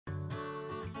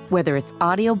Whether it's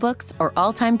audiobooks or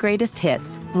all-time greatest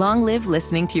hits, long live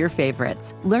listening to your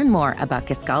favorites. Learn more about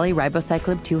Kisqali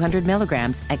Ribociclib 200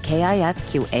 milligrams at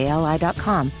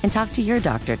KISQALI.com and talk to your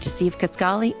doctor to see if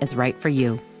Kisqali is right for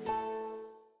you.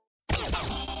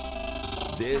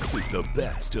 This is the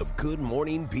best of Good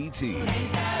Morning BT.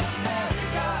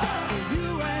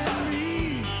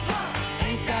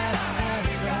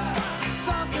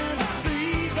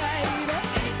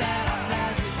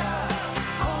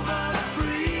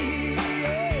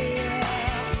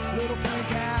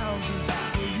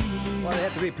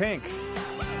 Be pink.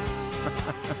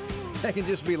 They can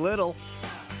just be little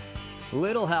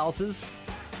houses,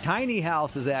 tiny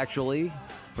houses. Actually,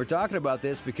 we're talking about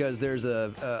this because there's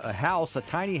a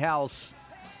tiny house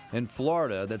in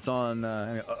Florida that's on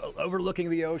overlooking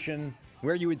the ocean,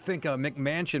 where you would think a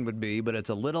McMansion would be, but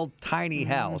it's a little tiny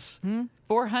house.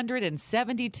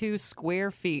 472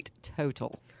 square feet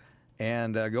total,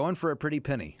 and going for a pretty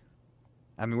penny.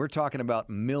 I mean, we're talking about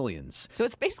millions. So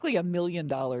it's basically $1 million.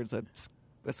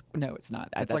 No, it's not.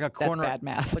 It's like a corner. That's bad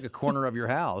math. It's like a corner of your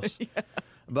house. Yeah.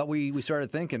 But we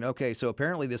started thinking, okay, so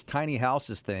apparently this tiny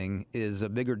houses thing is a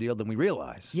bigger deal than we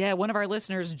realize. Yeah, one of our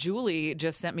listeners, Julie,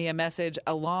 just sent me a message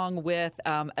along with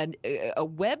a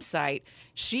website.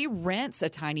 She rents a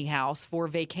tiny house for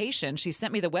vacation. She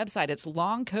sent me the website. It's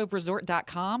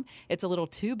longcoveresort.com. It's a little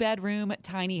 2-bedroom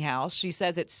tiny house. She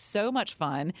says it's so much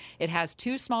fun. It has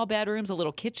 2 small bedrooms, a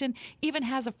little kitchen, even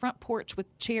has a front porch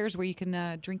with chairs where you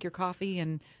can drink your coffee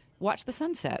and watch the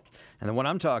sunset. And the one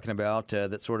I'm talking about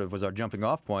that sort of was our jumping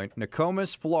off point,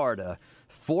 Nokomis, Florida,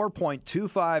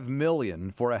 $4.25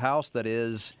 million for a house that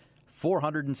is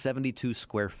 472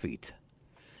 square feet.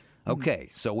 Okay,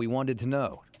 so we wanted to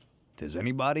know, does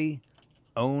anybody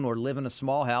own or live in a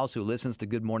small house who listens to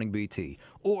Good Morning BT?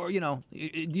 Or, you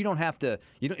don't have to,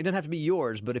 it doesn't have to be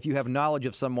yours, but if you have knowledge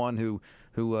of someone who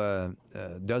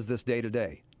does this day to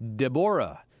day.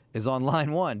 Deborah is on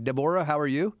line 1. Deborah, how are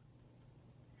you?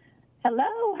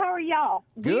 Hello, how are y'all?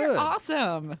 Good. We're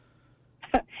awesome.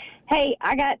 Hey,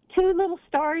 I got 2 little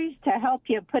stories to help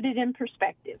you put it in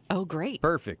perspective. Oh, great.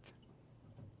 Perfect.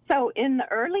 So in the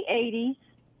early 80s,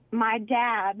 my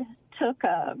dad took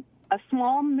a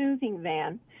small moving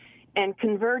van and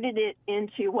converted it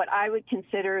into what I would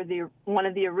consider one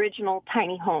of the original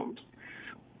tiny homes.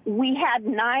 We had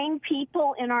 9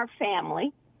 people in our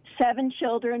family, 7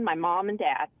 children, my mom and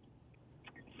dad.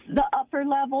 The upper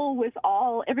level was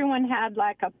everyone had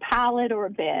like a pallet or a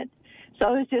bed.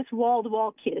 So it was just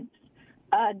wall-to-wall kids.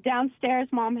 Downstairs,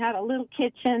 Mom had a little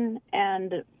kitchen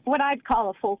and what I'd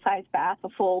call a full-size bath, a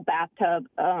full bathtub,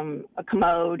 a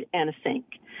commode, and a sink.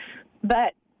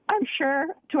 But I'm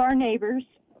sure to our neighbors,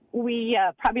 we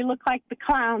probably looked like the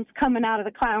clowns coming out of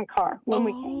the clown car when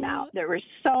we came out. There were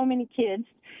so many kids.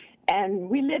 And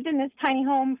we lived in this tiny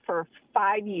home for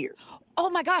 5 years.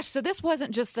 Oh my gosh! So this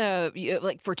wasn't just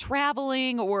like for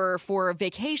traveling or for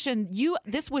vacation.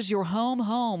 This was your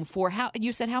home for how?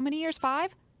 You said how many years?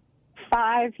 5?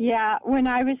 5, yeah. When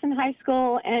I was in high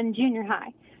school and junior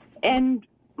high, and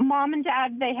Mom and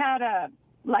Dad, they had a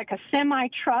semi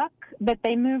truck that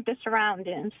they moved us around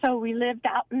in. So we lived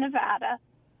out in Nevada.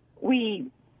 We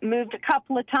moved a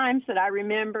couple of times that I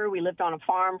remember. We lived on a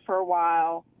farm for a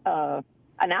while.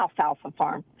 An alfalfa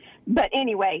farm. But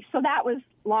anyway, so that was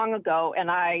long ago,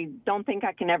 and I don't think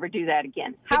I can ever do that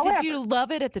again. But did you love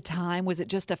it at the time? Was it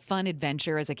just a fun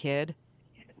adventure as a kid?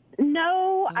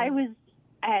 No, I was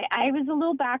a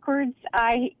little backwards.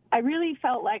 I really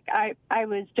felt like I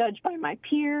was judged by my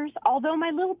peers, although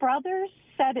my little brothers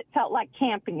said it felt like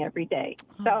camping every day.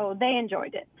 So they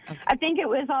enjoyed it. Okay. I think it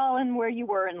was all in where you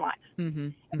were in life. Mm-hmm,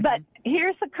 mm-hmm. But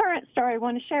here's the current story I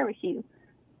want to share with you.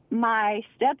 My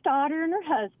stepdaughter and her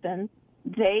husband,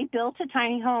 they built a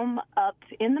tiny home up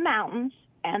in the mountains,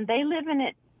 and they live in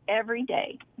it every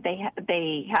day.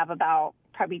 They have about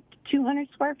probably 200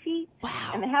 square feet.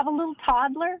 Wow. And they have a little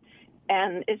toddler,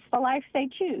 and it's the life they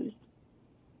choose.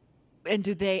 And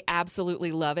do they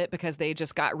absolutely love it because they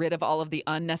just got rid of all of the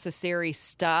unnecessary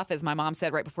stuff? As my mom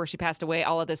said right before she passed away,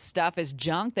 all of this stuff is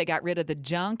junk. They got rid of the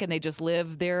junk, and they just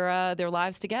live their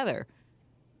lives together.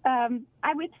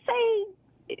 I would say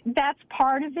that's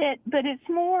part of it, but it's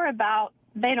more about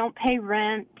they don't pay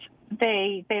rent,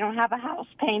 they don't have a house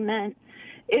payment.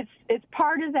 It's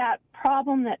part of that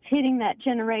problem that's hitting that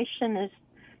generation is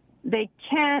they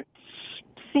can't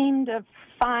seem to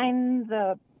find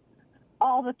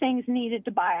all the things needed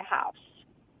to buy a house.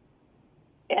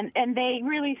 And they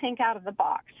really think out of the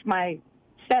box. My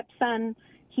stepson,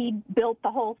 he built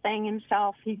the whole thing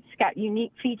himself. He's got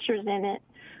unique features in it.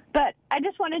 But I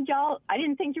just wanted y'all, I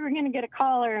didn't think you were going to get a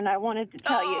caller, and I wanted to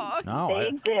tell you they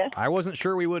exist. I wasn't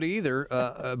sure we would either,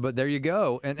 but there you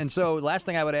go. And so last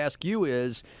thing I would ask you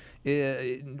is,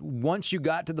 once you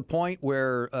got to the point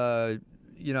where,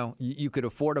 you could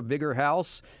afford a bigger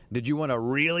house, did you want a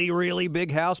really, really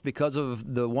big house because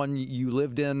of the one you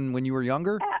lived in when you were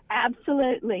younger?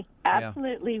 Absolutely.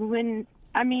 Absolutely. Yeah.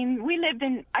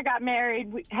 I got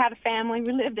married, we had a family,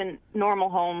 we lived in normal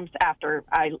homes after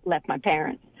I left my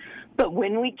parents. But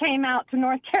when we came out to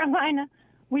North Carolina,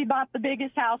 we bought the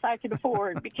biggest house I could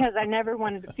afford because I never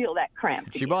wanted to feel that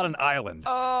cramped. She bought an island.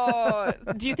 Oh,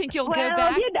 do you think you'll go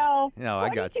back? Well, no,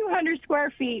 2,200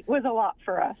 square feet was a lot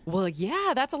for us. Well,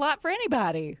 yeah, that's a lot for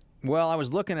anybody. Well, I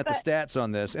was looking at the stats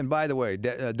on this. And by the way,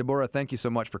 Deborah, thank you so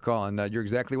much for calling. You're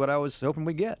exactly what I was hoping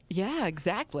we'd get. Yeah,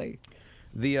 exactly.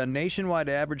 The nationwide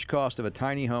average cost of a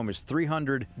tiny home is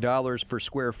 $300 per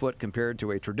square foot compared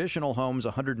to a traditional home's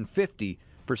 $150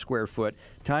 per square foot.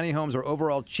 Tiny homes are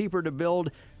overall cheaper to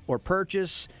build or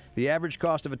purchase. The average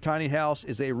cost of a tiny house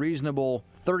is a reasonable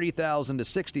 $30,000 to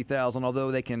 $60,000,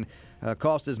 although they can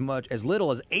cost as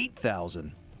little as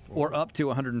 $8,000 or up to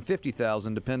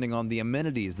 $150,000, depending on the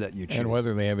amenities that you choose. And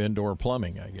whether they have indoor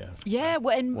plumbing, I guess. Yeah,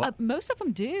 most of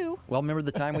them do. Well, remember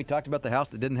the time we talked about the house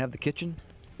that didn't have the kitchen?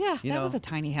 Yeah, that was a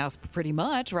tiny house pretty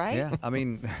much, right? Yeah, I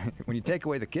mean, when you take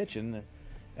away the kitchen.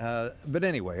 But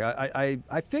anyway,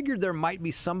 I figured there might be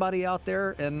somebody out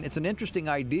there, and it's an interesting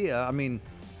idea. I mean,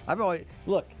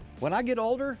 when I get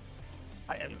older,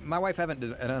 my wife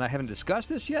and I haven't discussed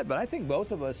this yet, but I think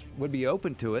both of us would be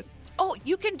open to it. Oh,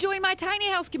 you can join my tiny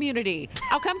house community.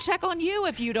 I'll come check on you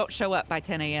if you don't show up by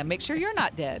 10 a.m. Make sure you're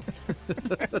not dead.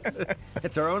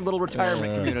 It's our own little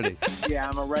retirement community. Yeah,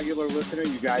 I'm a regular listener.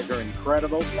 You guys are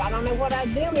incredible. I don't know what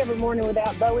I'd do every morning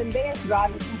without Bo and Beth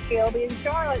driving from Shelby and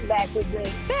Charlotte back with me.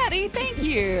 Betty, thank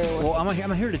you. Well,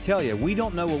 I'm here to tell you, we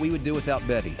don't know what we would do without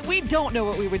Betty. We don't know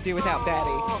what we would do without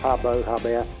Betty. Hi, Bo. Hi,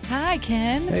 Beth. Hi,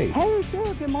 Ken. Hey. Hey,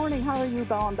 sure. Good morning. How are you,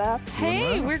 Bo and Beth?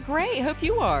 Hey, we're great. Hope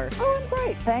you are. Oh, I'm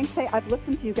great. Thanks. Hey, I've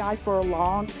listened to you guys for a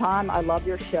long time. I love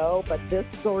your show, but this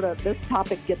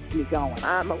topic gets me going.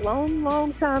 I'm a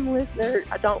long time listener.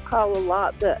 I don't call a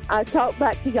lot, but I talk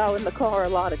back to y'all in the car a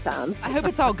lot of times. I hope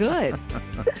it's all good.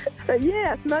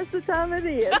 Yes, most of the time it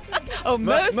is. Oh,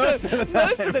 most of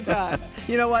the time.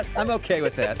 You know what? I'm okay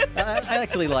with that. I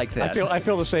actually like that. I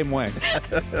feel the same way.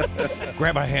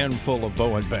 Grab a handful of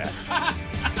Bo and Beth.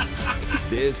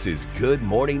 This is Good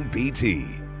Morning BT.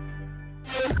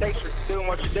 Thanks for doing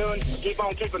what you're doing. Keep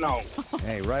on keeping on.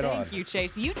 Hey, right on. Thank you,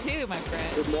 Chase. You too, my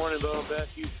friend. Good morning, Bo and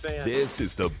Beth. You fan. This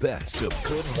is the best of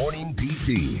Good Morning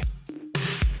BT.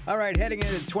 All right, heading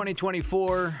into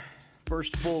 2024,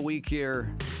 first full week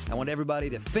here. I want everybody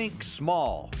to think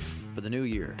small for the new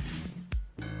year.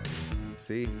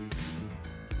 See?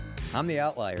 I'm the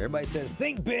outlier. Everybody says,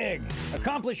 think big,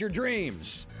 accomplish your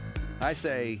dreams. I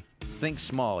say, think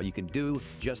small. You can do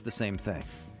just the same thing.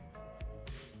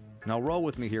 Now, roll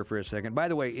with me here for a second. By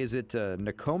the way, is it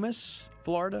Nokomis,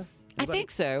 Florida? I think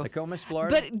so. Nokomis,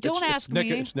 Florida? But don't ask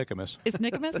me. It's Nicomas. It's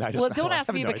Nicomas? No, Well, don't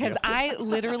ask me no because idea. I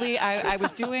literally, I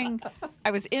was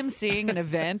emceeing an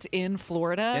event in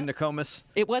Florida. In Nokomis?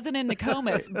 It wasn't in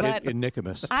Nokomis, but in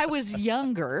Nicomas. I was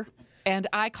younger, and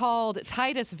I called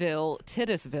Titusville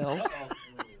Titusville.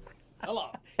 Hello.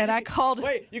 And I called...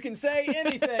 Wait, you can say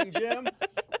anything, Jim.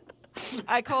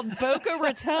 I called Boca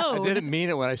Raton. I didn't mean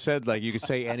it when I said, you could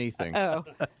say anything. Oh.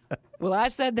 Well, I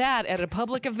said that at a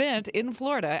public event in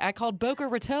Florida. I called Boca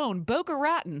Raton Boca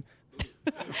Rotten.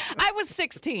 I was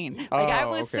 16. I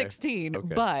was 16,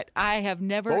 Okay. but I have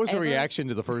never. What was the reaction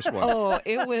to the first one? Oh,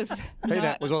 it was. Hey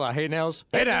now, was it all hey nows?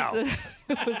 Hey now,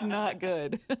 It was not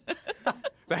good.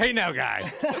 the hey now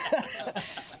guy.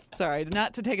 Sorry,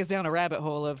 not to take us down a rabbit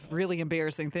hole of really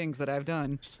embarrassing things that I've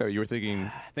done. So you were thinking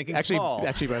small.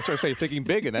 Actually, but I started saying thinking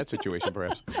big in that situation,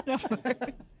 perhaps.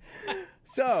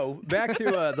 So, back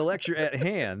to the lecture at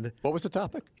hand. What was the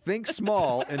topic? Think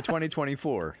small in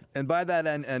 2024. And by that,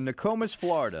 in Nokomis,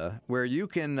 Florida, where you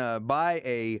can buy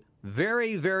a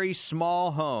very, very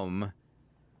small home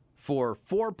for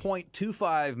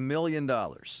 $4.25 million.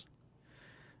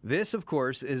 This, of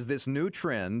course, is this new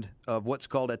trend of what's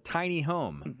called a tiny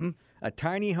home. Mm-hmm. A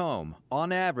tiny home,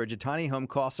 on average, a tiny home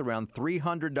costs around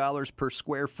 $300 per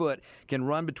square foot, can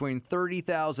run between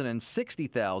 $30,000 and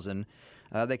 $60,000.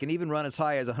 They can even run as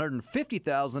high as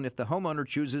 $150,000 if the homeowner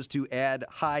chooses to add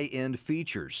high-end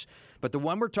features. But the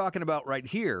one we're talking about right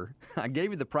here, I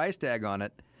gave you the price tag on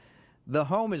it. The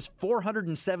home is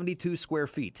 472 square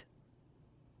feet.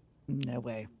 No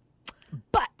way.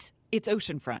 But It's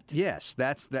oceanfront. Yes,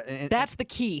 that's That's the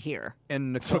key here.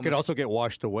 And So it could also get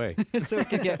washed away. So it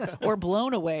could get or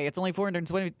blown away. It's only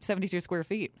 472 square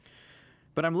feet.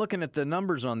 But I'm looking at the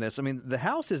numbers on this. I mean, the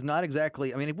house is not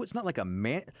exactly. I mean, it's not like a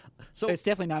man. So it's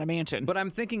definitely not a mansion. But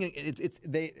I'm thinking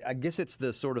I guess it's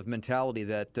the sort of mentality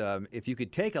that if you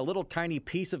could take a little tiny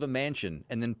piece of a mansion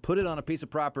and then put it on a piece of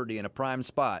property in a prime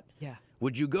spot,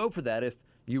 would you go for that if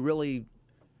you really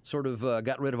sort of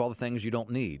got rid of all the things you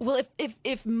don't need? Well,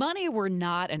 if money were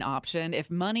not an option,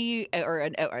 if money or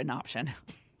an option,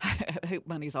 I hope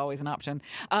money's always an option.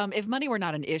 If money were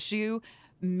not an issue.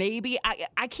 Maybe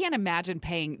I can't imagine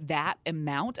paying that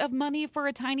amount of money for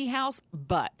a tiny house,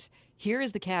 but here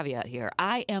is the caveat here.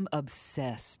 I am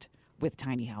obsessed with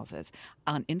tiny houses.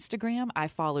 On Instagram, I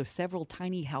follow several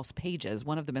tiny house pages.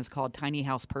 One of them is called Tiny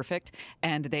House Perfect,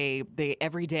 and they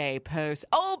every day post,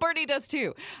 Bernie does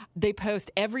too. They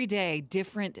post every day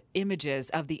different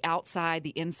images of the outside,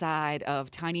 the inside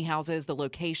of tiny houses, the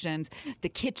locations, the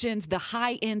kitchens, the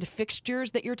high-end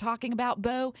fixtures that you're talking about,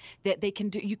 Bo, that they can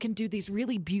do. You can do these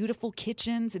really beautiful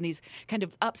kitchens and these kind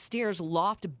of upstairs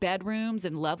loft bedrooms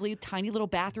and lovely tiny little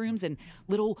bathrooms and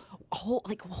little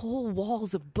whole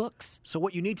walls of books. So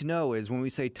what you need to know is when we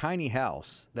say tiny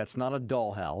house, that's not a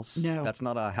doll house. No. That's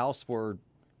not a house for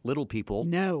little people.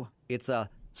 No. It's a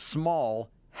small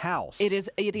house. It is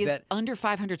under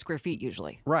 500 square feet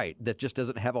usually. Right. That just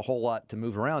doesn't have a whole lot to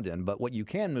move around in. But what you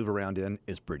can move around in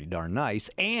is pretty darn nice.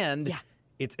 And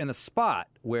it's in a spot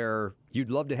where you'd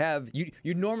love to have,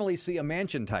 you'd normally see a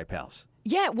mansion type house.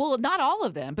 Yeah, well, not all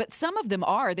of them, but some of them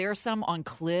are. There are some on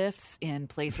cliffs in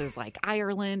places like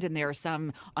Ireland, and there are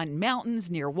some on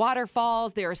mountains near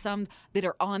waterfalls. There are some that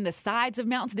are on the sides of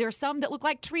mountains. There are some that look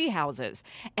like tree houses,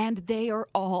 and they are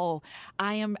all. So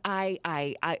I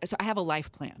have a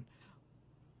life plan.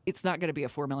 It's not going to be a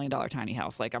 $4 million tiny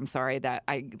house. Like, I'm sorry that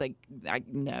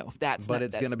no, that's. But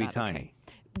it's going to be tiny.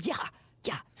 Okay.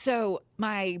 Yeah. So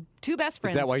my two best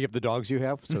friends. Is that why you have the dogs you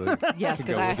have? So yes,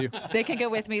 because they can go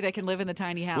with me. They can live in the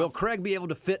tiny house. Will Craig be able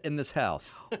to fit in this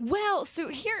house? Well, so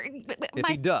here, if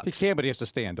he ducks, he can, but he has to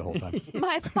stand the whole time.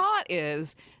 My thought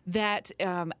is that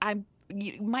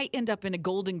you might end up in a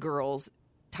Golden Girls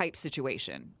type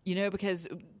situation, because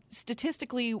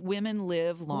statistically, women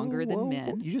live longer than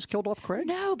men. You just killed off Craig?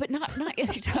 No, but not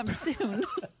anytime soon.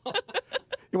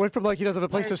 You went from he doesn't have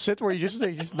a place to sit where you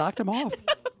just knocked him off.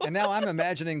 And now I'm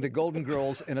imagining the Golden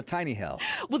Girls in a tiny house.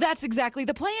 Well, that's exactly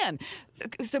the plan.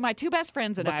 So my two best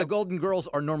friends and But the Golden Girls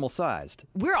are normal sized.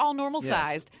 We're all normal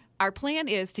sized. Our plan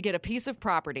is to get a piece of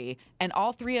property, and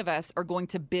all three of us are going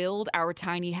to build our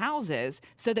tiny houses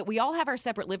so that we all have our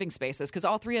separate living spaces, because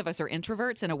all three of us are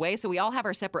introverts in a way, so we all have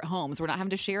our separate homes. We're not having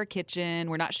to share a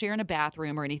kitchen. We're not sharing a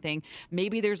bathroom or anything.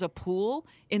 Maybe there's a pool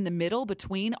in the middle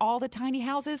between all the tiny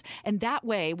houses, and that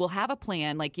way we'll have a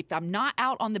plan. Like, if I'm not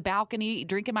out on the balcony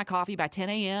drinking my coffee by 10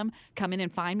 a.m., come in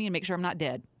and find me and make sure I'm not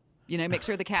dead. Make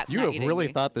sure the cat's not eating me. You have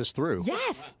really thought this through.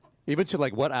 Yes. Even to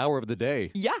what hour of the day?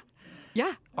 Yeah.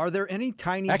 Yeah. Are there any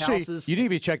tiny Actually, houses? You need to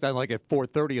be checked on at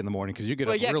 4:30 in the morning because you get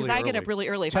up really early. Well, yeah, because I get up really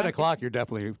early. 10 o'clock, you're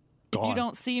definitely gone. If you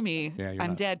don't see me, you're I'm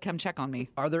not. dead. Come check on me.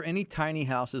 Are there any tiny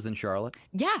houses in Charlotte?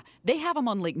 Yeah, they have them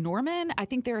on Lake Norman. I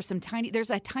think there are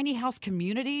there's a tiny house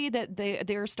community that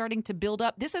they're starting to build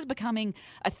up. This is becoming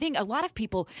a thing. A lot of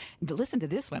people, listen to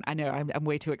this one. I know I'm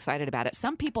way too excited about it.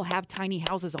 Some people have tiny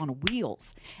houses on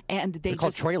wheels, and they're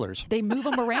called trailers. They move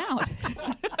them around.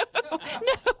 No.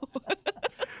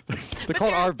 They're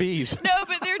called RVs. No,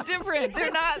 but they're different. They're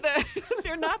not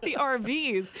the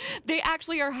RVs. They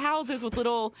actually are houses with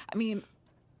little.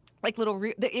 Little.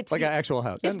 It's like an actual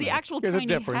house. It's the actual There's tiny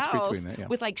a difference house between that, yeah.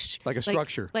 with like a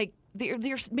structure. They're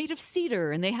made of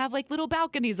cedar, and they have little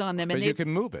balconies on them, and you can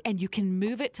move it. And you can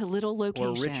move it to little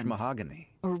locations.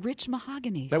 Or rich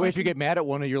mahogany. That way, if you get mad at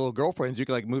one of your little girlfriends, you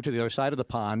can move to the other side of the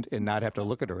pond and not have to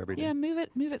look at her every day. Yeah, move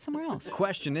it somewhere else.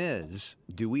 Question is,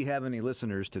 do we have any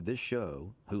listeners to this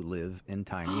show who live in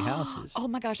tiny houses? Oh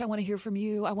my gosh, I want to hear from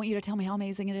you. I want you to tell me how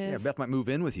amazing it is. Yeah, Beth might move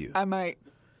in with you. I might.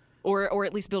 Or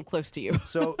at least build close to you.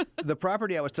 So the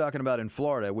property I was talking about in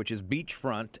Florida, which is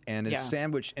beachfront and is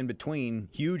sandwiched in between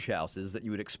huge houses that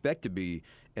you would expect to be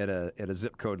at a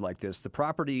zip code like this. The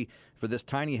property for this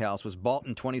tiny house was bought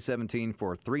in 2017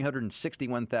 for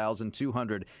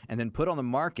 $361,200 and then put on the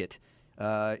market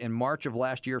in March of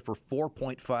last year for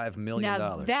 $4.5 million.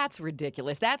 Now, that's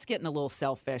ridiculous. That's getting a little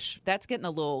selfish. That's getting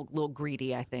a little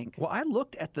greedy, I think. Well, I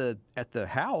looked at the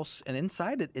house, and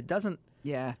inside it doesn't.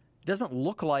 Yeah. Doesn't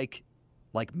look like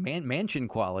like mansion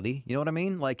quality. You know what I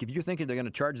mean? Like if you're thinking they're going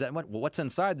to charge that much, well, what's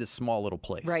inside this small little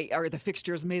place? Right. Are the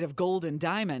fixtures made of gold and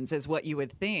diamonds is what you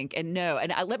would think. And no.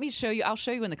 And let me show you. I'll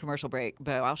show you in the commercial break,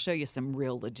 Bo. I'll show you some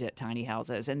real legit tiny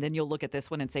houses. And then you'll look at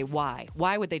this one and say, why?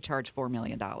 Why would they charge $4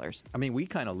 million? I mean, we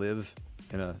kind of live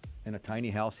in a tiny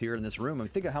house here in this room. I mean,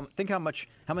 think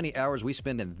how many hours we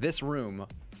spend in this room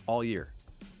all year.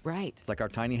 Right. It's like our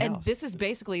tiny house. And this is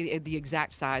basically the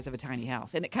exact size of a tiny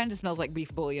house. And it kind of smells like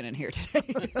beef bouillon in here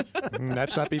today.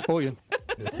 That's not beef bouillon.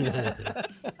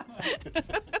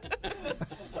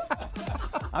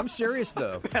 I'm serious,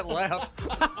 though. That laugh.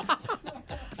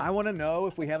 I want to know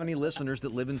if we have any listeners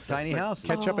that live in tiny houses.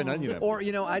 Ketchup and onion. Or,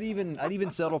 I'd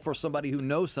even settle for somebody who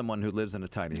knows someone who lives in a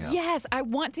tiny house. Yes, I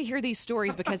want to hear these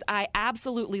stories because I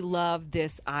absolutely love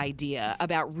this idea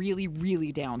about really,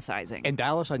 really downsizing. And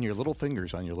dial us on your little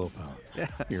fingers on your little phone. Yeah.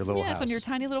 Your little house. Yes, on your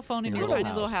tiny little phone in your little tiny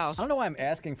house. little house. I don't know why I'm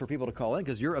asking for people to call in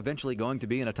because you're eventually going to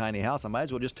be in a tiny house. I might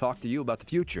as well just talk to you about the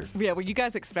future. Yeah, were you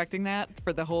guys expecting that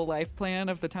for the whole life plan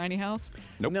of the tiny house?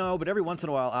 Nope. No, but every once in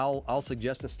a while I'll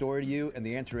suggest a story to you, and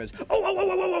the answer is,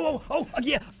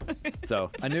 yeah.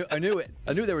 So I knew it.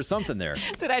 I knew there was something there.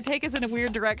 Did I take us in a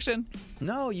weird direction?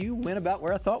 No, you went about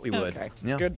where I thought we would. Okay,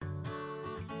 yeah. good.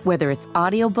 Whether it's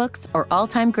audiobooks or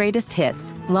all-time greatest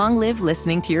hits, long live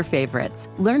listening to your favorites.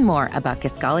 Learn more about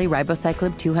Kisqali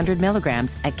Ribociclib 200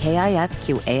 milligrams at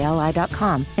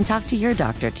KISQALI.com and talk to your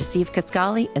doctor to see if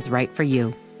Kisqali is right for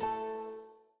you.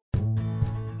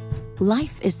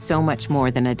 Life is so much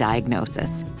more than a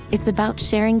diagnosis. It's about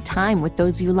sharing time with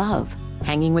those you love,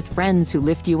 hanging with friends who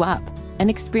lift you up, and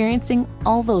experiencing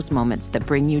all those moments that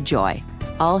bring you joy.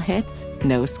 All hits,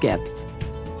 no skips.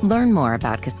 Learn more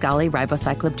about Kisqali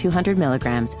Ribociclib 200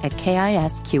 milligrams at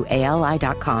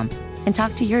KISQALI.com and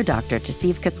talk to your doctor to see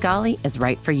if Kisqali is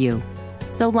right for you.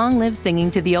 So long live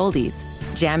singing to the oldies,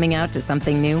 jamming out to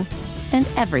something new, and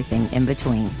everything in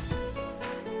between.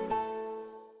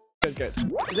 Good.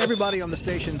 Because everybody on the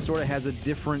station sort of has a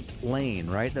different lane,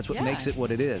 right? That's what makes it what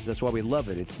it is. That's why we love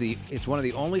it. It's one of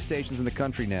the only stations in the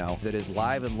country now that is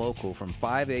live and local from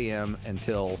 5 a.m.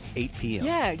 until 8 p.m.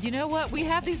 Yeah, you know what? We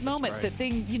have these moments that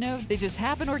they just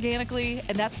happen organically,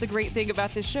 and that's the great thing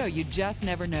about this show. You just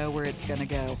never know where it's going to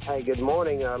go. Hey, good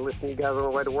morning. Listening to you guys on the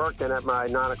way to work and at my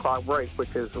 9 o'clock break,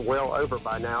 which is well over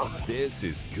by now. This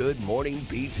is Good Morning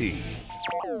BT.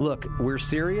 Look, we're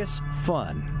serious,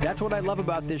 fun. That's what I love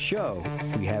about this show.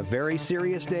 We have very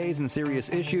serious days and serious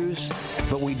issues,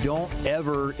 but we don't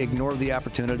ever ignore the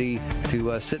opportunity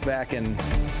to sit back and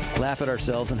laugh at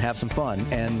ourselves and have some fun.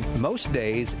 And most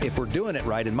days, if we're doing it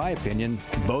right, in my opinion,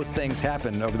 both things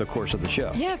happen over the course of the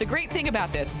show. Yeah, the great thing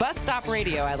about this, bus stop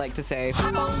radio, I like to say.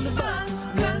 I'm on the bus,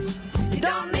 'cause you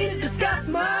don't need to discuss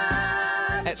much.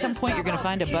 At some point, you're going to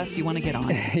find a bus you want to get on.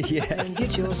 Yes.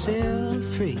 Get yourself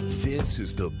free. This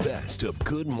is the best of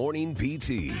Good Morning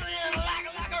BT. Like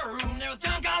a room, there was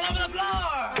junk all over the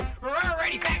floor. We're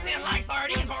already packed in like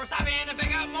sardines, but we're stopping to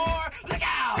pick up more. Look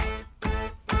out!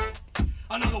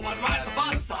 Another one rides the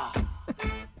bus.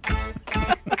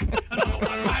 Another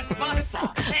one rides the bus.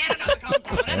 And another comes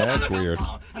on. And That's another weird. comes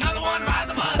on. Another one rides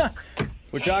the bus.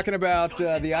 We're talking about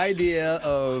the idea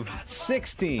of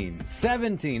 16,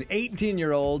 17,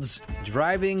 18-year-olds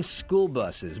driving school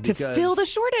buses. To fill the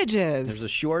shortages. There's a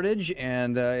shortage,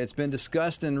 and it's been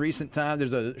discussed in recent time.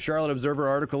 There's a Charlotte Observer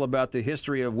article about the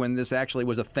history of when this actually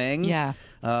was a thing. Yeah.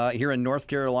 Here in North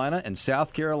Carolina and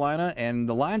South Carolina, and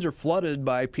the lines are flooded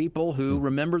by people who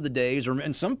remember the days,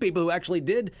 and some people who actually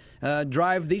did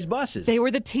drive these buses. They were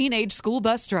the teenage school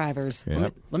bus drivers.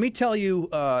 Yep. Let me tell you,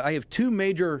 I have two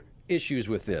major issues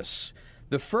with this.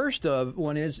 The first of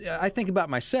one is I think about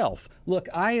myself. Look,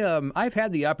 I've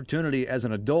had the opportunity as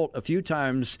an adult a few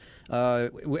times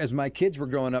as my kids were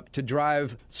growing up to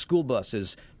drive school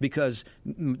buses because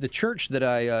the church that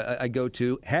I go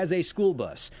to has a school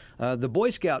bus. The Boy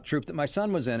Scout troop that my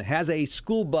son was in has a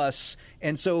school bus,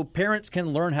 and so parents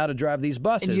can learn how to drive these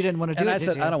buses. And you didn't want to do it, And I did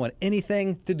said, you? I don't want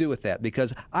anything to do with that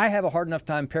because I have a hard enough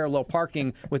time parallel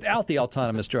parking without the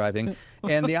autonomous driving,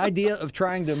 and the idea of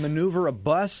trying to maneuver a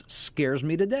bus scares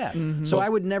me to death. Mm-hmm. So I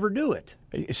would never do it.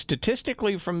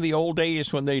 Statistically, from the old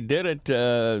days when they did it,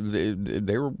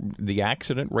 the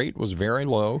accident rate was very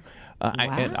low.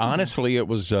 And honestly, it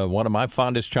was one of my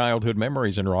fondest childhood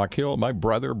memories in Rock Hill. My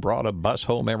brother brought a bus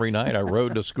home every night. I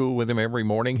rode to school with him every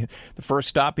morning. The first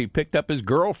stop, he picked up his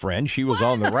girlfriend. She was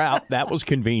on the route. That was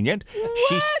convenient.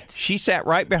 She sat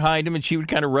right behind him, and she would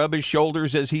kind of rub his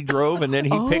shoulders as he drove, and then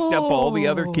he picked up all the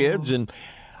other kids. And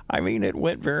I mean, it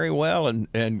went very well,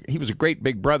 and he was a great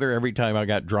big brother. Every time I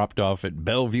got dropped off at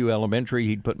Bellevue Elementary,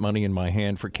 he'd put money in my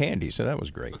hand for candy, so that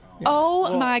was great.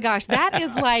 Oh, my gosh. That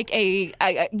is like you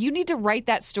need to write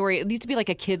that story. It needs to be like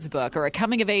a kid's book or a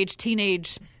coming-of-age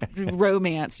teenage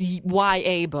romance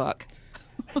YA book.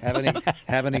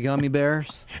 Have any gummy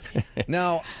bears?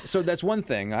 No. So that's one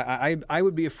thing. I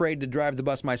would be afraid to drive the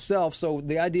bus myself. So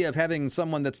the idea of having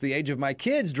someone that's the age of my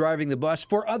kids driving the bus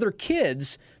for other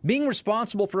kids, being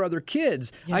responsible for other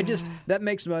kids, that just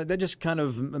kind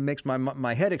of makes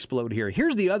my head explode here.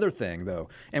 Here's the other thing, though.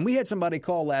 And we had somebody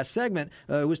call last segment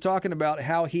who was talking about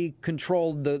how he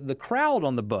controlled the crowd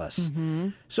on the bus.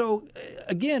 Mm-hmm. So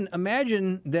again,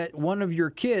 imagine that one of your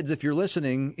kids, if you're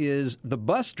listening, is the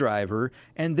bus driver.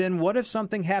 And then what if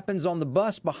something happens on the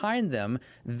bus behind them?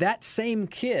 That same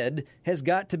kid has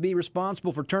got to be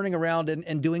responsible for turning around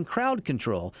and doing crowd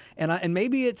control. And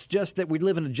maybe it's just that we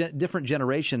live in a different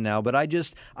generation now, but I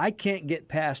can't get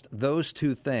past those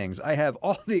two things. I have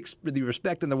all the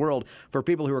respect in the world for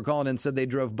people who are calling in and said they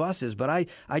drove buses, but I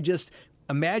just...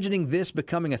 Imagining this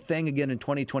becoming a thing again in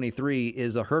 2023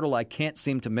 is a hurdle I can't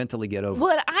seem to mentally get over.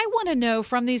 Well, I want to know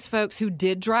from these folks who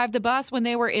did drive the bus when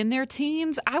they were in their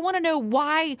teens, I want to know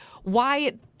why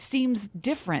it seems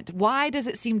different. Why does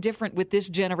it seem different with this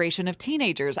generation of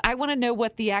teenagers? I want to know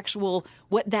what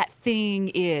that thing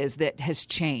is that has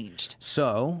changed.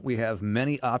 So we have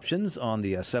many options on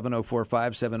the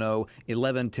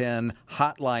 704-570-1110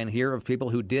 hotline here of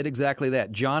people who did exactly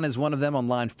that. John is one of them on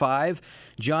line 5.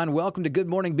 John, welcome to Good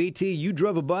Morning BT. You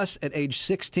drove a bus at age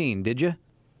 16, did you?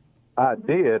 I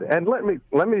did. And let me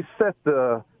set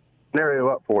the scenario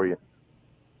up for you.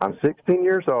 I'm 16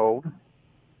 years old.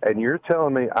 And you're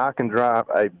telling me I can drive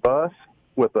a bus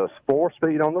with a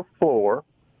 4-speed on the floor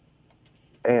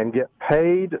and get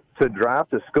paid to drive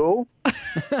to school?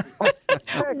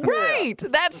 Right.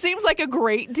 That seems like a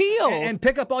great deal. And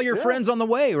pick up all your friends on the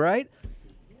way, right?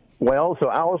 Well, so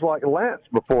I was like Lance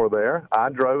before there. I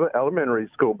drove an elementary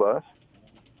school bus.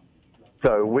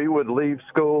 So we would leave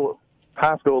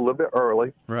high school a little bit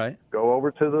early. Right. Go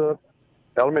over to the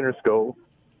elementary school,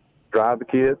 drive the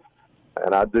kids.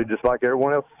 And I do just like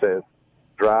everyone else says,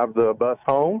 drive the bus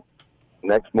home,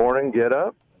 next morning get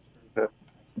up.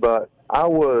 But I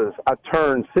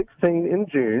turned 16 in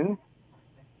June,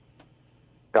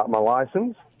 got my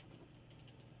license.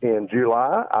 In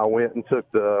July, I went and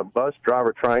took the bus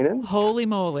driver training. Holy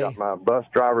moly. Got my bus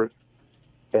driver.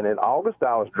 And in August,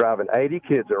 I was driving 80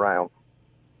 kids around.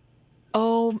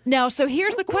 Oh, now, so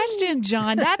here's the question,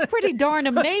 John. That's pretty darn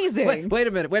amazing. Wait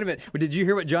a minute. Did you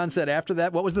hear what John said after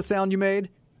that? What was the sound you made?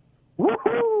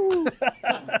 Woo-hoo!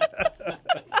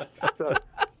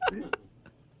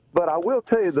 But I will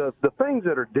tell you, the things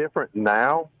that are different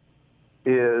now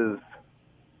is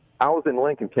I was in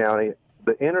Lincoln County.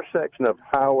 The intersection of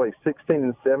Highway 16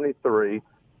 and 73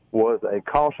 was a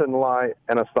caution light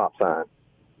and a stop sign.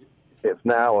 It's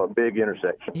now a big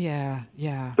intersection. Yeah.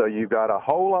 So you've got a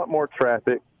whole lot more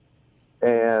traffic,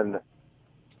 and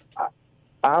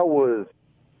I won't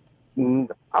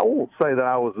say that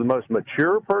I was the most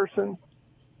mature person,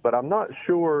 but I'm not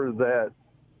sure that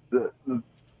the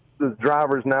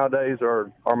drivers nowadays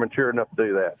are mature enough to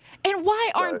do that. And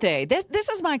why aren't they? This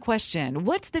is my question.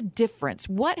 What's the difference?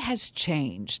 What has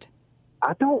changed?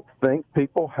 I don't think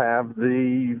people have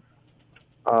the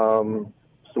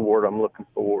what's the word I'm looking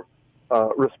for?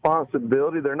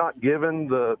 Responsibility. They're not given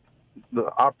the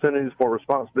opportunities for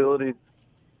responsibility.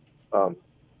 I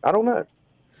don't know.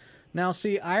 Now,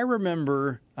 see, I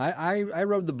remember I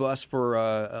rode the bus for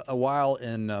a while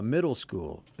in middle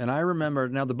school, and I remember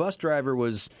now the bus driver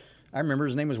his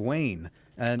name was Wayne,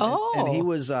 and he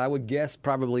was I would guess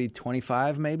probably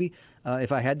 25 maybe.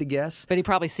 If I had to guess. But he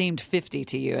probably seemed 50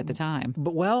 to you at the time.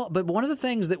 But one of the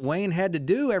things that Wayne had to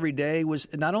do every day was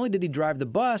not only did he drive the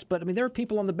bus, but I mean there were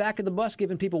people on the back of the bus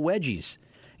giving people wedgies.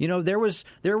 You know, there was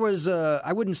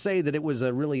I wouldn't say that it was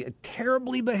a really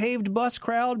terribly behaved bus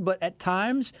crowd, but at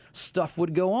times stuff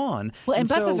would go on. Well, and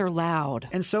buses are loud.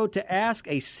 And so to ask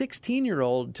a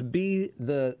 16-year-old to be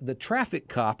the traffic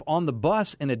cop on the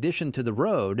bus in addition to the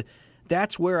road,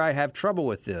 that's where I have trouble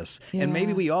with this. Yeah. And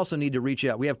maybe we also need to reach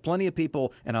out. We have plenty of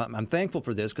people, and I'm thankful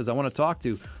for this because I want to talk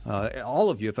to all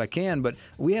of you if I can, but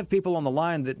we have people on the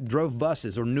line that drove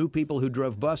buses or knew people who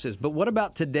drove buses. But what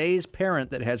about today's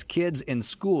parent that has kids in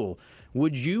school?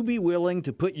 would you be willing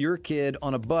to put your kid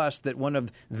on a bus that one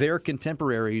of their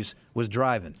contemporaries was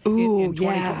driving in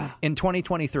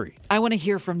 2023? I want to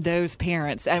hear from those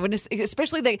parents. I want to,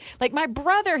 especially like my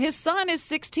brother, his son is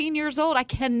 16 years old. I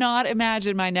cannot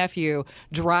imagine my nephew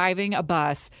driving a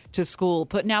bus to school,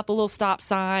 putting out the little stop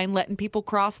sign, letting people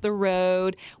cross the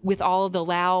road with all of the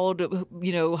loud,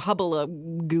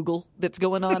 hubbub Google that's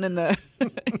going on in the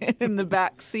in the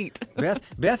back seat.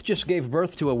 Beth just gave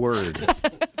birth to a word.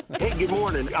 Hey, good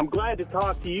morning. I'm glad to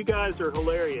talk to you. You guys are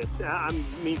hilarious. I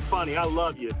mean, funny. I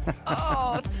love you.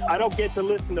 Oh. I don't get to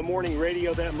listen to morning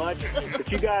radio that much, but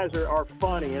you guys are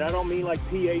funny, and I don't mean like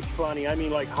PH funny. I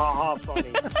mean like ha-ha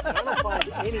funny.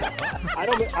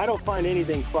 I don't find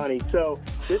anything funny. So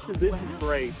this is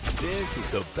great. This is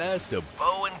the best of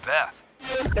Bo and Beth.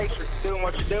 Thanks for doing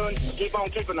what you're doing. Keep on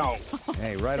keeping on.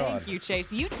 Hey, right on. Thank you,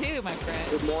 Chase. You too, my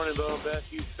friend. Good morning, Bo and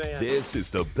Beth. You fan. This is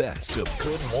the best of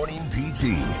Good Morning PT.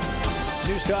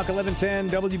 News Talk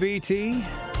 1110 WBT.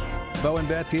 Bo and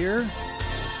Beth here.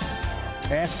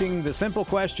 Asking the simple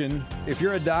question, if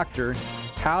you're a doctor,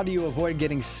 how do you avoid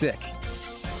getting sick?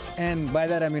 And by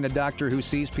that I mean a doctor who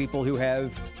sees people who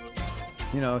have,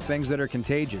 things that are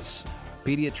contagious.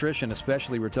 Pediatrician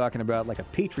especially, we're talking about like a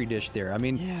petri dish there. I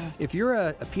mean, if you're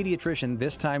a pediatrician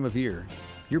this time of year,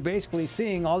 you're basically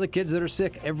seeing all the kids that are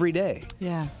sick every day.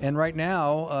 Yeah. And right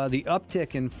now, the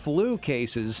uptick in flu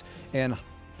cases and,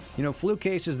 flu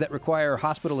cases that require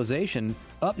hospitalization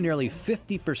up nearly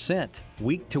 50%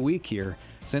 week to week here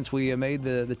since we made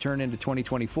the turn into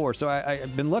 2024. So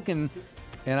I've been looking,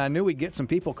 and I knew we'd get some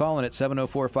people calling at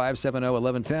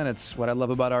 704-570-1110. It's what I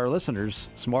love about our listeners,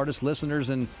 smartest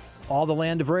listeners in all the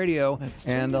land of radio,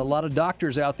 and a lot of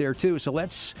doctors out there too. So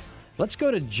let's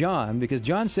go to John, because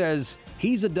John says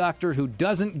he's a doctor who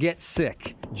doesn't get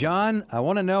sick. John, I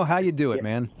want to know how you do it,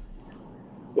 man.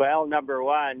 Well, number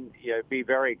one, you be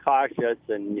very cautious,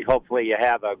 and hopefully you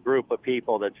have a group of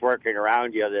people that's working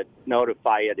around you that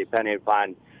notify you depending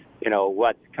upon,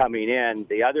 what's coming in.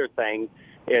 The other thing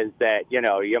is that,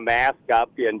 you mask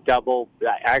up and double.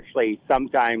 Actually,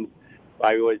 sometimes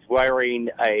I was wearing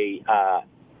a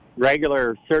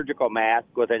regular surgical mask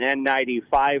with an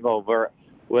N95 over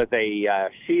with a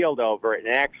shield over it.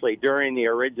 And actually, during the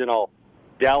original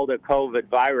Delta COVID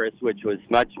virus, which was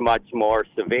much, much more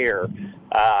severe,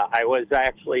 I was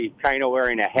actually kind of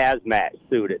wearing a hazmat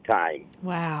suit at times.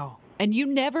 Wow. And you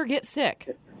never get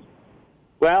sick?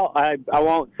 Well, I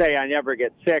won't say I never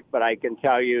get sick, but I can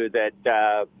tell you that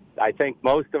I think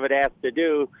most of it has to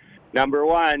do, number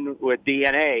one, with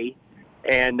DNA,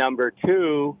 and number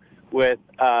two, with,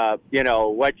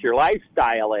 what your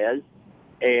lifestyle is.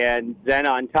 And then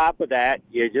on top of that,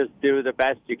 you just do the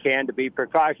best you can to be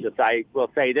precautious. I will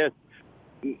say this,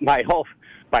 my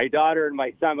daughter and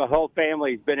my son, my whole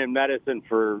family's been in medicine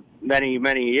for many,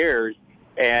 many years.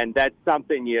 And that's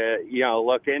something you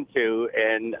look into.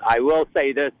 And I will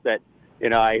say this, that,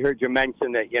 I heard you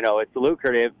mention that, it's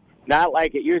lucrative. Not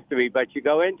like it used to be, but you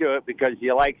go into it because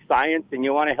you like science and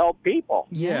you want to help people.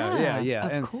 Yeah.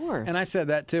 Of course. And I said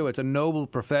that too. It's a noble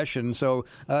profession. So,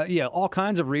 all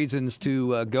kinds of reasons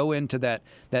to go into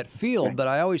that field. But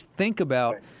I always think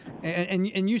about,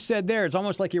 and you said there, it's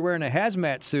almost like you're wearing a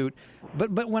hazmat suit.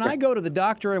 But when I go to the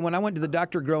doctor, and when I went to the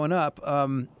doctor growing up,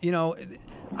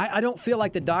 I don't feel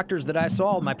like the doctors that I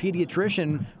saw, my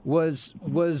pediatrician was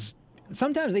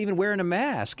sometimes even wearing a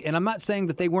mask. And I'm not saying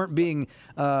that they weren't being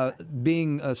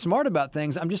smart about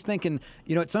things. I'm just thinking,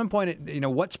 at some point,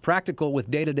 what's practical with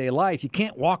day-to-day life? You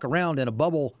can't walk around in a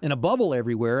bubble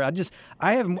everywhere.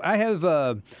 I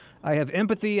have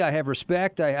empathy, I have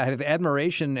respect, I have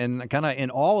admiration, and kind of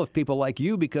in awe of people like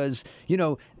you, because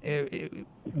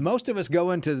most of us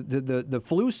go into the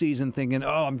flu season thinking,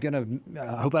 I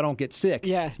hope I don't get sick.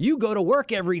 Yeah. You go to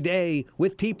work every day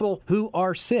with people who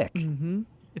are sick. Mm-hmm.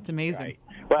 It's amazing. Right.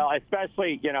 Well,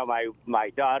 especially, my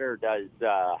daughter does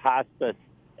hospice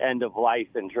end-of-life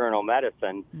internal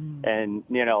medicine. And,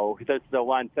 that's the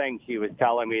one thing she was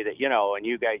telling me that, and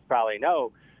you guys probably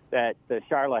know, that the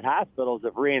Charlotte hospitals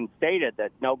have reinstated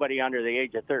that nobody under the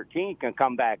age of 13 can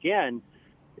come back in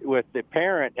with the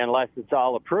parent unless it's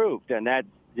all approved. And that's,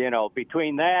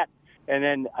 between that, and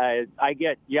then I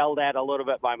get yelled at a little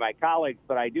bit by my colleagues,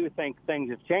 but I do think things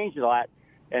have changed a lot.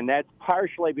 And that's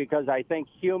partially because I think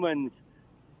humans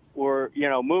were,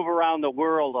 move around the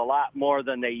world a lot more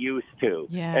than they used to.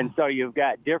 Yeah. And so you've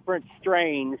got different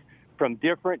strains from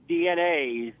different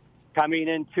DNAs coming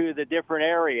into the different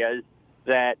areas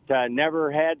that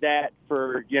never had that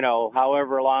for,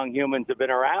 however long humans have been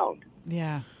around.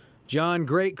 Yeah. John,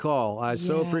 great call. I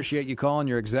so appreciate you calling.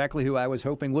 You're exactly who I was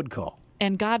hoping would call.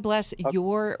 And God bless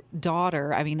your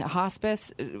daughter. I mean,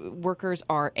 hospice workers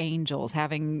are angels,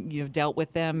 having dealt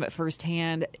with them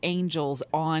firsthand, angels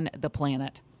on the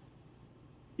planet.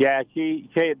 Yeah, she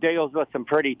deals with some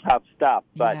pretty tough stuff.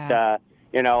 But,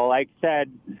 like I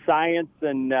said, science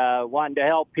and wanting to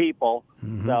help people.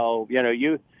 Mm-hmm. So,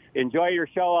 you enjoy your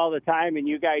show all the time, and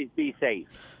you guys be safe.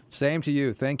 Same to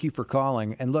you. Thank you for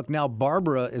calling. And look, now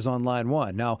Barbara is on line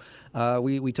one. Now,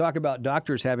 we talk about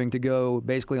doctors having to go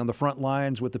basically on the front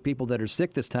lines with the people that are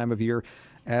sick this time of year.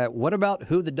 What about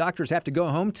who the doctors have to go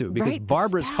home to? Because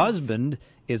Barbara's husband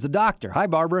is a doctor. Hi,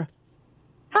 Barbara.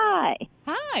 Hi.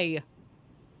 Hi.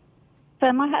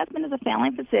 So my husband is a family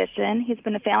physician. He's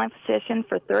been a family physician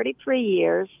for 33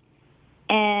 years,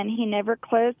 and he never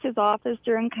closed his office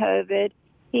during COVID.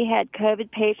 He had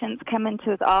COVID patients come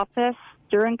into his office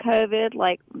during COVID,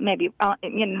 like maybe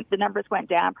the numbers went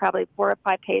down, probably 4 or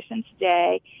 5 patients a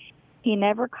day. He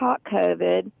never caught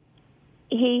COVID.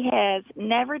 He has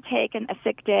never taken a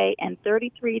sick day in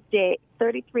 33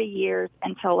 years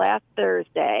until last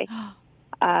Thursday.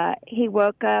 He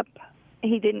woke up.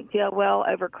 He didn't feel well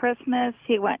over Christmas.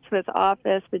 He went to his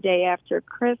office the day after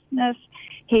Christmas.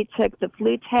 He took the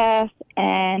flu test,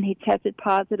 and he tested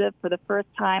positive for the first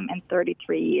time in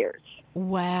 33 years.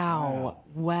 Wow.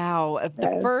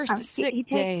 The first sick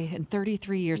day in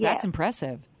 33 years. Yeah. That's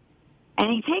impressive.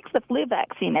 And he takes the flu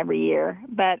vaccine every year,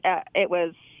 but it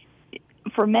was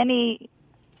for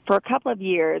a couple of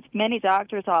years, many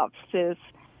doctors' offices,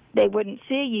 they wouldn't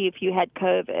see you if you had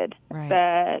COVID. Right.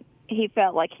 But he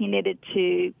felt like he needed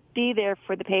to be there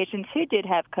for the patients who did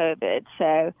have COVID.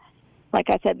 So, like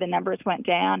I said, the numbers went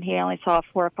down. He only saw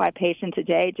 4 or 5 patients a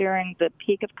day during the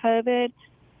peak of COVID.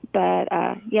 But,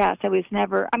 so he's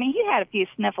never, he had a few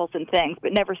sniffles and things,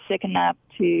 but never sick enough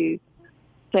to.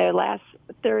 So last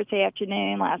Thursday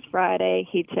afternoon, last Friday,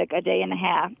 he took a day and a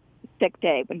half sick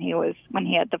day when he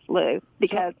had the flu,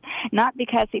 not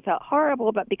because he felt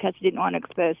horrible, but because he didn't want to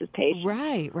expose his patients.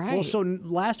 Right. Well, so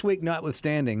last week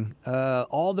notwithstanding,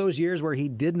 all those years where he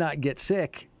did not get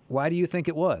sick, why do you think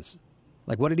it was?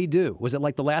 Like, what did he do? Was it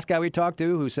like the last guy we talked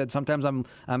to who said sometimes I'm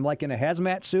like in a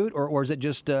hazmat suit, or is it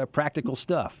just practical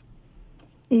stuff?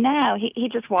 No, he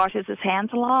just washes his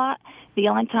hands a lot. The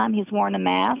only time he's worn a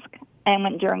mask, and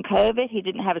when during COVID, he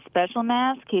didn't have a special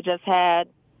mask. He just had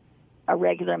a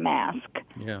regular mask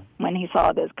when he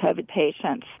saw those COVID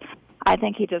patients. I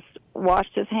think he just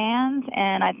washed his hands,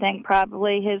 and I think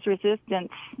probably his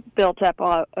resistance built up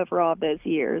over all those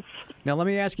years. Now, let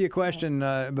me ask you a question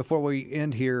before we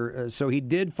end here. So he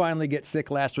did finally get sick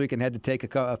last week and had to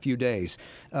take a few days.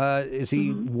 Is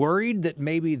he worried that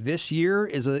maybe this year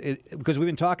because we've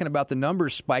been talking about the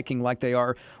numbers spiking like they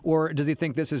are, or does he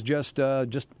think this is just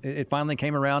it finally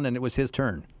came around and it was his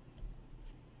turn?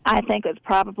 I think it's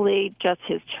probably just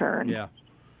his turn. Yeah.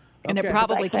 And it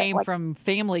probably came from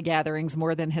family gatherings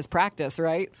more than his practice,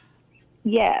 right?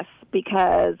 Yes,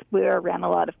 because we were around a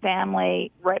lot of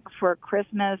family right before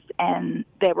Christmas, and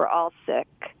they were all sick.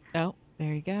 Oh,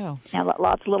 there you go. Now,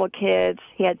 lots of little kids.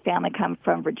 He had family come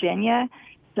from Virginia.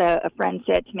 So a friend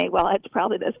said to me, well, it's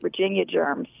probably those Virginia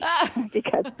germs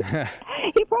because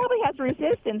he probably has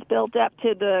resistance built up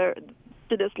to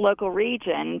this local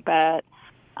region. But,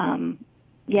 so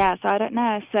I don't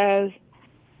know.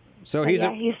 So he's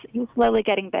slowly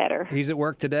getting better. He's at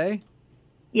work today?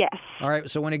 Yes. All right,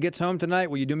 so when he gets home tonight,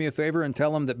 will you do me a favor and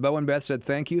tell him that Bo and Beth said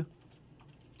thank you?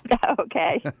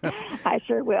 Okay. I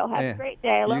sure will. Have a great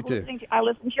day. I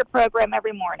listen to your program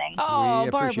every morning. Oh,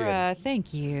 Barbara,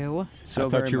 thank you. So I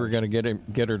thought you were going to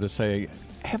get her to say,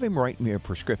 have him write me a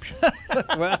prescription.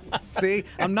 Well, see,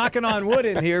 I'm knocking on wood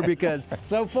in here because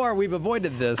so far we've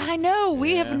avoided this. I know.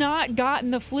 We have not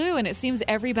gotten the flu, and it seems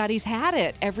everybody's had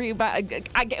it.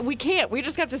 We can't. We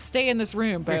just have to stay in this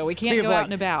room, Bo. We can't go out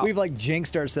and about. We've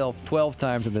jinxed ourselves 12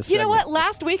 times in this You segment. know what?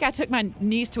 Last week I took my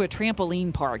niece to a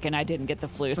trampoline park, and I didn't get the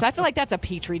flu. So I feel like that's a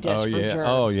petri dish for germs.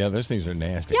 Oh, yeah. Those things are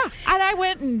nasty. Yeah. And I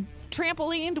went and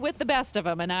trampolined with the best of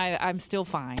them, and I'm still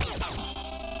fine.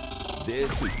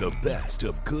 This is the best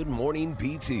of Good Morning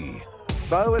BT.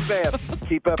 Bo and Beth,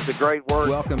 keep up the great work.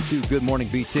 Welcome to Good Morning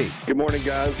BT. Good morning,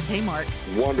 guys. Hey, Mark.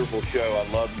 Wonderful show.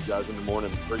 I love you guys in the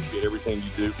morning. Appreciate everything you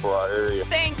do for our area.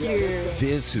 Thank you.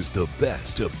 This is the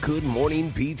best of Good Morning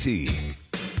BT.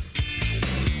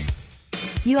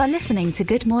 You are listening to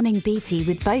Good Morning BT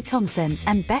with Bo Thompson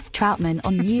and Beth Troutman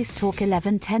on News Talk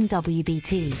 1110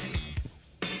 WBT.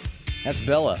 That's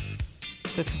Bella.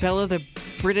 That's Bella, the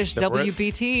British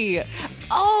WBT.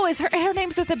 Oh, is her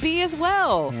name's with a B as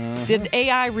well. Uh-huh. Did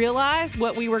AI realize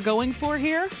what we were going for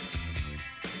here?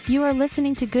 You are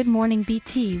listening to Good Morning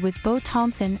BT with Bo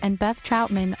Thompson and Beth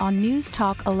Troutman on News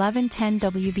Talk 1110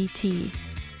 WBT.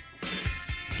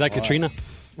 that Katrina?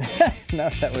 No,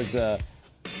 that was,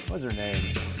 what was her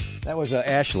name? That was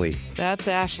Ashley. That's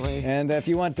Ashley. And if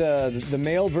you want the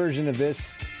male version of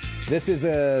this is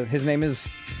his name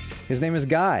is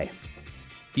Guy.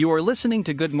 You are listening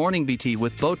to Good Morning BT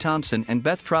with Bo Thompson and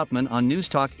Beth Troutman on News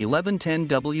Talk 1110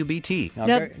 WBT.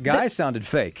 Now, Guy sounded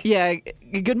fake. Yeah,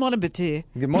 good morning, BT.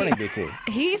 Good morning, BT.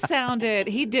 He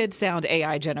did sound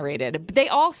AI generated. They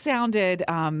all sounded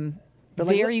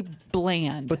very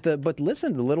bland. But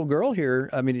listen, the little girl here,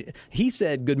 I mean, he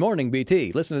said, good morning,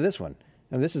 BT. Listen to this one.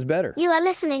 And this is better. You are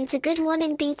listening to Good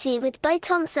Morning BT with Bo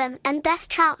Thompson and Beth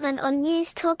Troutman on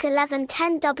News Talk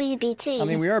 1110 WBT. I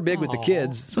mean, we are big with the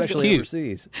kids, especially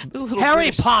overseas.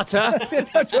 Harry Potter!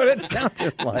 That's what it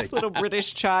sounded like. This little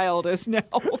British child is now.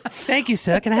 Thank you,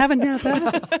 sir. Can I have a nap?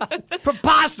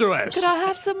 Preposterous! Could I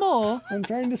have some more? I'm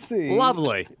trying to see.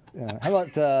 Lovely. How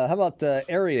about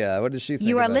Aria? What does she think?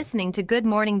 You are about listening to Good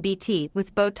Morning BT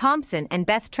with Bo Thompson and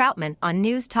Beth Troutman on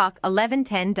News Talk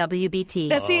 1110 WBT.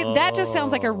 Now, see, that just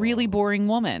sounds like a really boring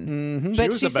woman. Mm-hmm.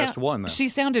 But she was the best one, though. She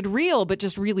sounded real, but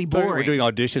just really boring. We're doing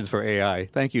auditions for AI.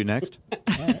 Thank you. Next.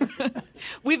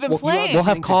 We've been playing. We'll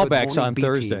have callbacks on BT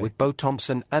Thursday. with Bo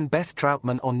Thompson and Beth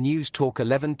Troutman on News Talk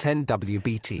 1110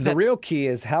 WBT. The real key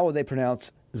is how will they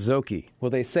pronounce Zoki? Will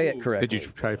they say it correctly? Did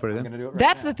you try to put it in?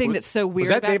 That's the thing that's so weird. Was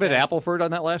that about David this. Appleford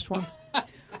on that last one?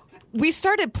 We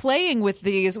started playing with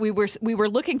these. We were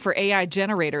looking for AI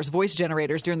generators, voice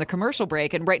generators during the commercial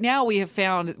break, and right now we have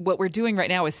found what we're doing right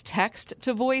now is text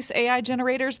to voice AI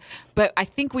generators. But I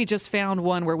think we just found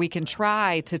one where we can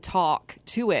try to talk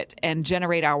to it and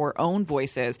generate our own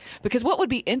voices. Because what would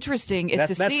be interesting is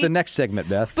to see. That's the next segment,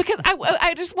 Beth. Because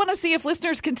I just want to see if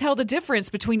listeners can tell the difference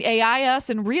between AI us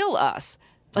and real us.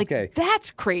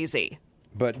 That's crazy.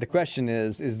 But the question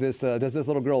is this does this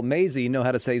little girl Maisie know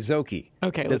how to say Zoki?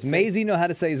 Okay, does Maisie know how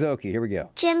to say Zoki? Here we go.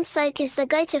 Jim Soak is the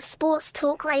goat of sports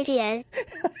talk radio.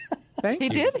 Thank you.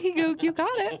 He did. You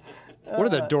got it.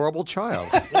 What an adorable child.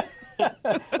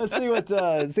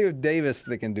 Let's see if Davis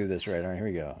they can do this right. All right, here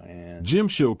we go. And Jim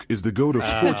Shoke is the goat of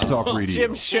sports talk radio.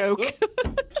 Jim Shoke.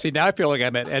 See, now I feel like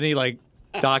I'm at any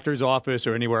doctor's office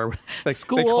or anywhere.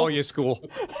 School. They call you school.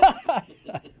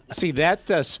 See,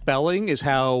 that spelling is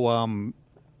how,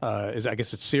 I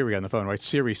guess it's Siri on the phone, right?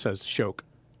 Siri says Shoke.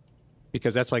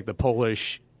 Because that's like the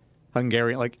Polish,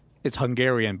 Hungarian, it's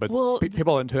Hungarian, but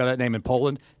people who have that name in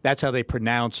Poland, that's how they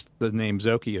pronounce the name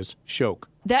Zoki is Shoke.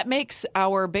 That makes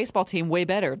our baseball team way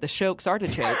better. The Shokes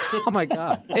Artichokes. Oh, my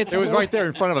God. It was right there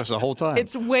in front of us the whole time.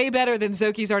 It's way better than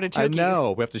Zoki's Artichokes. I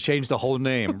know. We have to change the whole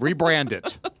name. Rebrand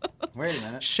it. Wait a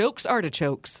minute. Shokes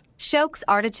Artichokes. Shokes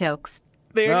Artichokes.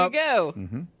 There you go.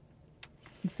 Mm-hmm.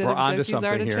 Instead We're of onto Zoki's something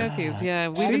Artichokes. here. Yeah,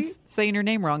 we've been saying your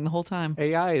name wrong the whole time.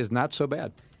 AI is not so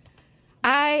bad.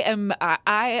 I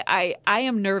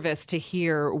am nervous to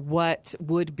hear what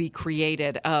would be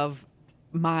created of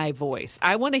my voice.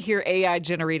 I want to hear AI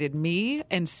generated me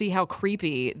and see how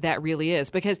creepy that really is.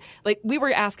 Because we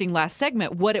were asking last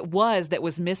segment what it was that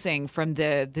was missing from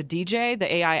the DJ,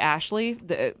 the AI Ashley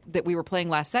that we were playing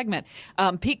last segment.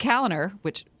 Pete Callender,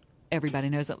 which everybody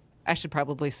knows that. I should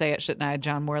probably say it, shouldn't I,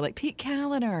 John Moore? Pete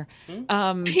Callender.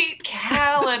 Pete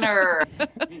Callender.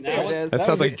 There it is. That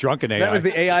sounds like drunken AI. That was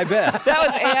the AI Beth. That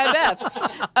was AI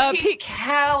Beth. Pete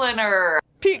Callender.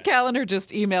 Pete Callender just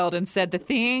emailed and said the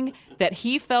thing that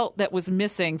he felt that was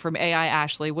missing from AI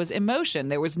Ashley was emotion.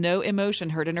 There was no emotion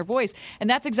heard in her voice. And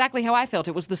that's exactly how I felt.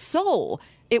 It was the soul.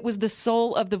 It was the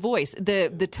soul of the voice.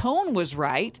 The tone was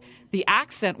right. The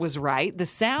accent was right. The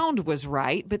sound was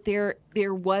right. But there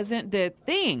wasn't the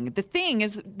thing. The thing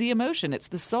is the emotion. It's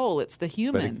the soul. It's the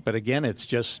human. But again, it's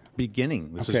just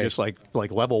beginning. This is just like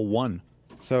level 1.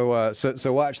 So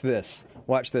watch this.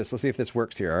 Watch this. Let's see if this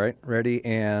works here. All right, ready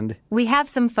and. We have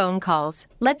some phone calls.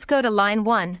 Let's go to line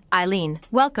 1. Eileen,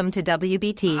 welcome to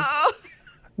WBT.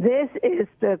 This is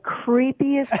the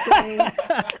creepiest thing.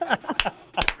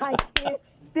 I can't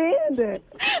stand it.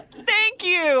 Thank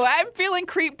you. I'm feeling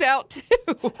creeped out too.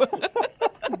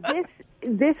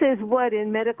 This is what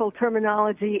in medical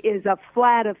terminology is a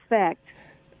flat effect.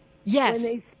 Yes. When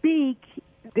they speak,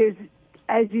 there's,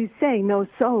 as you say, no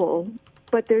soul,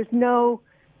 but there's no.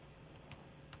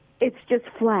 It's just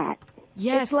flat.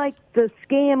 Yes. It's like the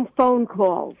scam phone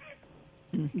calls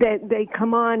that they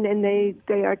come on and they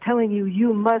are telling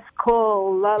you must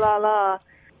call, la, la, la.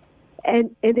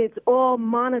 And it's all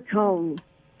monotone.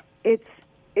 It's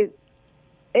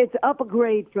up a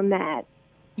grade from that.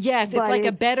 Yes, it's like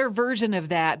a better version of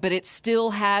that, but it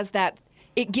still has that.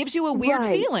 It gives you a weird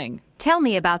feeling. Tell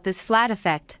me about this flat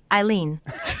effect, Eileen.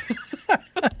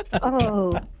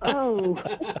 Oh.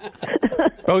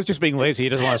 Bo's just being lazy. He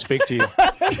doesn't want to speak to you.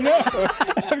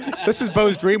 This is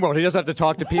Bo's dream world. He doesn't have to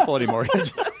talk to people anymore. He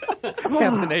just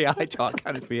have an AI talk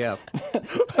on his behalf.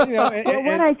 What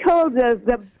I told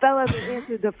the fellow that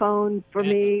answered the phone for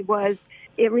me was,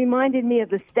 it reminded me of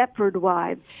the Stepford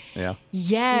Wives. Yeah.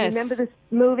 Yes. You remember this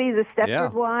movie, The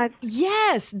Stepford Wives?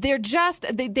 Yes. They're just,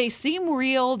 they seem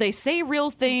real. They say real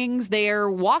things.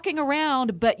 They're walking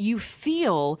around, but you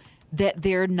feel that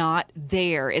they're not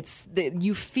there.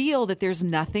 You feel that there's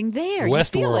nothing there.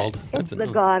 Westworld. It's the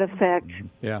God effect.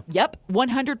 Yeah. Yep.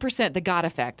 100% the God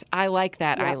effect. I like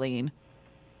that, Eileen.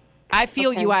 I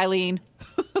feel you, Eileen.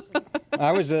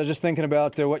 I was just thinking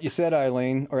about what you said,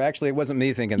 Eileen, or actually it wasn't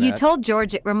me thinking that. You told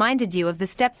George it reminded you of the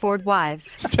Stepford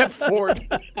Wives. Stepford.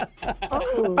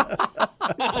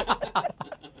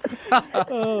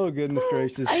 Oh, goodness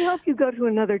gracious. I hope you go to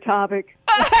another topic.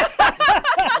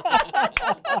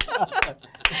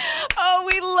 Oh,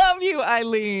 we love you,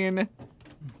 Eileen.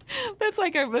 That's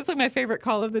like my favorite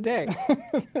call of the day.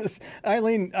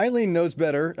 Eileen knows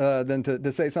better than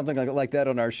to say something like that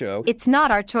on our show. It's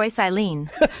not our choice, Eileen.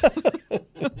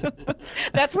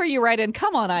 That's where you write in,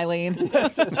 come on, Eileen.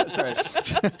 Yes,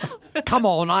 that's right. Come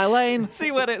on, Eileen.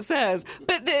 See what it says.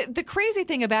 But the crazy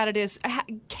thing about it is,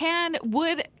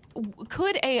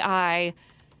 could AI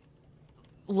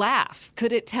laugh?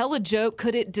 Could it tell a joke?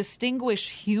 Could it distinguish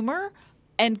humor?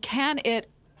 And can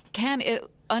it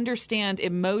understand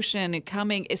emotion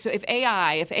coming? So if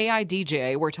AI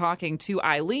DJ were talking to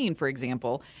Eileen, for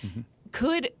example,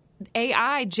 could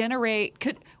AI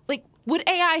would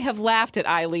AI have laughed at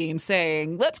Eileen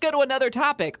saying, let's go to another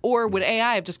topic? Or would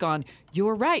AI have just gone,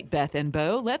 you're right, Beth and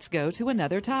Bo, let's go to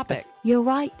another topic? You're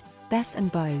right, Beth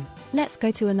and Bo. Let's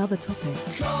go to another topic.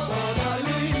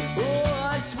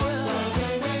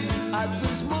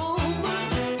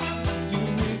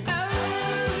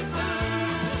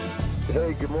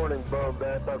 Hey, good morning, Bo and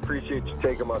Beth. I appreciate you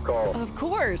taking my call. Of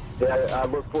course. Yeah, I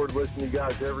look forward to listening to you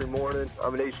guys every morning.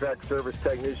 I'm an HVAC service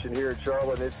technician here in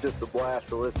Charlotte, and it's just a blast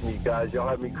to listen to you guys. Y'all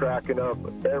have me cracking up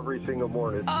every single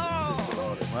morning.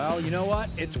 Oh. Well, you know what?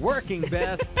 It's working,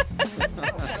 Beth.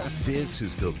 This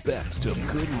is the best of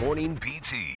Good Morning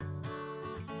BT.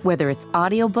 Whether it's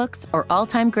audiobooks or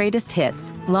all-time greatest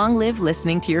hits, long live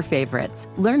listening to your favorites.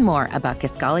 Learn more about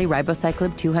Kisqali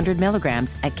Ribociclib 200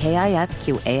 milligrams at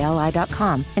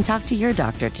KISQALI.com and talk to your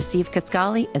doctor to see if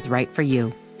Kisqali is right for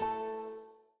you.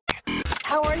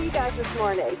 How are you guys this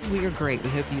morning? We are great.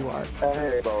 We hope you are.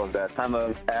 Hey, Bo and Beth. I'm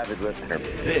an avid listener.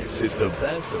 This is the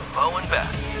best of Bo and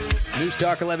Beth. News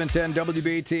Talk 1110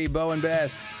 WBT, Bo and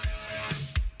Beth.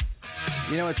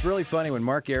 You know, it's really funny when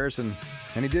Mark Garrison,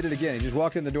 and he did it again. He just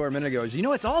walked in the door a minute ago. You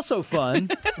know, it's also fun.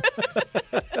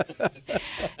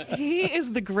 He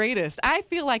is the greatest. I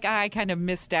feel like I kind of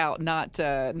missed out not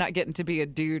getting to be a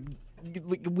dude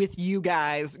with you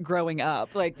guys growing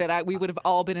up, like that. We would have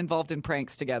all been involved in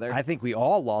pranks together. I think we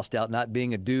all lost out not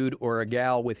being a dude or a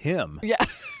gal with him. Yeah.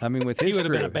 I mean, with his He would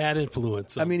have been crew. a bad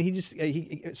influence. I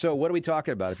mean, so what are we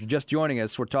talking about? If you're just joining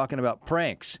us, we're talking about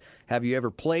pranks. Have you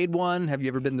ever played one? Have you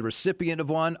ever been the recipient of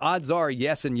one? Odds are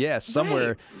yes and yes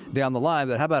somewhere down the line.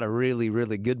 But how about a really,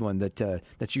 really good one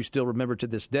that you still remember to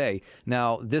this day?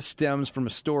 Now, this stems from a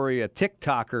story, a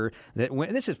TikToker that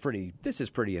went. This is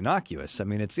pretty innocuous. I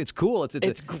mean, it's cool.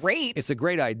 It's great. It's a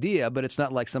great idea, but it's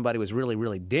not like somebody was really,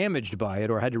 really damaged by it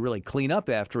or had to really clean up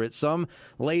after it. Some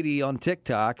lady on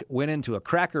TikTok went into a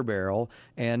Cracker Barrel,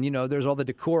 and there's all the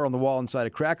decor on the wall inside a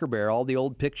Cracker Barrel, all the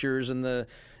old pictures and the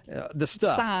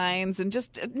stuff. Signs and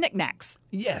just knickknacks.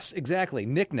 Yes, exactly.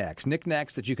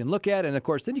 Knickknacks that you can look at, and of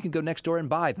course, then you can go next door and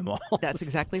buy them all. That's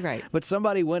exactly right. But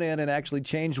somebody went in and actually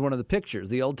changed one of the pictures,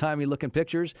 the old-timey looking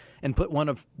pictures, and put one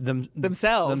of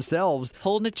themselves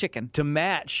holding a chicken to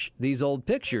match these old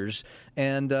pictures,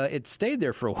 and it stayed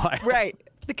there for a while. Right.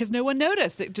 Because no one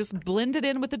noticed. It just blended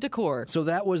in with the decor. So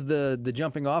that was the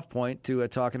jumping off point to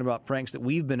talking about pranks that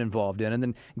we've been involved in. And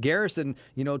then Garrison,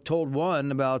 told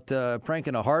one about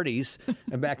pranking a Hardee's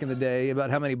back in the day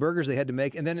about how many burgers they had to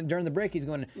make. And then during the break, he's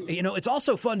going, it's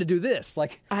also fun to do this.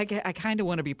 Like I kind of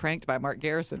want to be pranked by Mark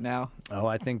Garrison now. Oh,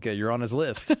 I think you're on his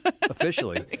list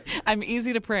officially. I'm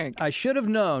easy to prank. I should have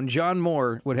known John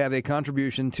Moore would have a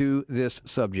contribution to this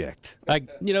subject.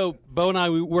 Bo and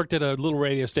I, we worked at a little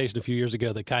radio station a few years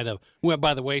ago that kind of went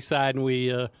by the wayside, and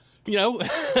we,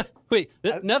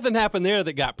 nothing happened there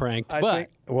that got pranked. I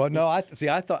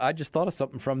just thought of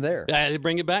something from there. I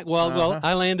bring it back. Well,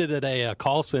 I landed at a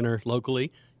call center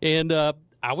locally, and I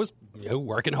was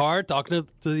working hard, talking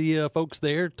to the folks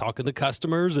there, talking to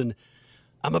customers, and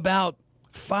I'm about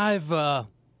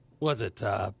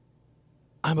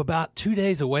I'm about 2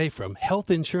 days away from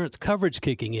health insurance coverage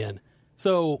kicking in.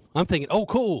 So I'm thinking, oh,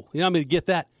 cool. I'm going to get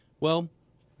that. Well,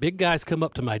 big guys come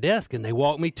up to my desk and they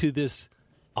walk me to this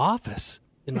office,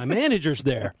 and my manager's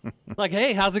there. Like,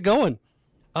 hey, how's it going?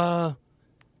 I'm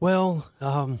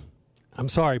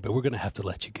sorry, but we're going to have to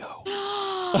let you go.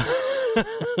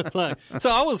 So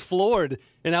I was floored,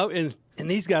 and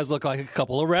these guys look like a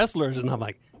couple of wrestlers, and I'm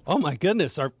like, oh my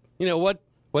goodness, what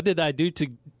did I do to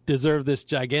deserve this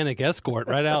gigantic escort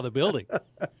right out of the building?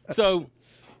 So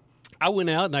I went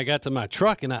out and I got to my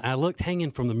truck, and I looked.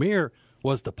 Hanging from the mirror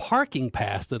was the parking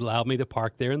pass that allowed me to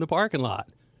park there in the parking lot.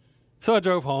 So I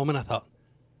drove home, and I thought,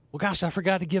 well, gosh, I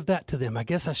forgot to give that to them. I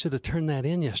guess I should have turned that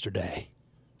in yesterday.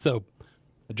 So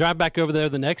I drive back over there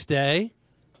the next day,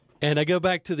 and I go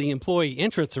back to the employee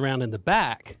entrance around in the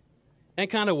back and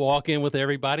kind of walk in with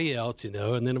everybody else,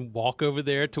 and then walk over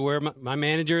there to where my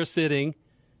manager is sitting.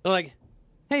 They're like,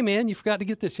 hey, man, you forgot to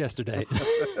get this yesterday.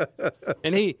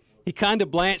 And he kind of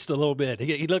blanched a little bit.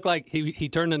 He looked like he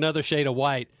turned another shade of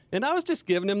white. And I was just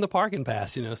giving him the parking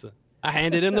pass, so I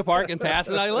handed him the parking pass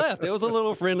and I left. It was a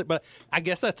little friendly, but I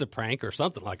guess that's a prank or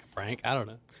something like a prank. I don't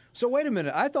know. So wait a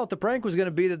minute. I thought the prank was going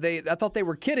to be that I thought they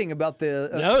were kidding about the.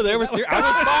 No, they were serious. I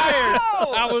was fired.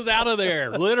 I was out of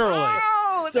there, literally.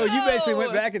 So you basically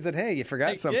went back and said, hey, you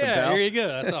forgot something, yeah, pal. Here you go.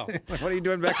 That's all. What are you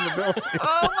doing back in the building?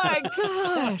 Oh, my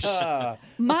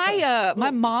gosh.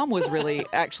 My mom was really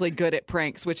actually good at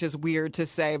pranks, which is weird to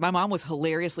say. My mom was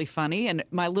hilariously funny, and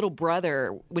my little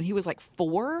brother, when he was like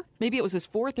 4, maybe it was his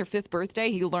 4th or 5th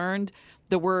birthday, he learned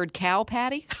the word cow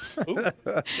patty.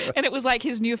 And it was like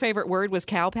his new favorite word was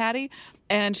cow patty.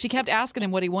 And she kept asking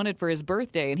him what he wanted for his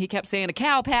birthday, and he kept saying a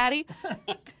cow patty.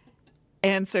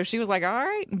 And so she was like, all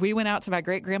right. We went out to my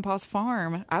great-grandpa's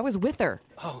farm. I was with her.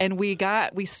 Oh. And we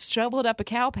shoveled up a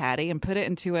cow patty and put it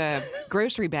into a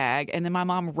grocery bag. And then my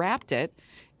mom wrapped it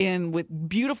in with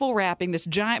beautiful wrapping, this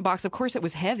giant box. Of course, it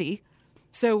was heavy.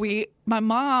 So my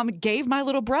mom gave my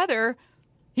little brother,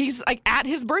 he's like at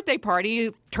his birthday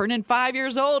party, turning 5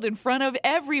 years old in front of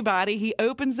everybody. He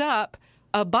opens up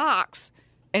a box,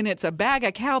 and it's a bag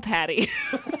of cow patty.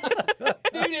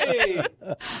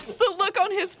 The look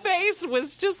on his face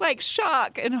was just like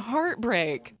shock and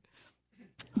heartbreak.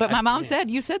 But my mom said,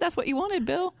 you said that's what you wanted,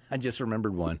 Bill. I just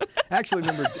remembered one. Actually,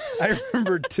 I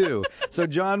remembered 2. So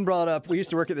John brought up, we used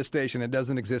to work at this station. It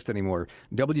doesn't exist anymore,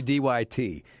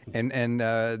 WDYT. And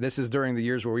this is during the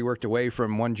years where we worked away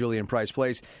from One Julian Price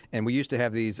Place. And we used to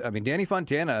have these, Danny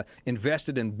Fontana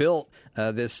invested and built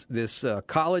this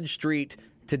College Street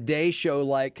Today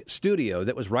Show-like studio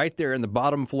that was right there in the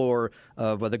bottom floor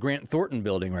of the Grant Thornton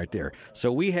building right there. So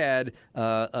we had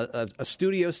a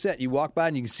studio set. You walk by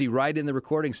and you can see right in the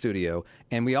recording studio.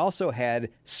 And we also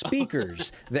had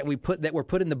speakers that were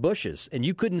put in the bushes, and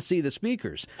you couldn't see the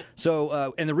speakers.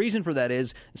 So and the reason for that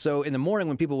is, so in the morning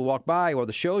when people would walk by or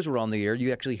the shows were on the air,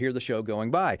 you actually hear the show going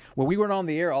by. Well, we weren't on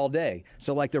the air all day.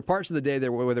 So like there are parts of the day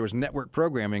there where there was network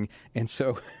programming, and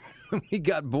so when we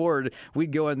got bored,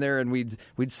 we'd go in there and we'd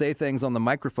say things on the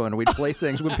microphone, or we'd play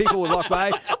things when people would walk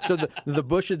by, so the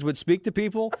bushes would speak to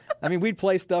people. We'd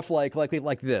play stuff like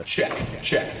this. Check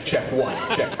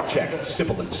 1, check,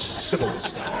 sibilance,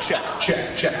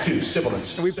 check 2,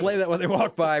 sibilance. And we'd play that when they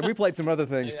walked by. We played some other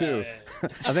things too.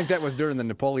 I think that was during the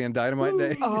Napoleon Dynamite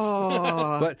days.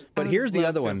 Oh, but here's the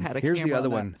other one. Here's the other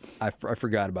one I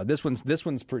forgot about. This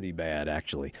one's pretty bad,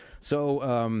 actually.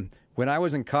 So when I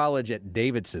was in college at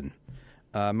Davidson,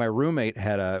 my roommate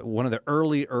had one of the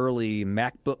early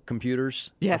MacBook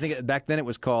computers. Yes. I think back then it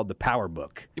was called the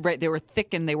PowerBook. Right. They were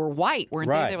thick and they were white, weren't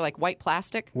right. they? They were like white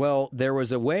plastic. Well, there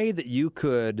was a way that you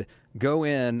could go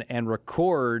in and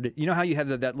record. You know how you had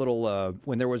that little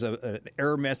when there was an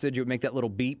error message, it would make that little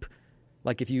beep.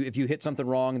 Like if you hit something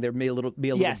wrong, there may be a little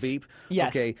beep. Yes.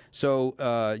 Okay.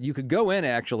 So you could go in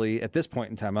actually at this point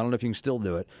in time. I don't know if you can still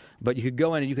do it, but you could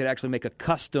go in and you could actually make a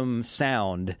custom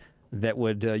sound that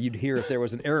would you'd hear if there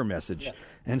was an error message. Yeah.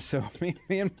 And so me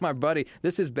and my buddy,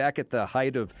 this is back at the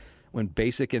height of when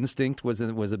Basic Instinct was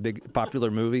a big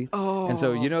popular movie. Oh. And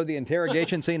so the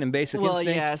interrogation scene in Basic Instinct.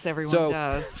 Well, yes, everyone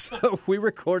does. So we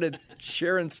recorded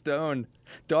Sharon Stone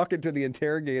talking to the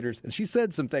interrogators, and she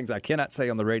said some things I cannot say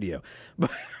on the radio.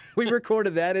 But we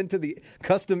recorded that into the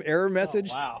custom error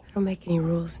message. Oh, wow. I don't make any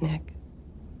rules, Nick.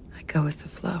 I go with the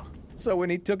flow. So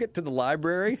when he took it to the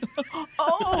library,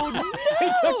 oh no!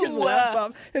 He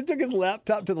took his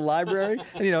laptop to the library,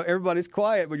 and everybody's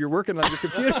quiet, but you're working on your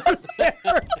computer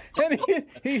there. And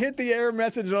he hit the error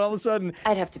message, and all of a sudden,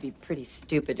 I'd have to be pretty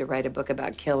stupid to write a book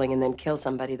about killing and then kill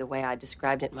somebody the way I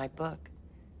described it in my book.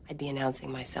 I'd be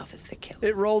announcing myself as the killer.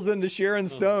 It rolls into Sharon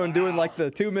Stone doing like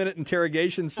the 2-minute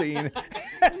interrogation scene.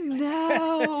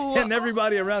 No. And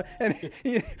everybody around. And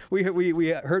we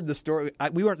heard the story.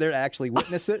 We weren't there to actually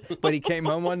witness it, but he came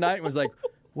home one night and was like,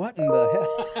 What in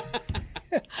the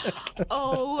hell?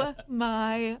 Oh,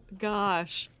 my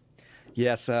gosh.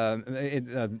 Yes,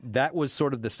 that was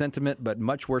sort of the sentiment, but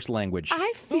much worse language.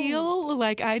 I feel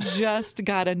like I just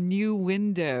got a new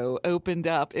window opened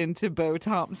up into Bo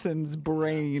Thompson's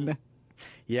brain.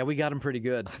 Yeah, we got him pretty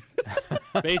good.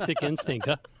 Basic Instinct,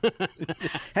 huh?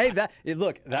 Hey,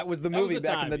 look, that was the movie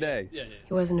back in the day.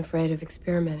 He wasn't afraid of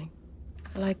experimenting.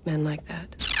 I like men like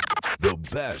that. The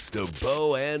best of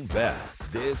Bo and Beth.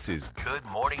 This is Good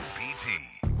Morning BT.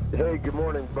 Hey, good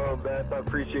morning, Bo and Beth. I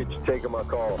appreciate you taking my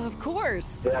call. Of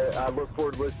course. Yeah, I look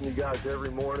forward to listening to you guys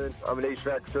every morning. I'm an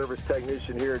HVAC service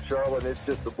technician here in Charlotte, and it's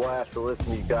just a blast to listen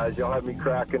to you guys. Y'all have me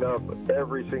cracking up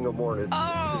every single morning.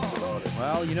 Oh.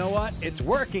 Well, you know what? It's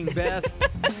working, Beth.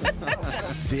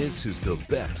 This is the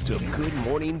best of Good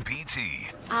Morning BT.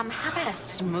 How about a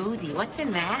smoothie? What's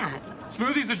in that?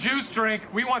 Smoothie's a juice drink.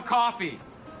 We want coffee.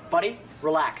 Buddy,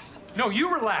 relax. No,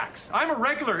 you relax. I'm a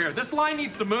regular here. This line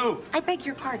needs to move. I beg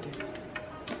your pardon.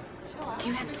 Do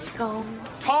you have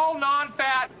scones? Tall,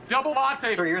 non-fat, double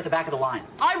latte. Sir, you're at the back of the line.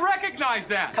 I recognize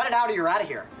that. Cut it out or you're out of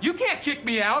here. You can't kick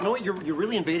me out. You know what? You're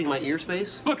really invading my ear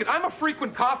space. Look, I'm a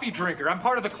frequent coffee drinker. I'm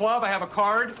part of the club. I have a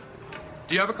card.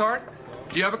 Do you have a card?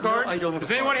 Do you have a card? No, I don't have Does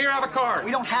a card. anyone here have a card?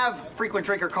 We don't have frequent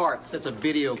drinker cards. That's a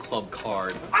video club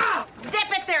card. Ah!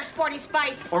 Zip it there, Sporty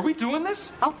Spice. Are we doing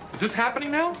this? Oh. Is this happening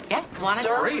now? Yeah, want to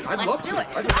Sir, go? great. I'd Let's love do to. it.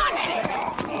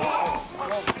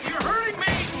 You're hurting me.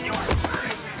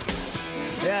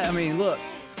 Yeah, I mean, look,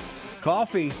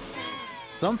 coffee.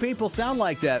 Some people sound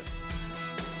like that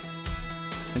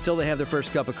until they have their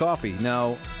first cup of coffee.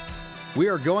 Now, we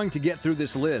are going to get through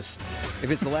this list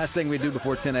if it's the last thing we do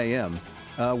before 10 a.m.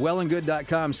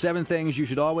 Wellandgood.com, 7 things you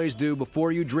should always do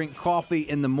before you drink coffee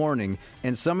in the morning.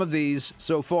 And some of these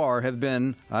so far have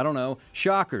been, I don't know,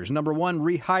 shockers. Number 1,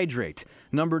 rehydrate.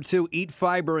 Number 2, eat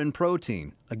fiber and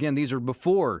protein. Again, these are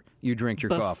before you drink your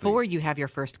coffee. Before you have your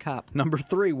first cup. Number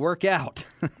 3, work out.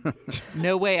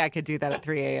 No way I could do that at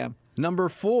 3 a.m. Number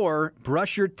 4,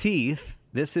 brush your teeth.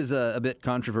 This is a bit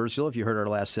controversial if you heard our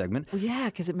last segment. Well, yeah,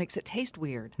 because it makes it taste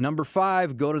weird. Number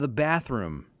 5, go to the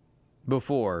bathroom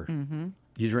before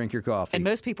you drink your coffee. And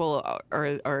most people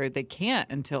are they can't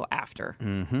until after.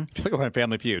 Mm-hmm. Look at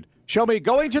Family Feud. Show me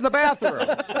going to the bathroom.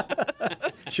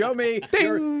 Show me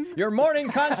your morning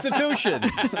constitution.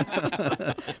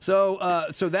 So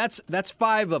that's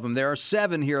 5 of them. There are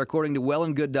 7 here, according to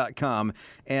wellandgood.com.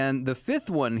 And the 5th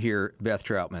one here, Beth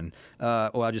Troutman,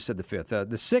 I just said the 5th.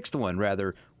 The 6th one,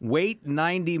 rather, wait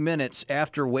 90 minutes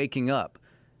after waking up.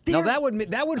 Now, that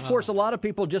would force a lot of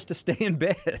people just to stay in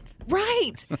bed.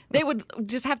 Right. They would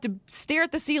just have to stare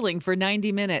at the ceiling for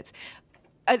 90 minutes.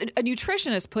 A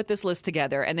nutritionist put this list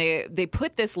together, and they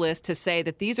put this list to say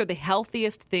that these are the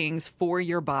healthiest things for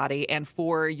your body and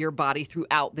for your body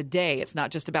throughout the day. It's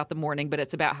not just about the morning, but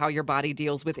it's about how your body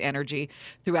deals with energy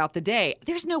throughout the day.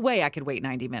 There's no way I could wait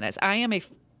 90 minutes. I am a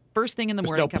first thing in the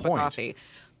morning cup of coffee.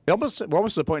 We're almost to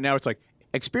the point now, it's like,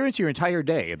 experience your entire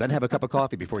day and then have a cup of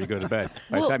coffee before you go to bed.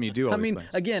 By the time you do all these things.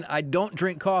 Again, I don't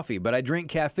drink coffee, but I drink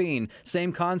caffeine.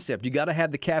 Same concept. You got to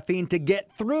have the caffeine to get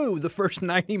through the first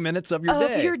 90 minutes of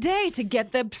your day. To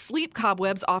get the sleep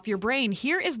cobwebs off your brain.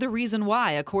 Here is the reason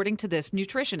why, according to this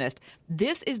nutritionist.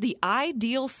 This is the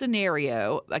ideal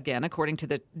scenario, again, according to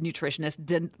the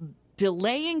nutritionist,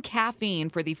 delaying caffeine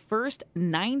for the first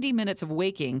 90 minutes of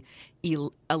waking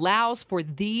allows for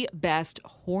the best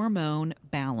hormone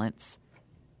balance.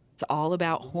 It's all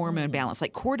about hormone balance,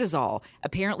 like cortisol.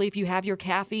 Apparently, if you have your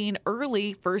caffeine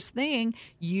early, first thing,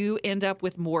 you end up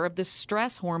with more of the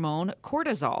stress hormone,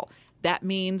 cortisol. That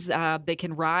means they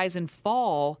can rise and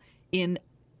fall in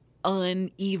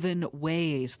uneven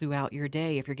ways throughout your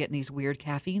day if you're getting these weird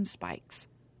caffeine spikes.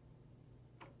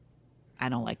 I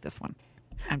don't like this one.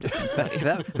 I'm just going to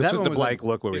tell you. This is the blank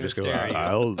look where we just go,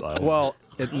 Well,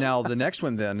 now the next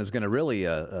one then is going to really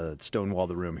stonewall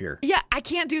the room here. Yeah, I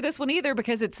can't do this one either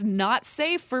because it's not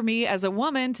safe for me as a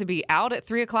woman to be out at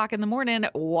 3 o'clock in the morning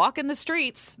walking the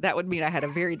streets. That would mean I had a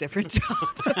very different job.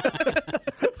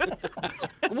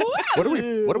 What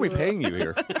are we paying you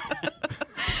here?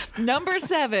 Number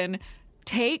 7,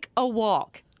 take a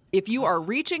walk. If you are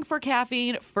reaching for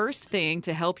caffeine first thing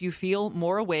to help you feel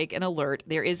more awake and alert,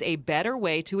 there is a better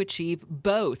way to achieve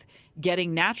both.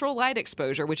 Getting natural light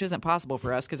exposure, which isn't possible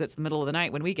for us because it's the middle of the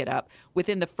night when we get up,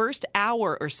 within the first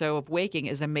hour or so of waking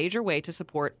is a major way to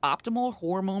support optimal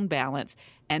hormone balance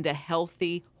and a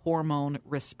healthy hormone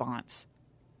response.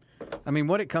 I mean,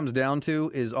 what it comes down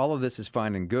to is all of this is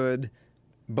fine and good,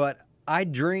 but I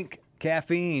drink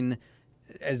caffeine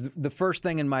as the first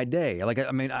thing in my day.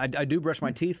 I do brush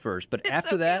my teeth first, but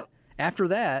after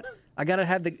that, I gotta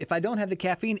have if I don't have the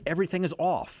caffeine, everything is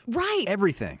off. Right.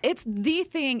 Everything. It's the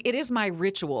thing. It is my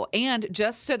ritual. And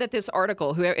just so that this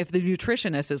article, if the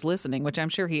nutritionist is listening, which I'm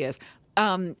sure he is,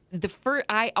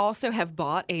 I also have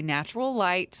bought a natural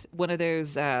light, one of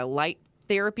those light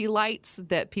therapy lights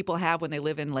that people have when they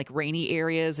live in like rainy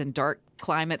areas and dark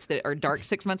climates that are dark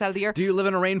 6 months out of the year. Do you live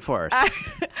in a rainforest?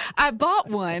 I bought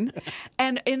one,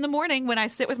 and in the morning when I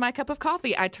sit with my cup of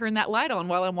coffee, I turn that light on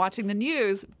while I'm watching the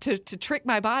news to trick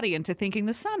my body into thinking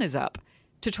the sun is up,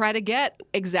 to try to get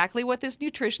exactly what this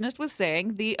nutritionist was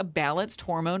saying, the balanced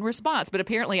hormone response. But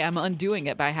apparently I'm undoing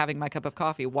it by having my cup of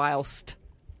coffee whilst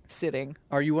sitting.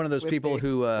 Are you one of those people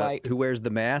who wears the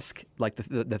mask, like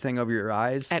the thing over your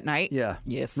eyes? At night? Yeah.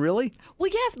 Yes. Really? Well,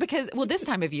 yes, this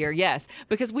time of year, yes.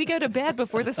 Because we go to bed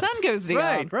before the sun goes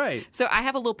down. Right. So I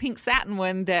have a little pink satin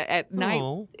one that at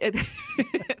night...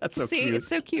 That's so See, cute. it's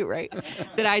so cute, right?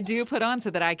 That I do put on so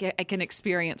that I can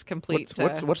experience complete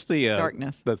what's the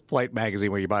darkness. The Flight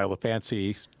magazine where you buy all the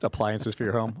fancy appliances for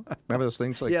your home? Remember those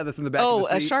things? Yeah, that's in the back of the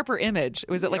seat. A Sharper Image.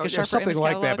 Was it like a Sharper something Image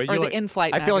like catalog? that? But or the like,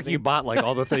 in-flight I feel like magazine? you bought like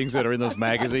all the things that are in those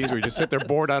magazines where you just sit there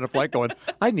bored on a flight going,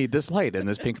 I need this light and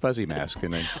this pink fuzzy mask.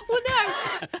 And then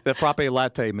the frappe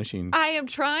latte machine. I am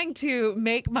trying to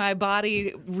make my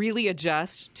body really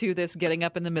adjust to this getting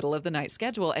up in the middle of the night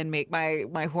schedule and make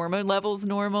my hormone levels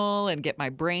normal and get my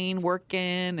brain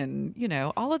working and,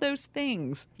 all of those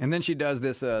things. And then she does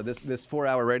this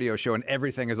 4-hour radio show and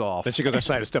everything is off. Then she goes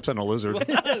outside and steps on a lizard.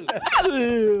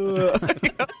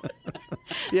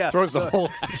 Yeah. Throws the whole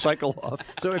cycle off.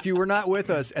 So if you were not with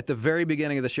us at the very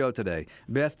beginning of the show today,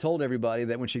 Beth told everybody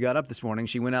that when she got up this morning,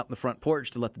 she went out in the front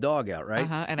porch to let the dog out, right?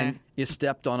 And you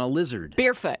stepped on a lizard.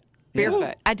 Barefoot.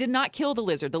 Yeah. I did not kill the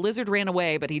lizard. The lizard ran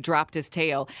away, but he dropped his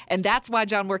tail. And that's why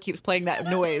John Moore keeps playing that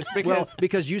noise.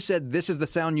 Because you said this is the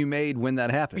sound you made when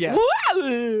that happened. Yeah.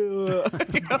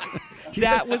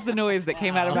 That was the noise that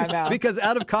came out of my mouth. Because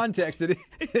out of context, it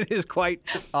is quite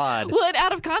odd. Well, and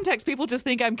out of context, people just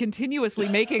think I'm continuously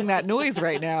making that noise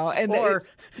right now. Or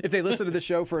if they listen to the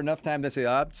show for enough time, they say,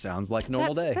 it sounds like a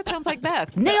normal day. That sounds like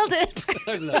Beth. Nailed it.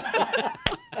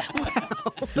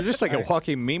 You're just like a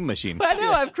walking meme machine. I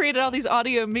know. I've created all these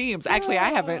audio memes. Actually,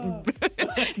 I haven't.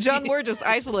 John Moore just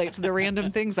isolates the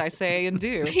random things I say and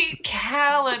do. Pete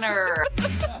Callender.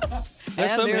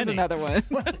 There's so there's many. another one.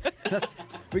 That's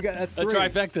three. A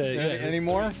trifecta. Yeah. Any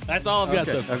more? That's all I've got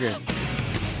so far. Okay.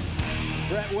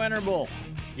 Brett Winterble.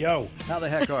 Yo. How the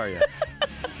heck are you?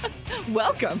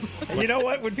 Welcome. And you know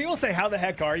what? When people say, how the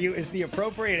heck are you, is the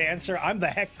appropriate answer, I'm the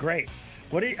heck great.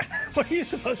 What are you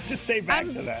supposed to say back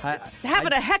to that?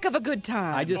 Having a heck of a good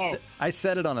time. I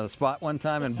said it on a spot one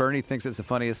time, and Bernie thinks it's the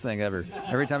funniest thing ever.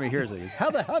 Every time he hears it, he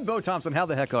goes, I'm Bo Thompson. How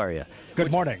the heck are you?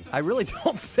 Good morning. I really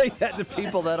don't say that to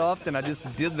people that often. I just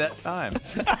did that time.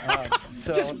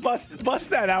 So just bust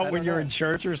that out when you're in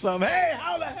church or something. Hey,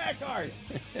 how the heck are you?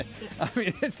 I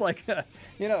mean, it's like,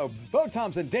 Bo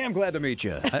Thompson, damn glad to meet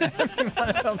you.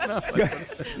 I don't know.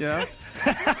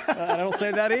 I don't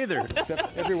say that either,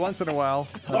 except every once in a while.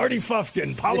 Artie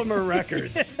Fufkin, Polymer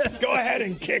Records. Go ahead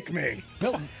and kick me.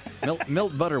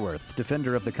 Milt Butterworth,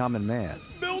 defender of the common man.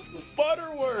 Milt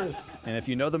Butterworth. And if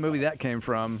you know the movie that came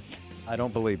from, I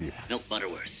don't believe you. Milt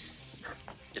Butterworth,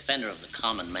 defender of the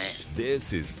common man.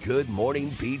 This is Good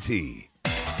Morning BT.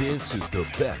 This is the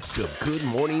best of Good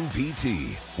Morning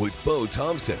BT with Bo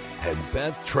Thompson and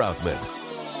Beth Troutman.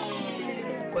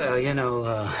 Well,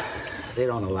 they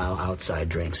don't allow outside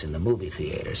drinks in the movie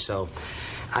theater, so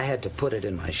I had to put it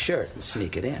in my shirt and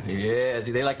sneak it in. Yeah,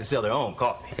 see, they like to sell their own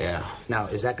coffee. Yeah. Now,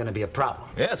 is that going to be a problem?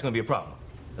 Yeah, it's going to be a problem.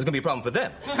 It's going to be a problem for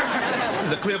them. This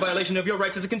is a clear violation of your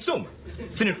rights as a consumer.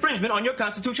 It's an infringement on your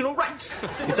constitutional rights.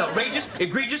 It's outrageous,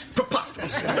 egregious,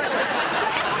 preposterous. It's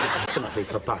definitely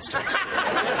preposterous.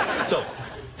 So,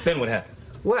 then what happened?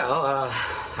 Well,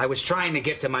 I was trying to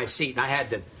get to my seat, and I had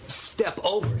to step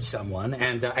over someone,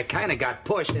 and I kind of got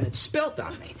pushed, and it spilt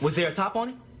on me. Was there a top on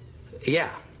it? Yeah.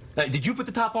 Did you put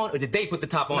the top on, or did they put the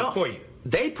top on for you?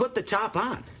 They put the top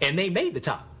on. And they made the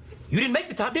top. You didn't make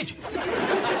the top, did you?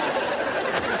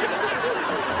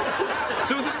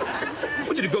 Susie, I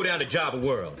want you to go down to Java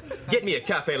World. Get me a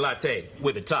cafe latte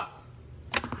with a top.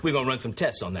 We're going to run some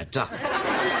tests on that top.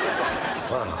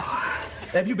 Wow.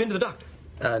 Have you been to the doctor?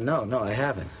 No, I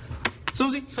haven't.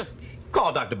 Susie,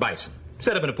 call Dr. Bison.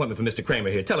 Set up an appointment for Mr. Kramer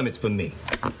here. Tell him it's for me.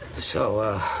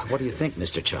 So, what do you think,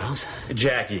 Mr. Charles?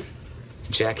 Jackie,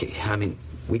 I mean,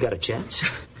 we got a chance?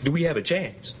 do we have a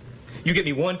chance? You get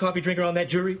me one coffee drinker on that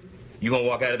jury, you going to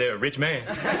walk out of there a rich man.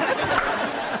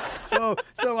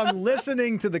 So I'm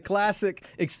listening to the classic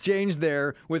exchange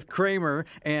there with Kramer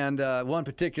and one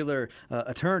particular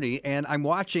attorney, and I'm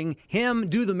watching him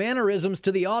do the mannerisms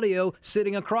to the audio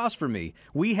sitting across from me.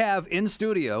 We have in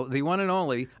studio the one and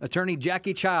only attorney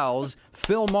Jackie Childs,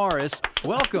 Phil Morris.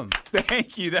 Welcome.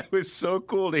 Thank you. That was so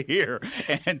cool to hear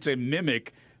and to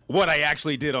mimic what I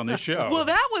actually did on the show. Well,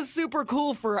 that was super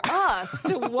cool for us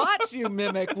to watch you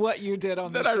mimic what you did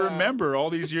on the show. That I remember all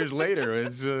these years later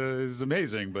is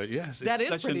amazing. But yes, that it's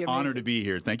is such pretty an honor amazing. to be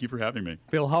here. Thank you for having me.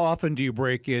 Phil, how often do you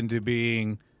break into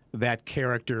being that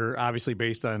character, obviously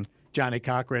based on Johnny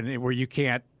Cochran, where you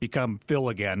can't become Phil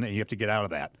again and you have to get out of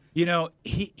that? You know,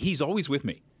 he's always with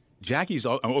me. Jackie's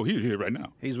he's here right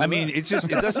now. He's with us. It's just,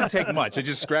 it doesn't take much. I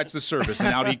just scratch the surface and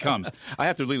out he comes. I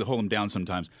have to really hold him down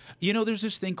sometimes. You know, there's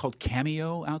this thing called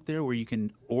Cameo out there where you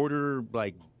can order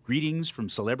like greetings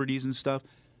from celebrities and stuff.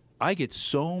 I get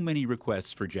so many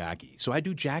requests for Jackie. So I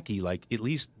do Jackie like at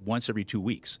least once every 2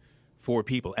 weeks for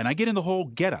people. And I get in the whole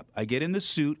getup. I get in the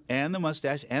suit and the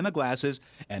mustache and the glasses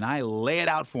and I lay it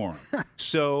out for him.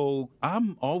 So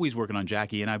I'm always working on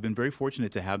Jackie, and I've been very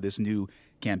fortunate to have this new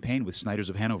campaign with Snyder's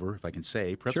of Hanover, if I can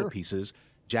say, pretzel pieces.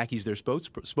 Jackie's their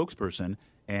spokesperson,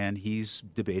 and he's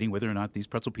debating whether or not these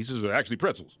pretzel pieces are actually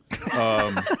pretzels.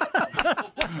 I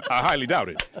highly doubt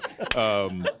it.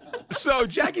 So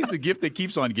Jackie's the gift that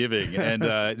keeps on giving.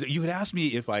 And you had asked me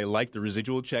if I like the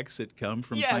residual checks that come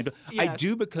from Seinfeld. Yes. I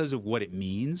do because of what it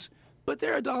means, but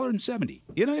they're $1.70.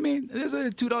 You know what I mean? There's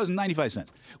 $2.95,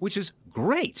 which is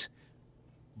great.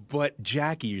 But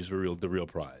Jackie is the real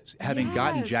prize. Having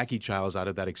gotten Jackie Childs out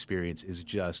of that experience is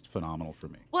just phenomenal for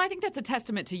me. Well, I think that's a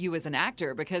testament to you as an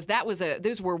actor, because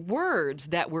those were words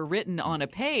that were written on a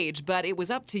page, but it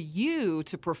was up to you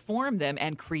to perform them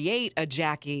and create a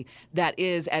Jackie that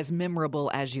is as memorable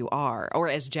as you are, or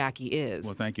as Jackie is.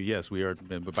 Well, thank you. Yes, we are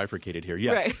bifurcated here.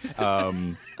 Yes.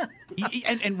 Right.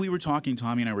 And we were talking,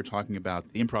 Tommy and I were talking about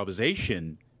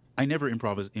improvisation. I never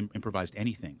improvised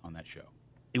anything on that show.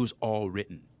 It was all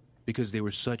written, because they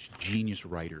were such genius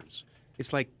writers.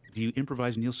 It's like, do you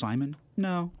improvise Neil Simon?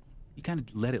 No. You kind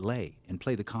of let it lay and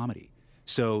play the comedy.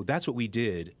 So that's what we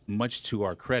did, much to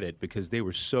our credit, because they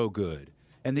were so good.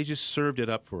 And they just served it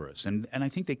up for us. And I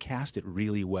think they cast it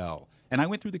really well. And I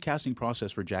went through the casting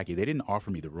process for Jackie. They didn't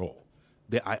offer me the role.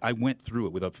 I went through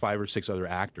it with 5 or 6 other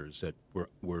actors that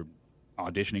were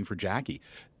auditioning for Jackie.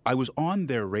 I was on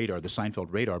their radar, the Seinfeld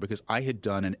radar, because I had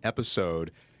done an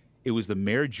episode. It was the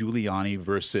Mayor Giuliani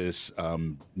versus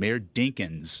Mayor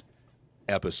Dinkins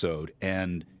episode,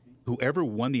 and whoever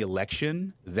won the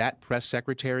election, that press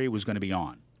secretary was going to be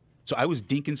on. So I was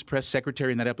Dinkins' press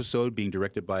secretary in that episode, being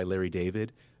directed by Larry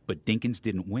David, but Dinkins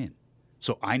didn't win.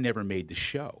 So I never made the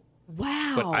show.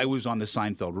 Wow. But I was on the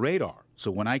Seinfeld radar.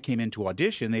 So when I came into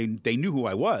audition, they knew who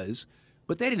I was,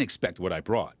 but they didn't expect what I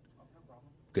brought,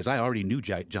 because I already knew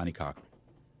Johnny Cochran.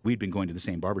 We'd been going to the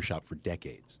same barbershop for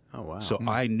decades. Oh, wow. So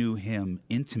I knew him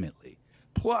intimately.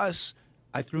 Plus,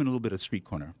 I threw in a little bit of street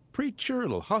corner. Preacher, a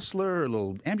little hustler, a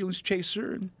little ambulance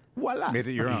chaser, and voila. Made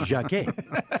it your own. Jackie.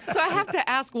 So I have to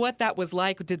ask what that was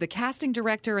like. Did the casting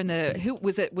director and who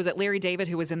was it Larry David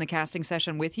who was in the casting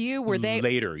session with you? Were they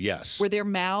later? Yes. Were their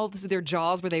mouths, their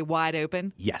jaws, were they wide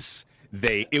open? Yes.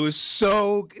 It was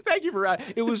so. Thank you for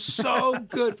that. It was so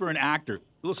good for an actor.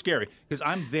 A little scary, because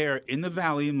I'm there in the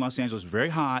valley in Los Angeles, very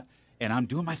hot, and I'm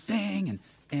doing my thing,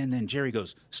 and then Jerry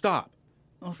goes, stop.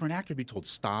 Well, for an actor to be told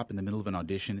stop in the middle of an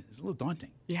audition is a little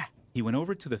daunting. Yeah. He went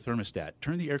over to the thermostat,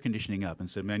 turned the air conditioning up, and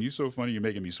said, man, you're so funny, you're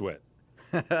making me sweat.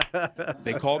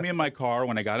 They called me in my car.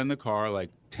 When I got in the car,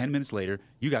 like 10 minutes later,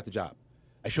 you got the job.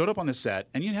 I showed up on the set,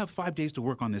 and you have 5 days to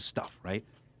work on this stuff, right?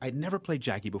 I'd never played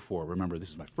Jackie before. Remember, this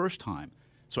is my first time.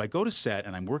 So I go to set,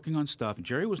 and I'm working on stuff, and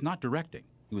Jerry was not directing.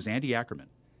 It was Andy Ackerman.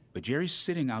 But Jerry's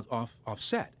sitting out off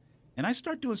set. And I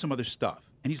start doing some other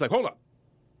stuff. And he's like, hold up.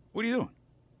 What are you doing?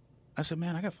 I said,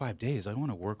 man, I got 5 days. I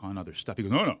want to work on other stuff. He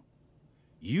goes, no.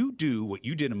 You do what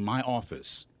you did in my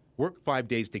office. Work 5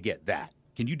 days to get that.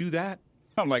 Can you do that?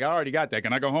 I'm like, I already got that.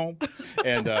 Can I go home?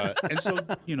 And so,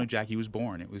 Jackie was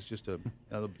born. It was just a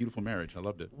beautiful marriage. I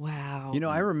loved it. Wow.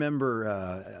 I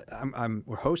remember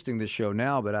we're hosting this show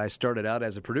now, but I started out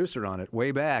as a producer on it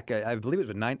way back. I believe it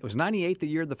was 98 the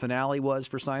year the finale was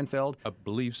for Seinfeld. I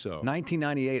believe so.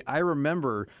 1998. I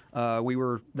remember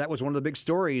that was one of the big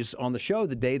stories on the show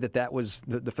the day that was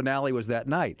the finale was that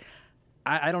night.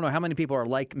 I don't know how many people are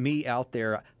like me out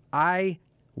there. I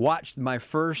watched my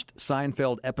first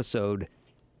Seinfeld episode,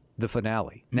 the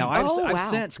finale. Now, I've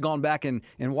since gone back and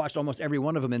watched almost every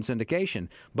one of them in syndication,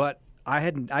 but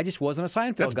I just wasn't a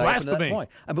Seinfeld That's guy up to that blasphemy. point.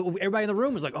 But everybody in the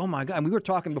room was like, "Oh my God!" And we were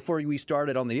talking before we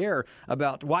started on the air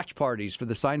about watch parties for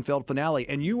the Seinfeld finale,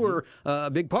 and you were a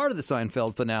big part of the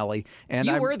Seinfeld finale. And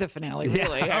You were the finale,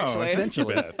 really, actually.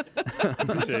 essentially.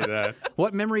 Appreciate that.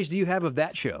 What memories do you have of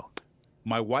that show?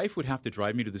 My wife would have to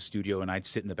drive me to the studio, and I'd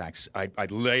sit in the back.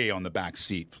 I'd lay on the back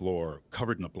seat floor,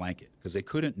 covered in a blanket, because they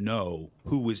couldn't know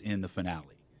who was in the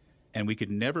finale, and we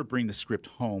could never bring the script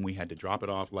home. We had to drop it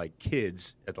off like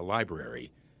kids at the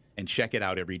library, and check it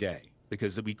out every day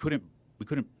because we couldn't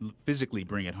physically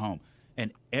bring it home.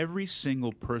 And every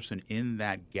single person in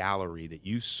that gallery that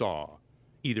you saw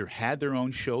either had their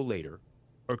own show later,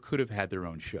 or could have had their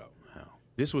own show. Wow.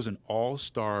 This was an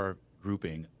all-star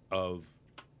grouping of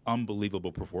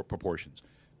unbelievable proportions.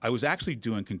 I was actually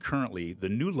doing concurrently the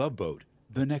new Love Boat,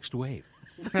 The Next Wave,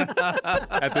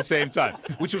 at the same time,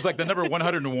 which was like the number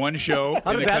 101 show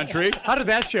in the country. How did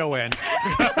that show end?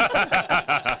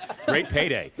 Great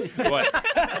payday, but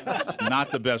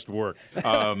not the best work.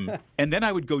 And then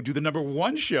I would go do the number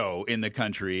 1 show in the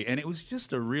country, and it was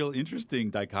just a real interesting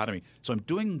dichotomy. So I'm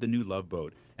doing the new Love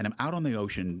Boat, and I'm out on the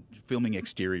ocean filming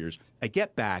exteriors. I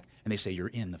get back, and they say, "You're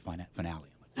in the finale."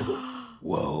 I'm like,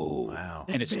 whoa. Wow.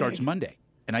 And it starts Monday.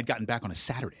 And I'd gotten back on a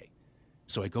Saturday.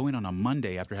 So I go in on a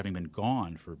Monday after having been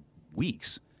gone for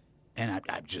weeks. And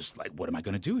I'm just like, what am I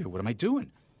going to do here? What am I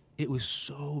doing? It was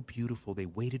so beautiful. They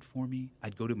waited for me.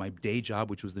 I'd go to my day job,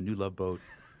 which was the new Love Boat.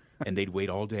 And they'd wait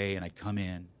all day. And I'd come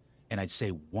in. And I'd say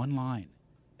one line.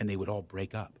 And they would all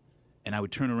break up. And I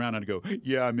would turn around and I'd go,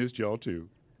 "Yeah, I missed y'all too."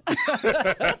 So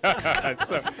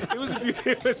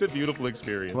it was a beautiful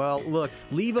experience. Well, look,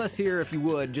 leave us here, if you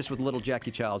would, just with little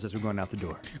Jackie Childs as we're going out the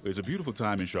door. It was a beautiful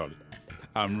time in Charlotte.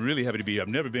 I'm really happy to be here. I've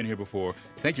never been here before.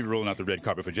 Thank you for rolling out the red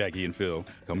carpet for Jackie and Phil.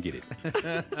 Come get it.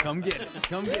 Come get it.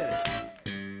 Come get it.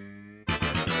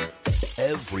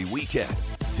 Every weekend,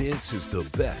 this is the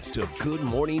best of Good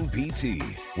Morning BT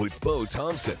with Bo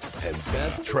Thompson and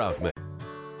Beth Troutman.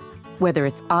 Whether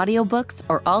it's audiobooks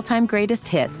or all-time greatest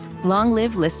hits, long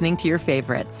live listening to your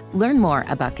favorites. Learn more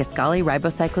about Kisqali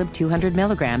Ribociclib 200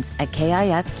 milligrams at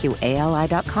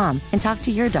KISQALI.com and talk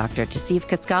to your doctor to see if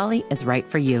Kisqali is right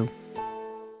for you.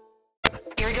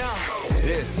 Here we go.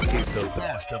 This is the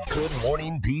best of Good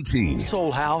Morning BT. This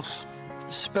old house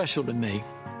is special to me.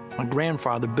 My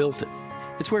grandfather built it.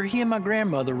 It's where he and my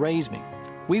grandmother raised me.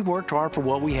 We worked hard for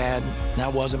what we had, and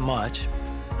that wasn't much.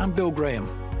 I'm Bill Graham.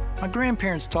 My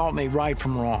grandparents taught me right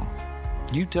from wrong.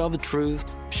 You tell the truth,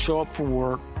 show up for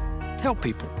work, help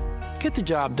people, get the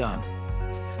job done.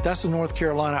 That's the North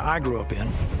Carolina I grew up in.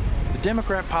 The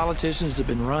Democrat politicians have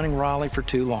been running Raleigh for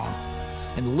too long.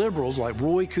 And liberals like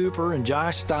Roy Cooper and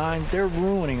Josh Stein, they're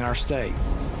ruining our state.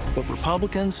 But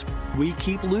Republicans, we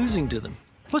keep losing to them.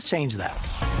 Let's change that.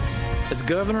 As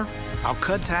governor, I'll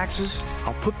cut taxes,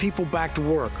 I'll put people back to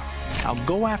work. I'll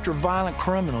go after violent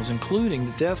criminals, including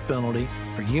the death penalty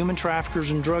for human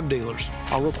traffickers and drug dealers.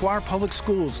 I'll require public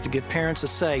schools to give parents a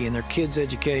say in their kids'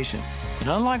 education. And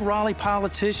unlike Raleigh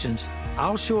politicians,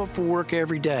 I'll show up for work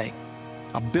every day.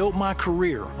 I built my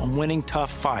career on winning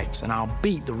tough fights, and I'll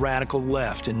beat the radical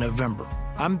left in November.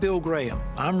 I'm Bill Graham.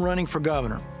 I'm running for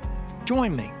governor.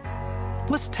 Join me.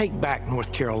 Let's take back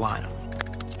North Carolina.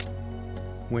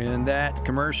 When that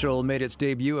commercial made its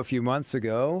debut a few months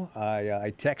ago,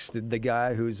 I texted the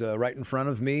guy who's right in front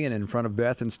of me and in front of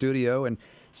Beth in studio and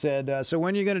said, "So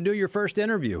when are you going to do your first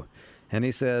interview?" And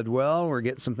he said, "Well, we're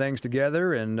getting some things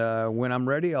together, and when I'm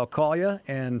ready, I'll call you."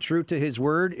 And true to his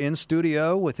word, in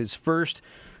studio with his first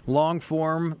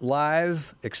long-form,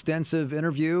 live, extensive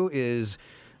interview is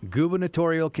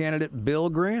gubernatorial candidate Bill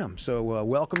Graham. So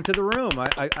welcome to the room.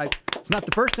 It's not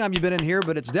the first time you've been in here,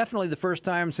 but it's definitely the first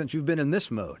time since you've been in this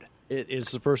mode. It is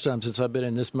the first time since I've been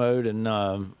in this mode, and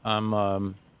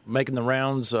I'm making the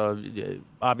rounds.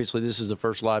 Obviously, this is the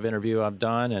first live interview I've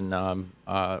done, and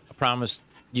I promised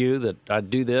you that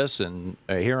I'd do this, and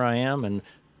here I am, and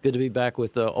good to be back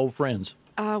with old friends.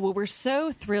 Well, we're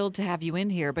so thrilled to have you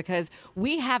in here because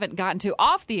we haven't gotten to,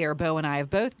 off the air, Bo and I have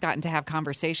both gotten to have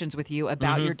conversations with you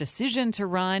about your decision to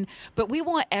run, but we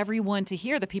want everyone to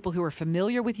hear, the people who are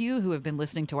familiar with you, who have been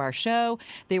listening to our show.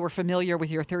 They were familiar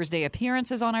with your Thursday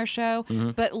appearances on our show,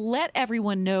 but let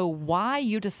everyone know why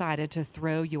you decided to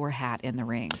throw your hat in the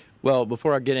ring. Well,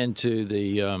 before I get into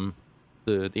the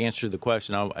answer to the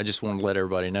question, I just want to let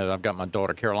everybody know I've got my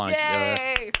daughter, Caroline.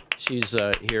 Yay! She's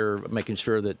here making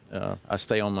sure that I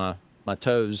stay on my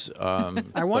toes.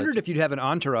 I wondered if you'd have an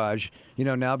entourage,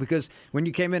 now, because when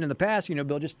you came in the past,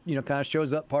 Bill just, kind of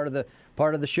shows up part of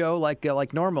the show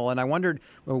like normal. And I wondered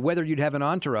whether you'd have an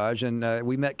entourage. And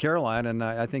we met Caroline, and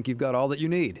I think you've got all that you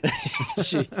need.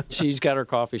 She's got her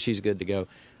coffee. She's good to go.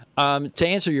 To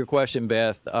answer your question,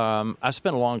 Beth, I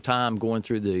spent a long time going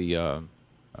through the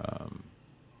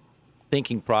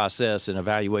thinking process and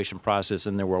evaluation process,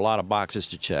 and there were a lot of boxes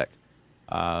to check.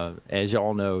 As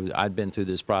y'all know, I'd been through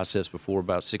this process before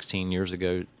about 16 years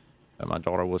ago. My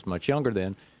daughter was much younger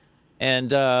then.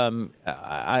 And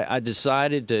I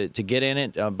decided to get in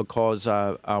it because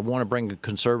I want to bring a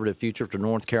conservative future to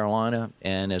North Carolina.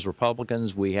 And as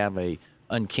Republicans, we have a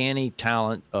uncanny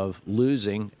talent of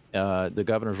losing the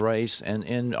governor's race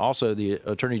and also the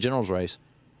attorney general's race.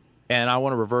 And I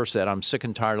want to reverse that. I'm sick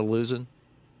and tired of losing.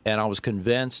 And I was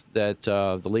convinced that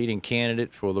the leading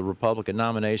candidate for the Republican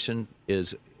nomination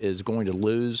is going to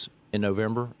lose in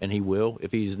November, and he will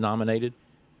if he's nominated.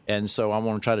 And so I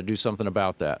want to try to do something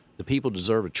about that. The people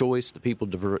deserve a choice. The people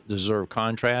deserve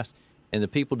contrast. And the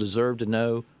people deserve to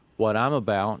know what I'm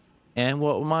about and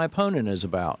what my opponent is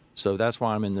about. So that's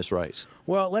why I'm in this race.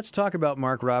 Well, let's talk about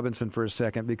Mark Robinson for a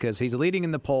second because he's leading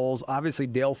in the polls. Obviously,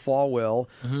 Dale Folwell,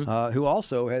 who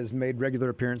also has made regular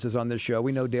appearances on this show.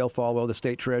 We know Dale Folwell, the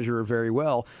state treasurer, very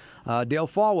well. Dale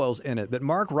Folwell's in it. But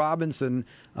Mark Robinson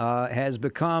has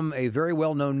become a very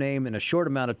well-known name in a short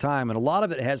amount of time. And a lot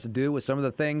of it has to do with some of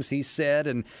the things he said.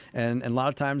 And a lot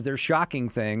of times they're shocking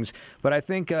things. But I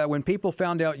think when people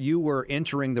found out you were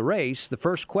entering the race, the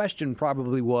first question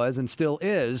probably was and still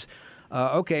is,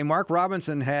 okay, Mark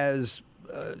Robinson has,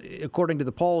 according to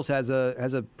the polls, has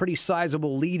a pretty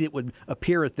sizable lead, it would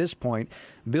appear at this point.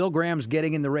 Bill Graham's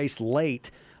getting in the race late.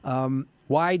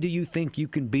 Why do you think you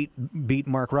can beat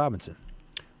Mark Robinson?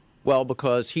 Well,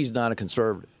 because he's not a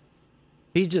conservative.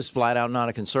 He's just flat out not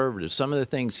a conservative. Some of the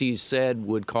things he's said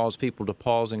would cause people to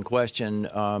pause and question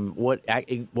what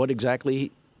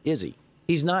exactly is he.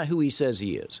 He's not who he says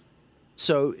he is.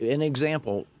 So, an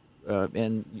example,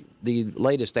 in the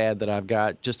latest ad that I've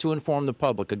got, just to inform the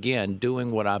public, again,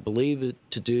 doing what I believe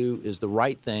to do is the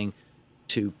right thing,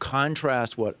 to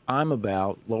contrast what I'm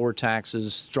about, lower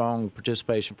taxes, strong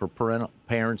participation for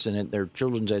parents in their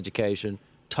children's education,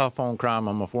 tough on crime.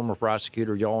 I'm a former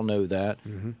prosecutor. Y'all know that.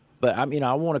 Mm-hmm. But, I mean,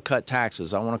 I want to cut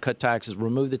taxes. I want to cut taxes,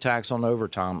 remove the tax on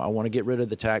overtime. I want to get rid of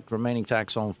the remaining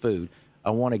tax on food. I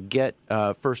want to get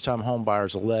first-time home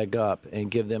buyers a leg up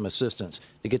and give them assistance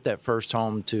to get that first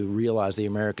home to realize the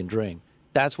American dream.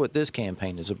 That's what this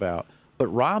campaign is about. But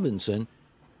Robinson,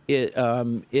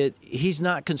 he's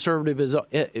not conservative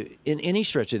in any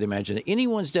stretch of the imagination.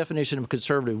 Anyone's definition of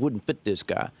conservative wouldn't fit this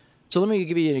guy. So let me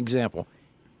give you an example.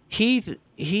 He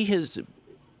has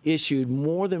issued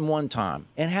more than one time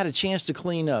and had a chance to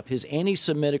clean up his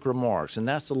anti-Semitic remarks, and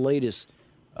that's the latest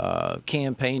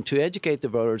campaign to educate the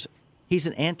voters. He's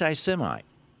an anti-Semite.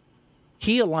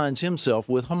 He aligns himself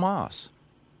with Hamas.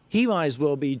 He might as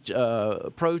well be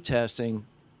protesting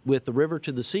with the River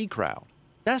to the Sea crowd.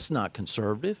 That's not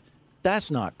conservative.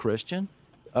 That's not Christian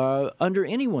under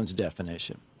anyone's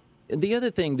definition. And the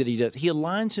other thing that he does, he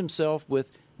aligns himself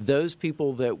with those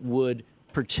people that would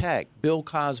protect Bill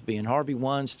Cosby and Harvey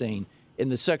Weinstein and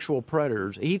the sexual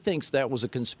predators. He thinks that was a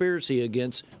conspiracy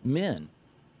against men.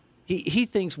 He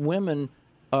thinks women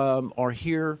are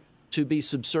here to be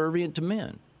subservient to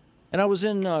men. And I was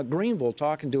in Greenville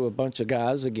talking to a bunch of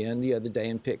guys again the other day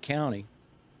in Pitt County.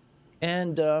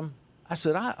 And I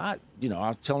said, I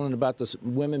was telling them about this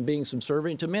women being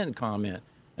subservient to men comment.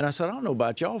 And I said, I don't know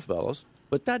about y'all fellas,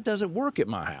 but that doesn't work at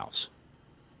my house.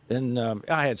 And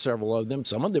I had several of them.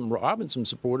 Some of them Robinson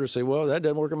supporters say, well, that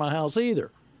doesn't work at my house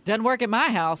either. Doesn't work at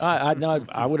my house.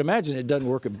 I would imagine it doesn't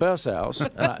work at Beth's house.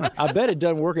 I bet it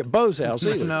doesn't work at Bo's house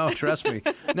either. No, trust me.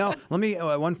 No, let me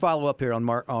one follow up here on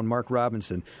Mark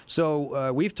Robinson.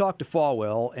 So we've talked to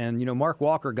Folwell, and Mark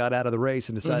Walker got out of the race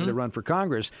and decided to run for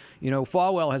Congress.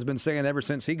 Folwell has been saying ever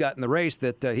since he got in the race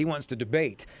that he wants to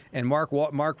debate, and Mark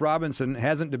Robinson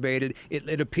hasn't debated.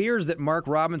 It appears that Mark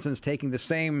Robinson's taking the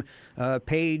same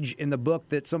page in the book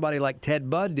that somebody like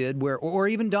Ted Budd did, or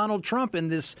even Donald Trump in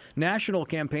this national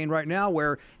campaign right now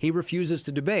where he refuses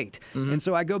to debate. Mm-hmm. And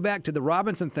so I go back to the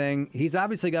Robinson thing. He's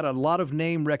obviously got a lot of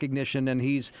name recognition, and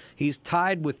he's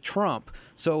tied with Trump.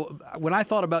 So when I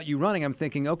thought about you running, I'm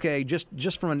thinking, okay,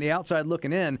 just from the outside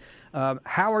looking in,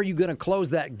 how are you going to close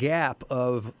that gap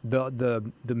of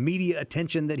the media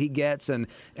attention that he gets and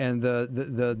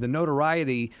the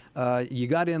notoriety? You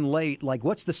got in late. Like,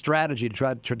 what's the strategy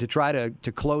to try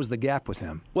to close the gap with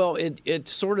him? Well,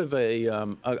 it's sort of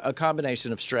a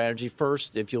combination of strategy.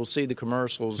 First, if you'll see the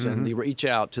commercials and the reach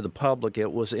out to the public,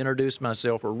 it was introduce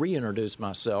myself or reintroduce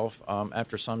myself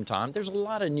after some time. There's a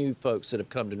lot of new folks that have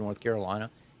come to North Carolina,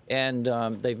 and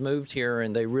they've moved here,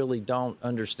 and they really don't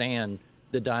understand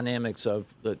the dynamics of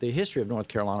the history of North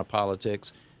Carolina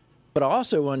politics. But I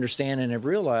also understand and have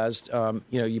realized,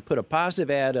 you put a positive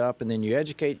ad up and then you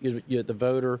educate the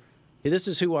voter. This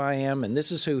is who I am and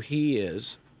this is who he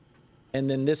is. And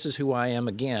then this is who I am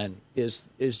again is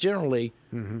generally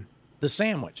the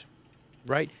sandwich,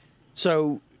 right?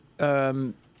 So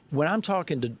when I'm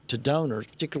talking to donors,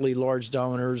 particularly large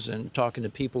donors, and talking to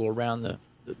people around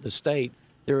the state,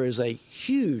 there is a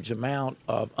huge amount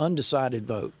of undecided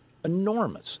vote,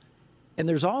 enormous. And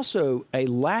there's also a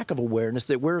lack of awareness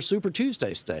that we're a Super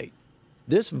Tuesday state.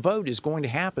 This vote is going to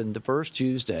happen the first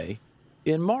Tuesday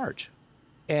in March.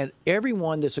 And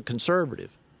everyone that's a conservative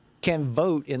can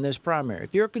vote in this primary.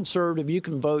 If you're a conservative, you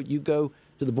can vote. You go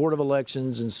to the Board of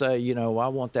Elections and say, I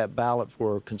want that ballot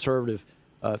for a conservative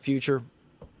future.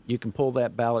 You can pull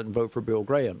that ballot and vote for Bill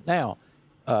Graham. Now,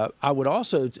 I would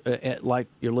also like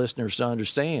your listeners to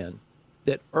understand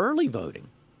that early voting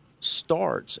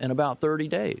starts in about 30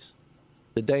 days.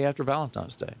 The day after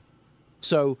Valentine's Day.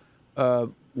 So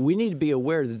we need to be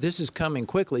aware that this is coming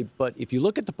quickly. But if you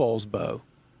look at the polls, Bo,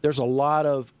 there's a lot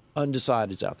of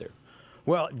undecideds out there.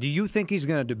 Well, do you think he's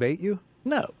going to debate you?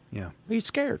 No. Yeah. He's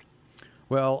scared.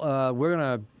 Well, we're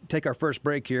going to take our first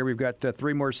break here. We've got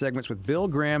 3 more segments with Bill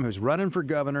Graham, who's running for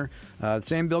governor. The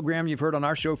same Bill Graham you've heard on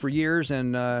our show for years,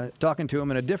 and talking to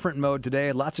him in a different mode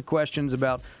today. Lots of questions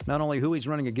about not only who he's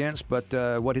running against,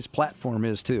 but what his platform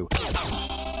is, too.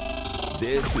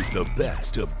 This is the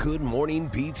best of Good Morning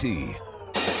BT.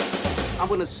 I'm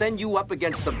going to send you up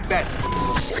against the best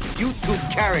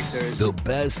YouTube characters. The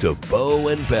best of Bo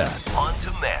and Beth on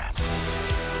demand.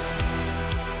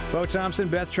 Bo Thompson,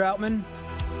 Beth Troutman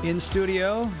in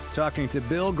studio talking to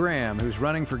Bill Graham, who's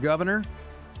running for governor.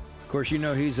 Of course,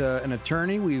 he's an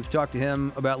attorney. We've talked to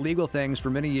him about legal things for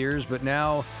many years, but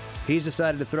now he's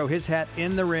decided to throw his hat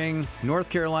in the ring. North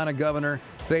Carolina governor,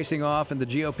 facing off in the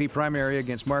GOP primary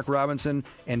against Mark Robinson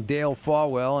and Dale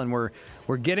Folwell, and we're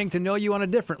getting to know you on a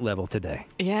different level today.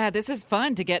 Yeah, this is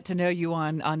fun to get to know you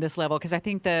on this level, because I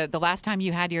think the last time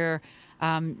you had you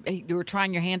were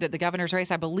trying your hand at the governor's race,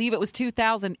 I believe it was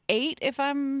 2008, if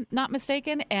I'm not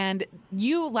mistaken. And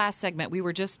last segment, we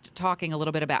were just talking a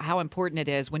little bit about how important it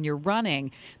is when you're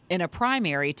running in a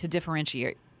primary to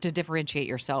differentiate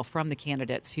yourself from the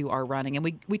candidates who are running.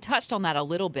 And we touched on that a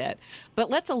little bit, but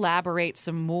let's elaborate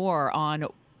some more on,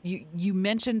 you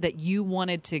mentioned that you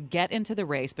wanted to get into the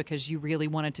race because you really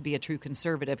wanted to be a true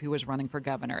conservative who was running for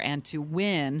governor and to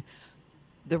win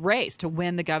the race, to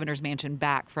win the governor's mansion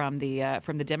back from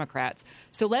the Democrats.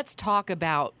 So let's talk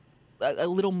about a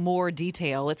little more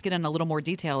detail. Let's get in a little more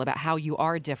detail about how you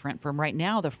are different from right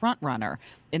now the front runner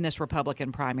in this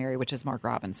Republican primary, which is Mark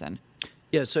Robinson.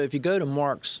 Yeah, so if you go to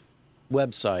Mark's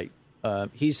website,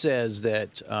 he says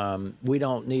that we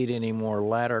don't need any more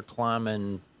ladder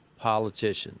climbing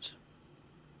politicians.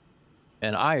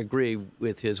 And I agree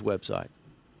with his website.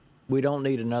 We don't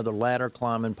need another ladder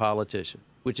climbing politician,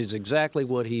 which is exactly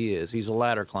what he is. He's a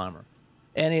ladder climber.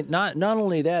 And not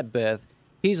only that, Beth,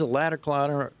 he's a ladder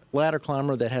climber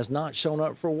that has not shown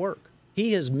up for work.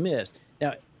 He has missed.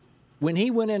 Now, when he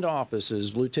went into office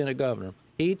as lieutenant governor,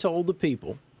 he told the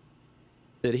people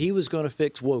that he was going to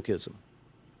fix wokeism,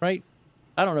 right?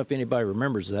 I don't know if anybody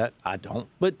remembers that. I don't.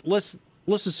 But let's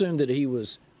assume that he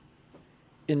was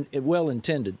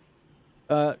well-intended.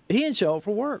 He didn't show up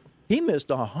for work. He missed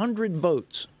 100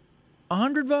 votes.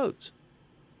 100 votes.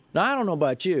 Now, I don't know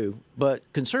about you, but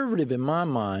conservative in my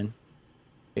mind,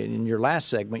 in your last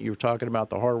segment, you were talking about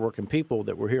the hardworking people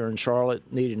that were here in Charlotte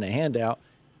needing a handout,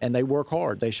 and they work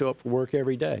hard. They show up for work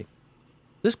every day.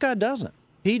 This guy doesn't.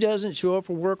 He doesn't show up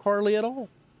for work hardly at all.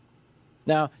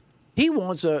 Now, he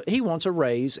wants a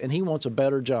raise and he wants a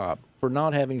better job for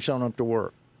not having shown up to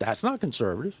work. That's not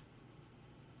conservative.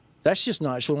 That's just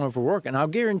not showing up for work. And I'll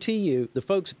guarantee you, the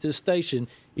folks at this station,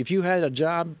 if you had a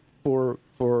job for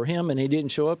him and he didn't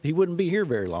show up, he wouldn't be here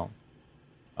very long.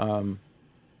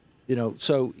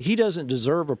 So he doesn't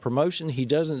deserve a promotion. He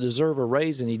doesn't deserve a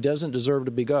raise, and he doesn't deserve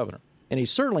to be governor. And he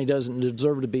certainly doesn't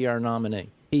deserve to be our nominee.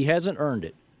 He hasn't earned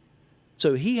it.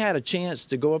 So he had a chance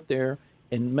to go up there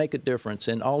and make a difference,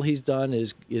 and all he's done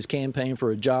is campaign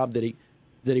for a job that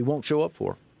he won't show up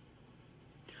for.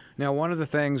 Now, one of the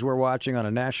things we're watching on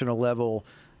a national level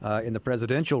in the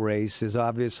presidential race is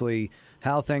obviously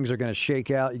how things are going to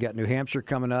shake out. You got New Hampshire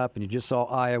coming up, and you just saw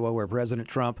Iowa, where President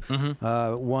Trump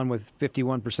won with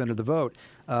 51% of the vote.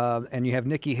 And you have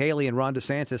Nikki Haley and Ron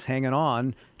DeSantis hanging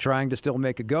on, trying to still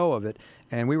make a go of it.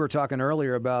 And we were talking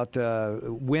earlier about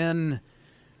when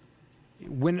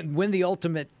the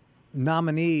ultimate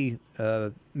nominee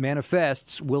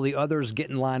manifests, will the others get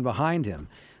in line behind him?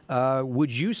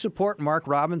 Would you support Mark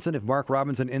Robinson if Mark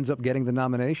Robinson ends up getting the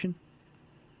nomination?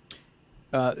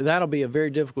 That'll be a very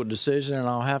difficult decision, and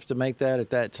I'll have to make that at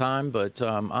that time. But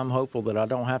I'm hopeful that I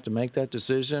don't have to make that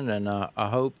decision, and I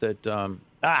hope that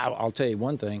I'll tell you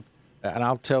one thing, and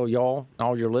I'll tell y'all,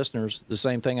 all your listeners, the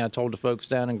same thing I told the folks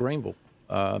down in Greenville,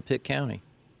 Pitt County.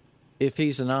 If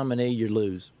he's a nominee, you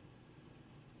lose.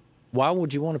 Why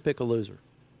would you want to pick a loser?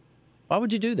 Why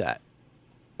would you do that?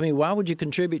 I mean, why would you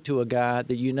contribute to a guy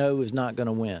that you know is not going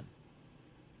to win?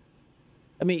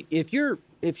 I mean, if you're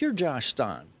Josh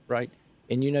Stein, right,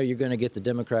 and you know you're going to get the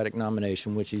Democratic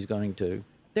nomination, which he's going to,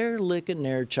 they're licking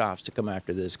their chops to come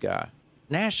after this guy.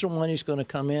 National money's going to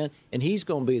come in, and he's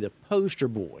going to be the poster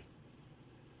boy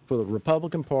for the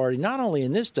Republican Party, not only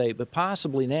in this state, but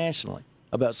possibly nationally,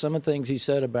 about some of the things he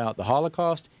said about the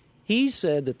Holocaust. He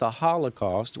said that the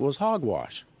Holocaust was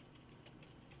hogwash.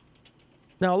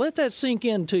 Now, let that sink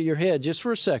into your head just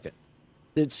for a second,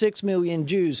 that 6 million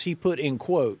Jews, he put in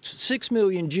quotes, 6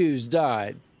 million Jews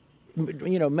died,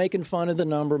 you know, making fun of the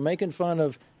number, making fun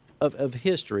of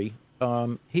history.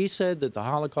 He said that the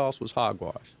Holocaust was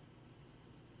hogwash.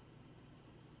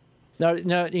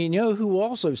 Now, you know who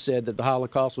also said that the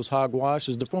Holocaust was hogwash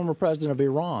is the former president of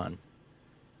Iran.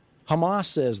 Hamas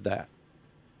says that.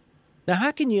 Now,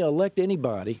 how can you elect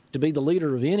anybody to be the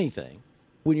leader of anything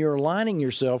when you're aligning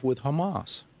yourself with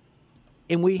Hamas?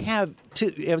 And we have,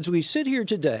 as we sit here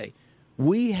today,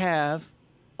 we have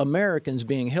Americans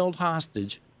being held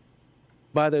hostage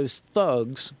by those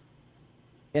thugs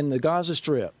in the Gaza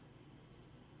Strip.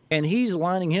 And he's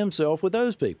aligning himself with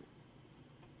those people.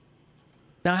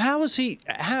 Now,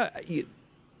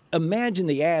 imagine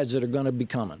the ads that are going to be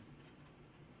coming.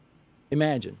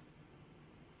 Imagine.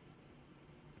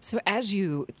 So as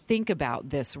you think about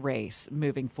this race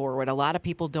moving forward, a lot of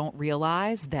people don't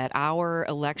realize that our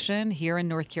election here in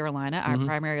North Carolina, our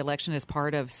primary election is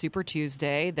part of Super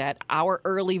Tuesday, that our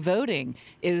early voting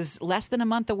is less than a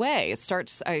month away. It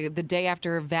starts the day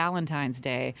after Valentine's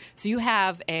Day. So you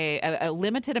have a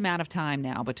limited amount of time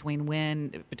now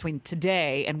between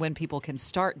today and when people can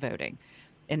start voting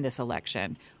in this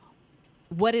election.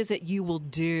 What is it you will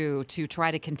do to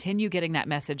try to continue getting that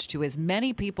message to as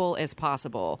many people as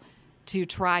possible to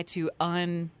try to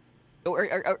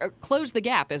or close the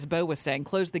gap, as Bo was saying,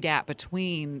 close the gap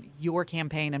between your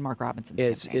campaign and Mark Robinson's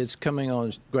campaign? It's coming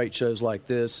on great shows like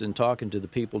this and talking to the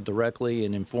people directly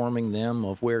and informing them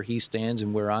of where he stands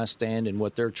and where I stand and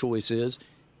what their choice is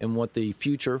and what the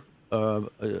future,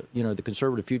 the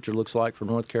conservative future looks like for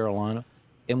North Carolina.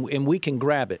 And we can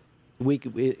grab it.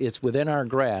 It's within our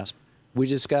grasp. We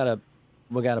just gotta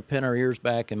pin our ears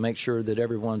back and make sure that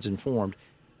everyone's informed.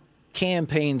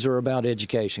 Campaigns are about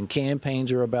education.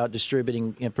 Campaigns are about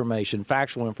distributing information,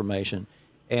 factual information.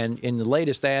 And in the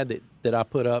latest ad that I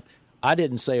put up, I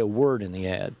didn't say a word in the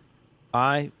ad.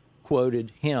 I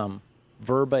quoted him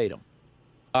verbatim.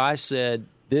 I said,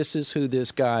 "This is who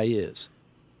this guy is."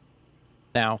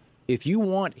 Now, if you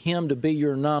want him to be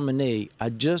your nominee, I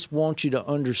just want you to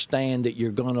understand that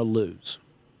you're going to lose.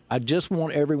 I just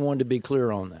want everyone to be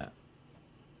clear on that.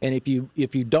 And if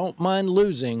you don't mind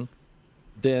losing,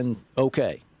 then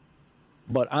okay.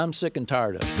 But I'm sick and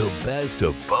tired of it. The best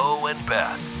of Bo and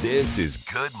Beth. This is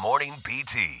Good Morning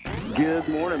PT. Good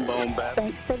morning, Bo and Beth.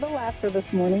 Thanks for the laughter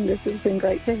this morning. This has been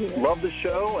great to hear. Love the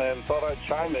show and thought I'd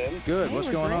chime in. Good. What's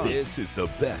going on? This is the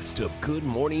best of Good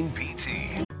Morning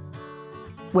PT.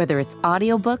 Whether it's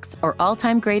audiobooks or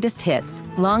all-time greatest hits,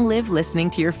 long live listening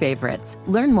to your favorites.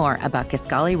 Learn more about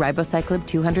Kisqali Ribociclib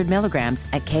 200 milligrams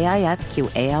at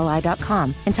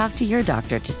KISQALI.com and talk to your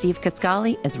doctor to see if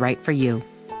Kisqali is right for you.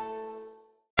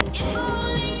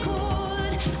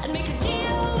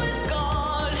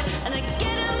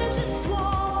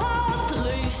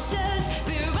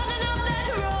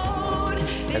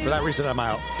 And for that reason, I'm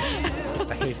out.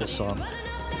 I hate this song.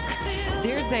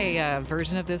 There's a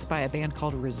version of this by a band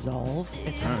called Resolve.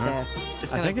 It's kind of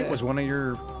the. I think it was one of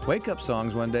your wake-up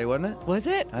songs one day, wasn't it? Was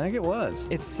it? I think it was.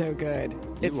 It's so good.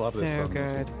 It's love this so song,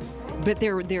 good. But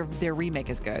their remake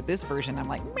is good. This version, I'm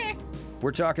like, meh.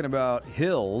 We're talking about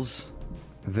hills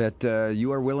that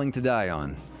you are willing to die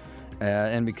on.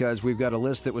 And because we've got a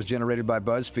list that was generated by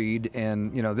BuzzFeed,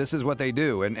 and this is what they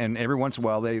do, and every once in a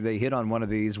while they hit on one of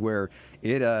these where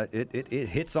it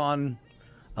hits on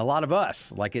a lot of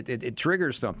us, like it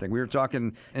triggers something. We were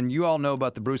talking, and you all know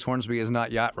about the Bruce Hornsby Is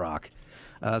Not Yacht Rock,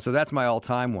 so that's my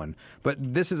all-time one. But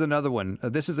this is another one.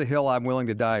 This is a hill I'm willing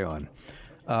to die on.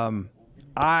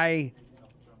 I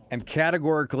am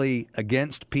categorically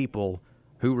against people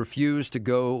who refuse to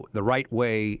go the right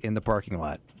way in the parking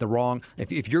lot.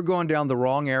 If you're going down the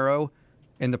wrong arrow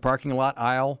in the parking lot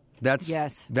aisle, that's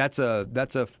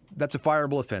a that's a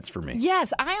fireable offense for me.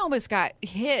 Yes, I almost got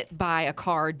hit by a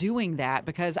car doing that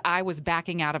because I was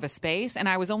backing out of a space and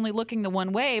I was only looking the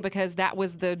one way because that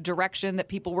was the direction that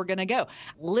people were going to go.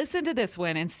 Listen to this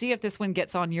one and see if this one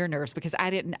gets on your nerves, because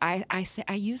I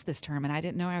used this term and I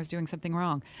didn't know I was doing something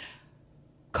wrong.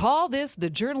 Call this the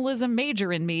journalism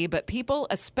major in me, but people,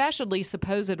 especially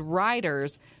supposed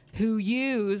writers who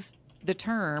use the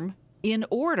term in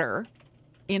order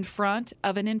in front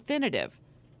of an infinitive.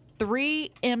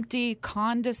 3 empty,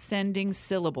 condescending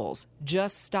syllables.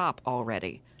 Just stop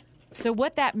already. So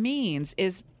what that means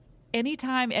is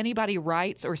anytime anybody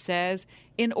writes or says,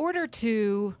 in order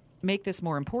to make this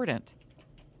more important,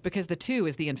 because the to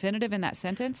is the infinitive in that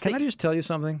sentence. Can I just tell you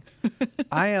something?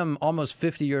 I am almost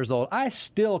 50 years old. I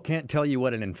still can't tell you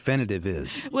what an infinitive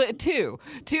is. Well, to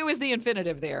is the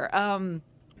infinitive there.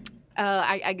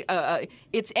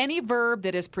 It's any verb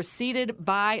that is preceded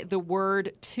by the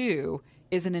word to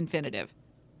is an infinitive.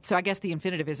 So I guess the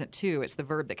infinitive isn't to, it's the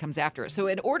verb that comes after it. So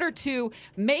in order to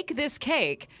make this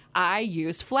cake, I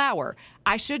used flour.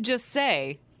 I should just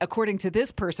say, according to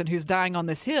this person who's dying on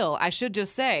this hill, I should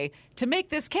just say, to make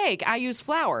this cake, I use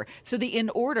flour. So the in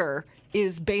order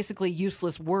is basically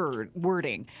useless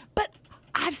wording. But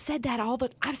I've said that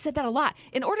a lot.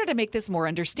 In order to make this more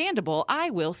understandable, I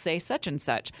will say such and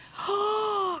such.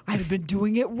 I've been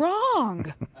doing it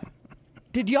wrong.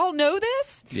 Did y'all know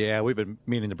this? Yeah, we've been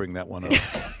meaning to bring that one up.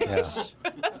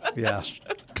 Yeah.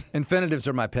 Infinitives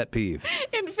are my pet peeve.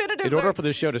 In order for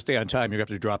this show to stay on time, you have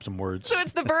to drop some words. So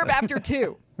it's the verb after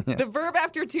to. Yeah. The verb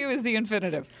after to is the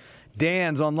infinitive.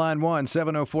 Dan's on line 1,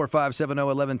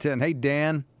 704-570-1110. Hey,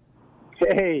 Dan.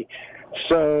 Hey.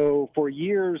 So for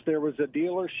years, there was a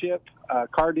dealership,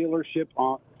 car dealership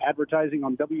advertising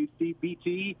on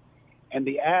WCBT, and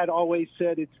the ad always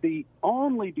said it's the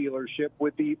only dealership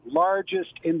with the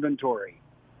largest inventory.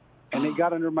 And it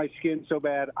got under my skin so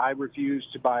bad, I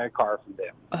refused to buy a car from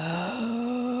them.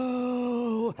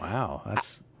 Oh. Wow.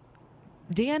 That's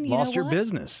Dan, you lost know your what?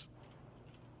 business.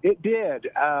 It did.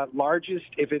 Largest,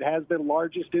 if it has the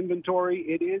largest inventory,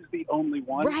 it is the only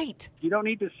one. Right. You don't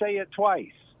need to say it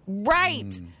twice.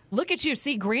 Right. Look at you.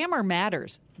 See, grammar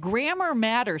matters. Grammar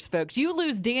matters, folks. You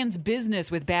lose Dan's business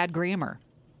with bad grammar.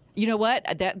 You know what?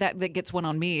 That gets one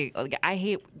on me. Like, I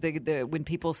hate the when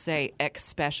people say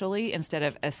especially instead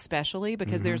of especially,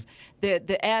 because there's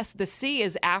the S, the C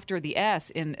is after the S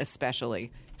in especially.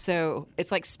 So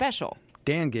it's like special.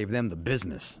 Dan gave them the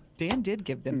business. Dan did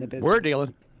give them the business. We're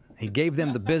dealing. He gave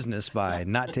them the business by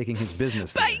not taking his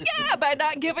business there. By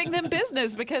not giving them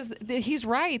business, because he's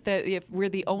right that if we're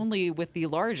the only with the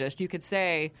largest, you could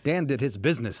say. Dan did his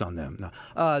business on them. No.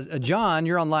 John,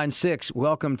 you're on line 6.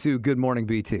 Welcome to Good Morning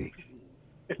BT.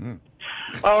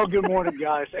 Oh, good morning,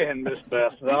 guys, and Miss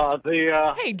Beth.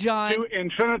 Hey, John. To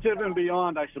infinitive and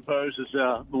beyond, I suppose, is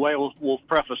the way we'll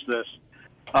preface this.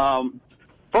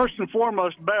 First and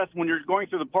foremost, Beth, when you're going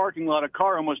through the parking lot, a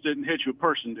car almost didn't hit you, a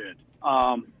person did.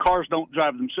 Cars don't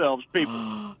drive themselves,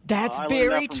 people. That's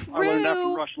very true. I learned that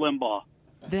from Rush Limbaugh.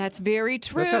 That's very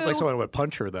true. That sounds like someone would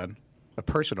punch her then. A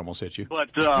person almost hit you. But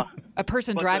a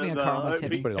person driving a car almost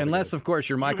hit me. Unless, of course,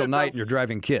 you're Michael Knight and you're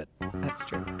driving Kit. That's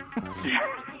true.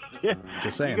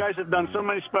 Just saying. You guys have done so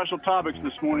many special topics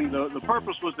this morning. The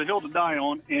purpose was the hill to die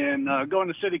on, and going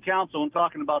to city council and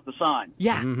talking about the sign.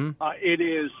 Yeah.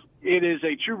 It is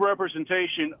a true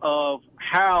representation of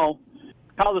how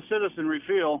the citizenry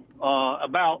feel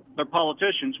about their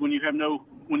politicians when you have no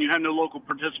local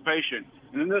participation.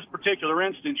 And in this particular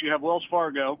instance, you have Wells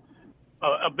Fargo,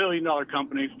 a billion-dollar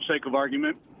company, for the sake of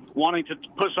argument, wanting to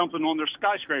put something on their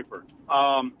skyscraper.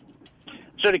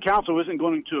 City council isn't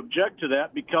going to object to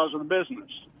that because of the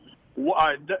business.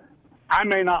 I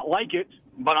may not like it,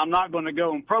 but I'm not going to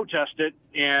go and protest it,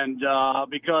 and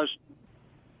because,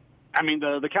 I mean,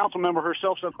 the council member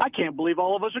herself said, "I can't believe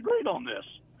all of us agreed on this."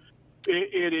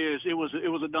 It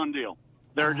was a done deal.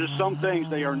 There are just some things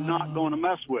they are not going to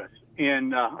mess with.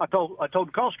 And I told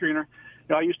the call screener,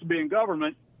 I used to be in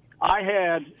government. I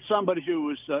had somebody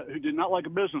who did not like a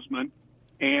businessman,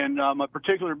 and my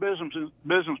particular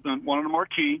businessman wanted a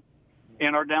marquee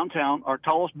in our downtown. Our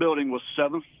tallest building was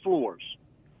 7 floors,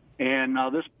 and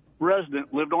this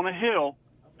resident lived on a hill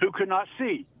who could not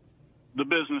see the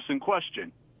business in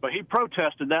question. But he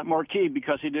protested that marquee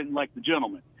because he didn't like the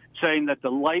gentleman, saying that the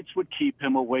lights would keep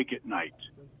him awake at night.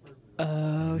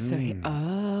 Oh, so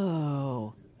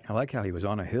I like how he was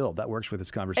on a hill. That works with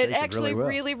his conversation It actually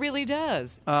really well. really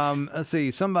does. Let's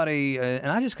see. Somebody, and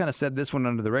I just kind of said this one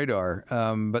under the radar,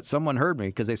 but someone heard me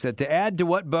because they said, to add to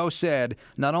what Bo said,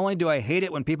 not only do I hate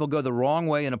it when people go the wrong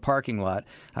way in a parking lot,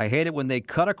 I hate it when they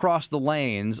cut across the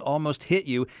lanes, almost hit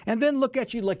you, and then look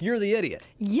at you like you're the idiot.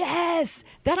 Yes,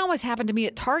 that almost happened to me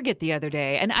at Target the other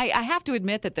day. And I have to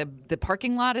admit that the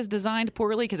parking lot is designed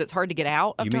poorly because it's hard to get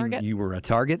out of Target. You were a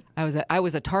Target? I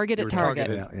was a Target at Target,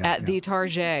 at the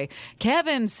Target.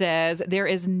 Kevin says there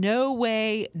is no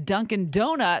way Dunkin'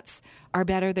 Donuts are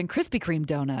better than Krispy Kreme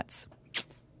donuts.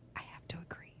 I have to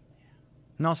agree.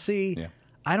 Now, see,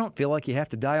 I don't feel like you have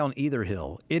to die on either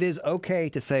hill. It is okay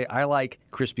to say I like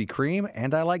Krispy Kreme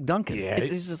and I like Dunkin'. Yeah, it's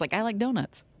just like I like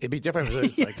donuts. It'd be different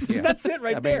if it's like, That's it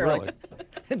right there. Really.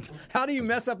 Like, how do you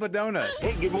mess up a donut?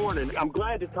 Hey, good morning. I'm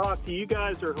glad to talk to you. You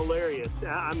guys are hilarious.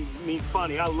 I mean,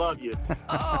 funny. I love you.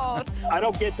 Oh. I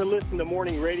don't get to listen to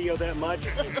morning radio that much,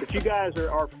 but you guys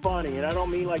are funny, and I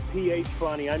don't mean like PH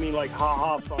funny. I mean like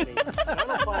ha-ha funny.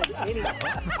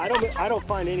 I don't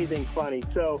find anything funny.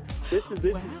 So this is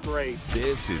great.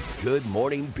 This is Good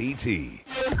Morning BT.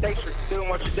 Thanks for doing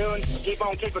what you're doing. Keep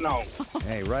on keeping on.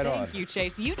 Hey, right on. Thank you,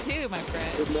 Chase. You too, my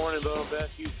friend. Good morning, Bo.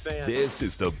 Best you fan. This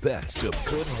is the best of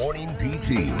Good Morning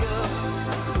BT.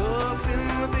 Up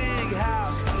in the big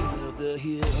house, king of the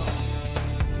hill.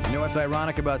 You know what's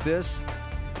ironic about this?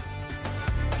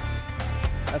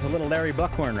 That's a little Larry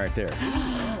Buckhorn right there.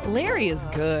 Larry is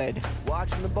good.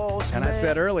 Watching the balls. And I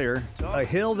said earlier, a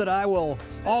hill that I will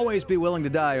always be willing to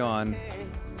die on.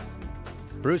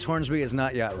 Bruce Hornsby is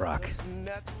not yacht rock.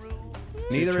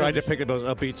 Neither tried to pick up those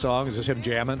upbeat songs. Is this him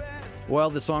jamming? Well,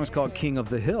 the song's called King of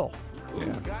the Hill.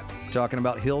 Yeah. Talking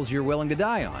about hills you're willing to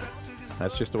die on.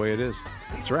 That's just the way it is.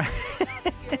 That's right.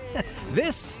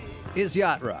 This is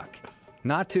yacht rock.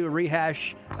 Not to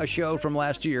rehash a show from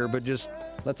last year, but just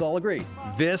let's all agree.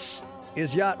 This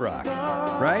is yacht rock.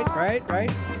 Right?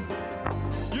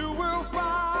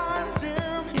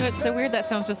 You know, it's so weird. That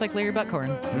sounds just like Larry Buckhorn.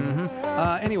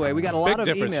 Mm-hmm. Anyway, we got a lot of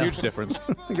emails. Huge difference.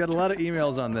 We got a lot of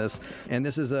emails on this. And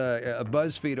this is a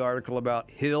BuzzFeed article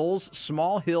about hills,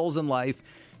 small hills in life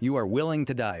you are willing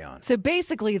to die on. So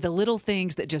basically, the little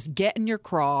things that just get in your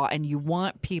craw, and you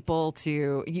want people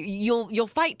to, you'll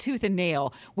fight tooth and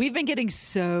nail. We've been getting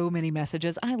so many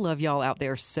messages. I love y'all out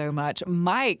there so much.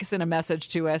 Mike sent a message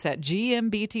to us at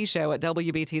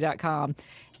gmbtshow@wbt.com.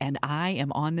 And I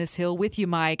am on this hill with you,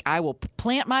 Mike. I will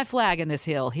plant my flag in this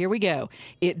hill. Here we go.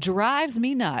 It drives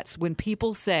me nuts when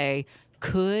people say,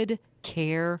 could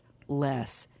care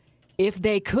less. If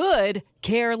they could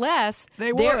care less,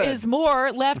 there is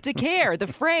more left to care. The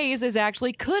phrase is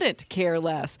actually couldn't care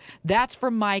less. That's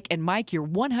from Mike. And Mike, you're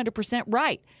 100%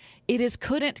 right. It is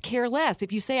couldn't care less.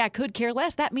 If you say I could care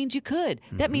less, that means you could.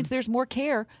 Mm-hmm. That means there's more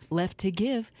care left to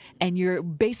give, and you're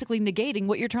basically negating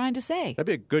what you're trying to say. That'd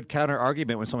be a good counter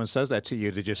argument when someone says that to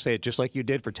you, to just say it just like you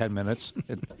did for 10 minutes,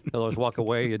 and they'll always walk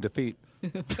away in defeat.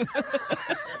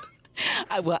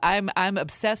 Well, I'm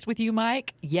obsessed with you,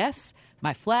 Mike. Yes,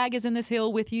 my flag is in this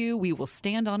hill with you. We will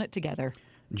stand on it together.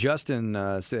 Justin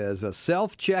says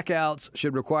self-checkouts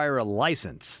should require a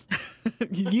license.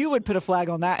 You would put a flag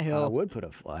on that hill. I would put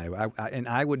a flag, and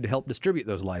I would help distribute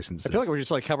those licenses. I feel like we're just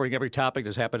like covering every topic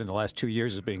that's happened in the last 2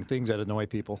 years as being things that annoy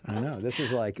people. I know. This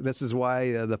is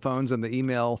why the phones and the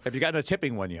email. Have you gotten a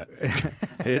tipping one yet?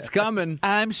 It's coming.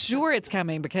 I'm sure it's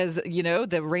coming because, you know,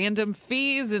 the random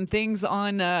fees and things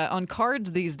on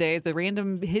cards these days, the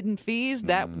random hidden fees,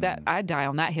 that I'd die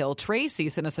on that hill. Tracy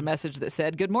sent us a message that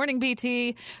said, "Good morning,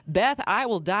 BT. Beth, I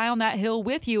will die on that hill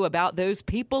with you about those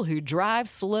people who drive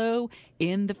slow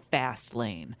in the fast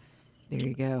lane." There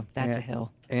you go. That's a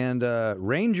hill. And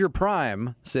Ranger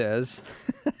Prime says,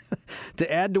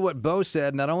 to add to what Bo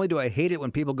said, not only do I hate it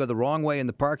when people go the wrong way in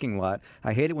the parking lot,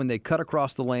 I hate it when they cut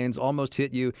across the lanes, almost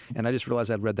hit you, and I just realized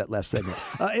I'd read that last segment.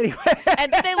 Anyway.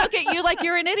 And then they look at you like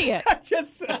you're an idiot.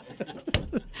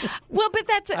 Well, but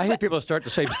that's... I hate people start the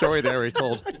same story they already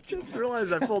told. I just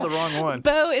realized I pulled the wrong one.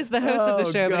 Bo is the host of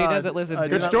the show, but he doesn't listen to it.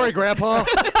 Good story, Grandpa.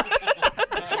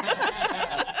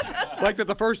 Liked it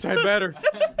the first time better.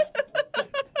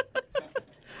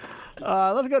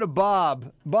 Let's go to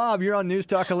Bob. Bob, you're on News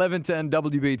Talk 1110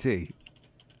 WBT.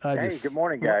 Hey, good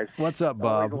morning, guys. What's up,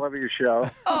 Bob? I love your show.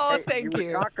 Oh, hey, thank you. You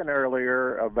were talking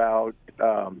earlier about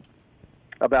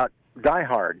Die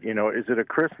Hard. You know, is it a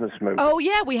Christmas movie? Oh,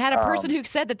 yeah. We had a person who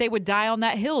said that they would die on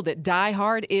that hill, that Die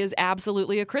Hard is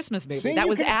absolutely a Christmas movie. See, that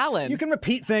was Alan. You can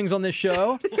repeat things on this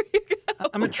show.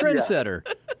 I'm a trendsetter.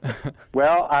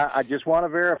 Well, I just want to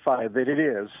verify that it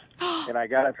is, and I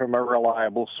got it from a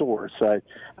reliable source.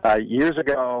 Years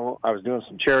ago, I was doing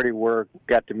some charity work,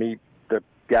 got to meet the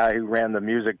guy who ran the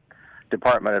music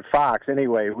department at Fox.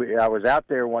 Anyway, I was out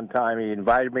there one time. He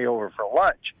invited me over for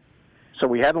lunch. So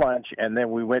we had lunch, and then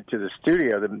we went to the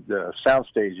studio, the sound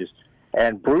stages,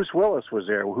 and Bruce Willis was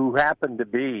there, who happened to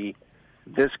be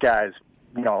this guy's,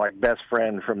 like best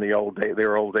friend from their old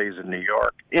days in New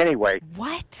York. Anyway.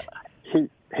 What?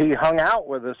 He hung out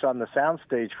with us on the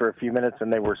soundstage for a few minutes,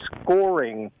 and they were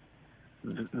scoring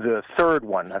the third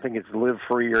one. I think it's Live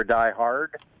Free or Die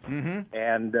Hard. Mm-hmm.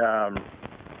 And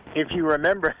if you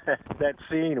remember that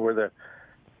scene where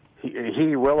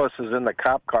Willis is in the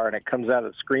cop car, and it comes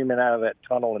screaming out of that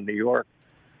tunnel in New York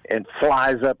and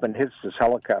flies up and hits this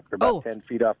helicopter about 10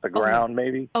 feet off the ground,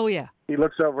 maybe. Oh, yeah. He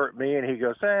looks over at me, and he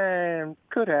goes,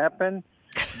 could happen.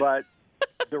 But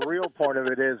the real point of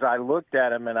it is I looked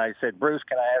at him, and I said, Bruce,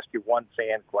 can I ask you one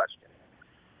fan question?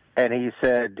 And he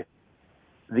said,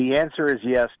 the answer is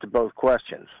yes to both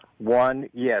questions. One,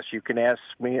 yes, you can ask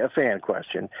me a fan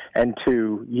question. And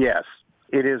two, yes,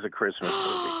 it is a Christmas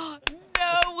movie.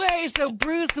 No way. So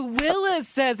Bruce Willis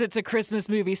says it's a Christmas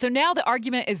movie. So now the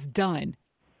argument is done.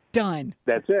 Done.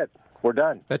 That's it. We're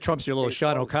done. That trumps your little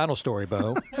Sean O'Connell story,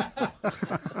 Bo.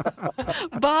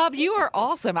 Bob, you are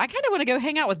awesome. I kind of want to go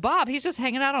hang out with Bob. He's just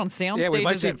hanging out on sound stages. Yeah, we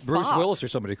might see at Bruce Fox. Willis or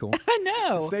somebody cool. I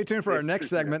know. Stay tuned for our next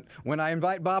segment when I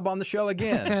invite Bob on the show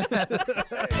again.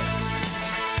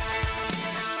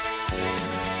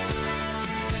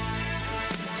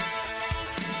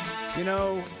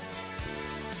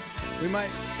 We might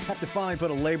have to finally put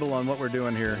a label on what we're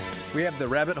doing here. We have the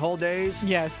rabbit hole days.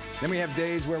 Yes. Then we have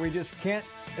days where we just can't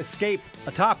escape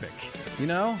a topic,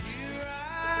 By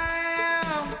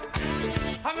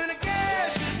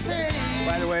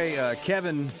the way,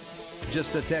 Kevin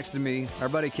just texted me. Our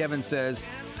buddy Kevin says,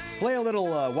 play a little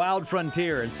Wild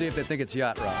Frontier and see if they think it's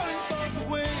yacht rock.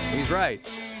 He's right.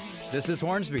 This is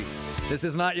Hornsby. This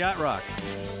is not yacht rock.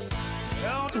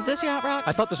 Is this yacht rock?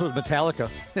 I thought this was Metallica.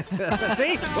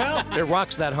 See? Well, it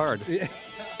rocks that hard.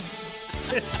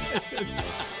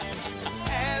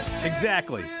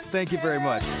 Exactly. Thank you very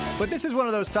much. But this is one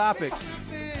of those topics.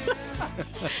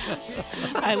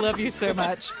 I love you so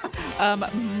much.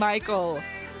 Michael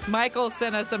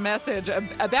sent us a message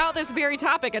about this very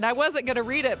topic, and I wasn't going to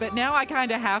read it, but now I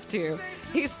kind of have to.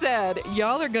 He said,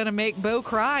 y'all are going to make Bo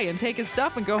cry and take his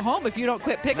stuff and go home if you don't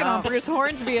quit picking on Bruce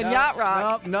Hornsby and Yacht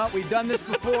Rock. No, we've done this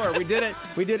before. We did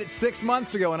it 6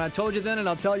 months ago, and I told you then, and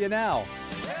I'll tell you now.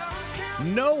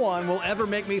 No one will ever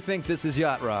make me think this is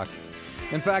yacht rock.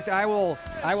 In fact, I will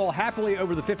happily,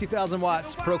 over the 50,000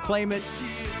 watts, proclaim it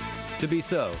to be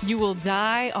so. You will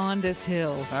die on this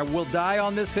hill. I will die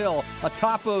on this hill,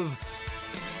 atop of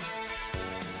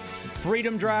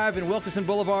Freedom Drive and Wilkinson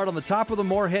Boulevard, on the top of the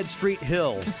Moorhead Street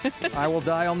Hill. I will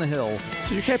die on the hill.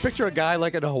 So you can't picture a guy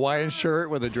like in a Hawaiian shirt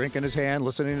with a drink in his hand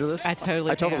listening to this? I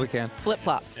totally can.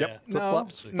 Flip-flops. Yep.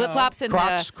 Flip-flops. Flip-flops and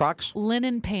Crocs.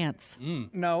 Linen pants.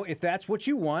 No, if that's what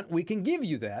you want, we can give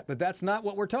you that, but that's not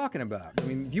what we're talking about. I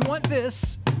mean, if you want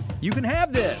this, you can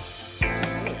have this.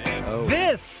 Oh.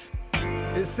 This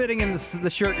is sitting in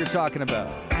the shirt you're talking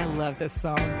about. I love this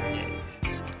song.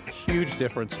 Huge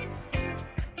difference.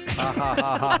 Ha ha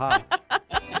ha ha ha.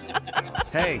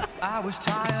 Hey. I was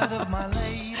tired of my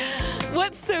lady.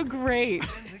 What's so great?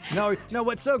 No,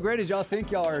 what's so great is y'all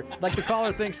think y'all are, like the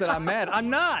caller thinks that I'm mad. I'm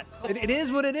not. It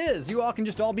is what it is. You all can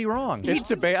just all be wrong. It's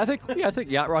debate. I think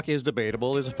yacht rock is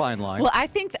debatable. There's a fine line. Well, I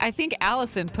think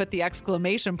Allison put the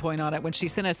exclamation point on it when she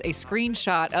sent us a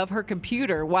screenshot of her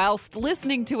computer whilst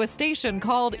listening to a station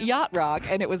called Yacht Rock,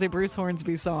 and it was a Bruce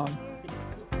Hornsby song.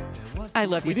 I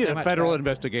love you so much. We need a federal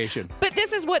investigation. But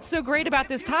this is what's so great about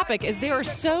this topic is there are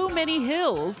so many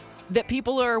hills that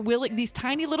people are willing, these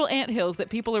tiny little anthills that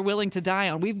people are willing to die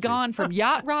on. We've gone from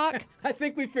yacht rock. I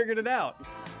think we figured it out.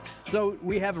 So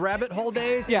we have rabbit hole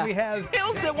days, and we have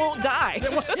hills that won't die.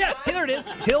 Yeah, there it is.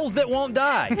 Hills that won't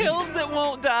die. Hills that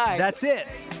won't die. That's it.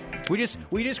 We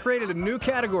just created a new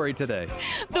category today.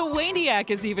 The Waniac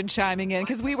is even chiming in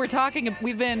because we were talking.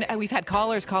 We've had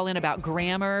callers call in about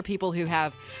grammar, people who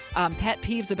have pet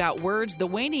peeves about words. The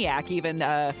Waniac even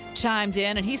chimed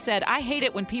in and he said, "I hate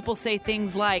it when people say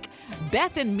things like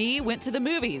Beth and me went to the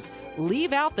movies.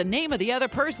 Leave out the name of the other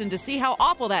person to see how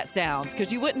awful that sounds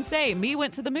because you wouldn't say me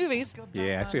went to the movies."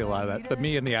 Yeah, I see a lot of that. The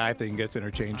me and the I thing gets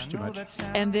interchanged too much.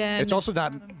 And then it's also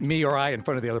not me or I in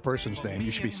front of the other person's name.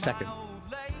 You should be second.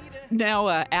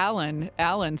 Now,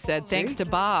 Alan said, thanks to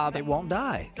Bob. They won't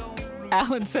die.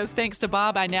 Alan says, thanks to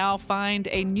Bob, I now find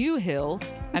a new hill.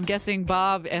 I'm guessing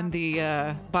Bob and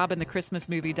the Christmas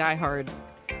movie Die Hard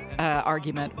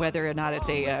argument, whether or not it's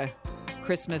a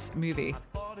Christmas movie.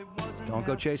 Don't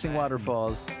go chasing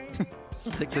waterfalls.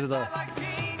 Stick to the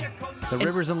The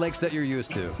rivers and lakes that you're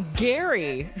used to.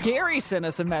 Gary sent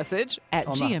us a message at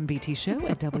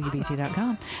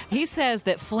gmbtshow@wbt.com. He says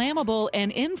that flammable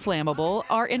and inflammable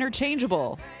are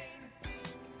interchangeable.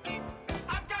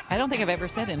 I don't think I've ever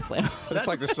said inflammable. That's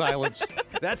like the silence.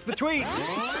 That's the tweet.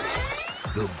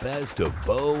 The best of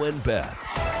Bo and Beth.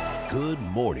 Good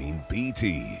morning,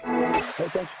 BT. Hey,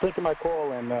 thanks for taking my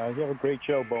call, and you have a great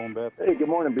show, Bo and Beth. Hey, good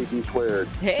morning, BT Squared.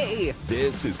 Hey.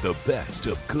 This is the best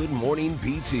of Good Morning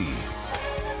BT.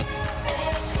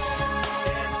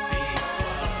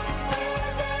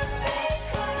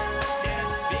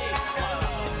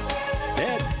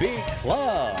 Deadbeat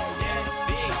Club.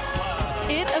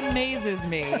 It amazes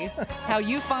me how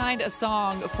you find a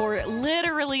song for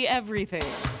literally everything.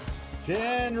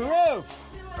 Tin Roof.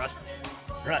 Rusted.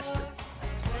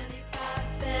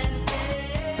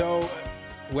 So,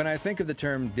 when I think of the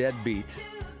term deadbeat,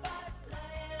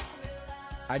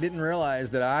 I didn't realize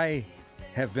that I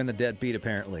have been a deadbeat,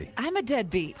 apparently. I'm a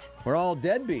deadbeat. We're all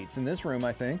deadbeats in this room,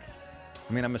 I think.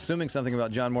 I mean, I'm assuming something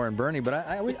about John Moore and Bernie, but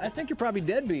I think you're probably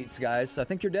deadbeats, guys. I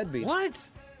think you're deadbeats. What?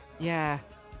 Yeah.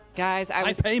 Guys,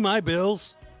 I pay my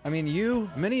bills. I mean,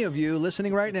 many of you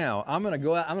listening right now, I'm going to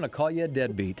go out, I'm going to call you a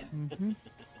deadbeat. Mm-hmm.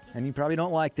 And you probably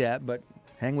don't like that, but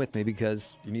hang with me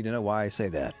because you need to know why I say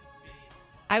that.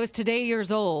 I was today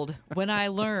years old when I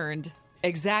learned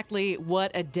exactly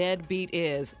what a deadbeat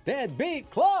is. Deadbeat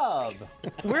Club!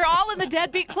 We're all in the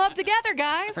Deadbeat Club together,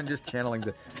 guys. I'm just channeling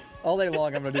all day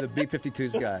long, I'm going to do the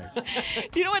B-52s guy.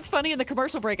 Do you know what's funny? In the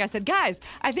commercial break, I said, guys,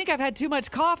 I think I've had too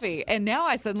much coffee. And now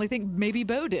I suddenly think maybe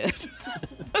Bo did.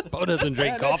 Bo doesn't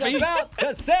drink coffee. It's about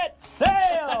to set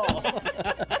sail!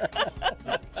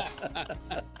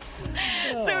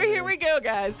 So here we go,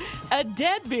 guys. A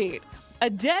deadbeat. A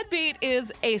deadbeat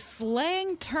is a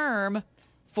slang term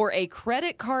for a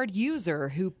credit card user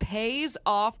who pays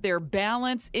off their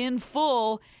balance in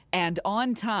full and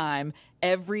on time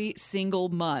every single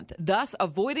month, thus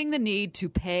avoiding the need to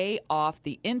pay off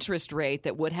the interest rate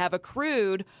that would have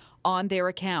accrued on their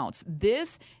accounts.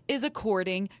 This is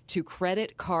according to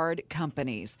credit card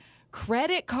companies.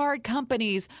 Credit card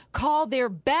companies call their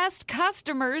best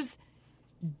customers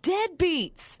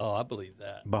deadbeats. Oh, I believe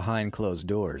that. Behind closed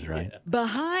doors, right? Yeah.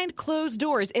 Behind closed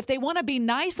doors. If they want to be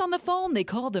nice on the phone, they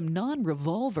call them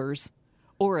non-revolvers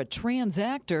or a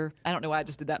transactor. I don't know why I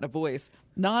just did that in a voice.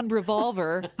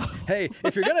 Non-revolver. Hey,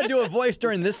 if you're going to do a voice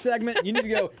during this segment, you need to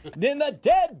go, in the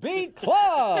Deadbeat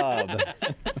Club.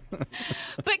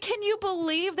 But can you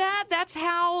believe that? That's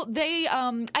how they,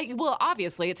 well,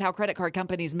 obviously, it's how credit card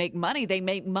companies make money. They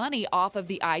make money off of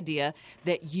the idea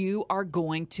that you are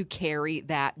going to carry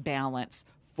that balance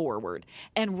forward.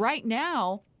 And right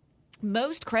now,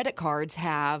 most credit cards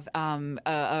have an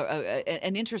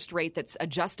interest rate that's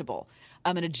adjustable,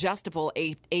 an adjustable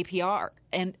APR.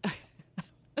 And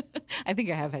I think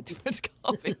I have had too much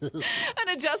coffee. An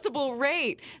adjustable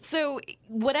rate. So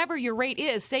whatever your rate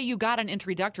is, say you got an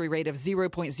introductory rate of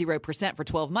 0.0% for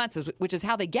 12 months, which is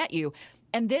how they get you,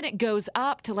 and then it goes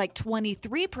up to like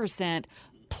 23%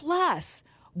 plus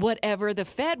whatever the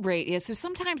Fed rate is. So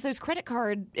sometimes those credit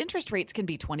card interest rates can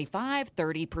be 25,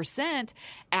 30%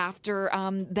 after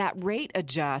that rate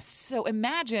adjusts. So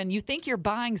imagine you think you're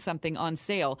buying something on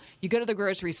sale. You go to the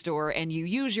grocery store and you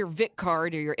use your VIC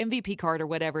card or your MVP card or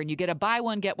whatever, and you get a buy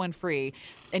one, get one free.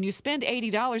 And you spend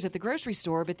 $80 at the grocery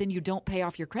store, but then you don't pay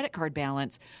off your credit card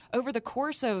balance. Over the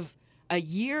course of a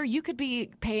year, you could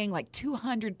be paying like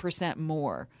 200%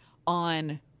 more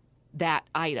on that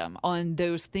item, on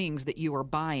those things that you are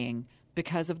buying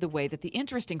because of the way that the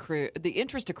interest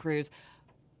accrues.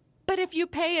 But if you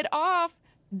pay it off,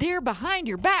 they're behind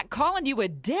your back calling you a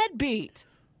deadbeat.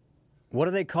 What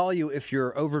do they call you if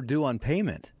you're overdue on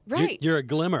payment? Right. You're a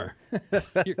glimmer.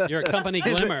 You're a company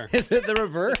glimmer. Is it the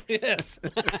reverse? Yes.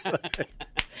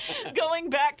 Going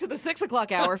back to the 6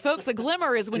 o'clock hour, folks, a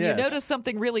glimmer is when Yes. you notice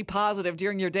something really positive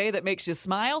during your day that makes you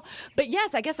smile. But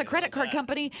yes, I guess a credit card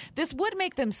company, this would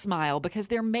make them smile because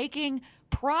they're making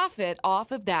profit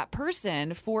off of that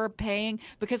person for paying.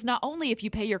 Because not only if you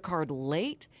pay your card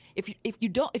late, if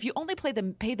you only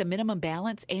pay the minimum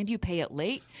balance and you pay it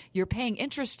late, you're paying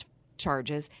interest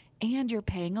charges and you're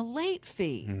paying a late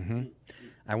fee. Mm-hmm.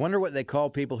 I wonder what they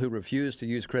call people who refuse to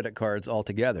use credit cards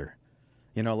altogether.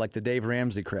 You know, like the Dave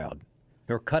Ramsey crowd.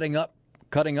 They're cutting up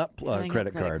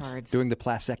credit cards, doing the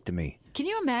plastectomy. Can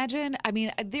you imagine? I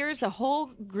mean, there's a whole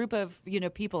group of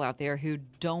people out there who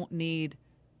don't need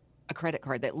a credit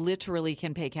card, that literally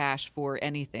can pay cash for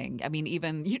anything. I mean,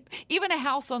 even a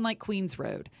house on like Queens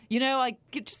Road. Like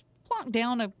you just plunk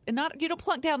down you don't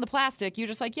plunk down the plastic. You're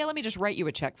just like, yeah, let me just write you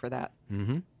a check for that.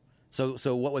 Mm-hmm.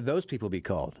 So what would those people be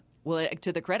called? Well,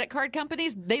 to the credit card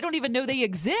companies, they don't even know they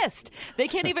exist. They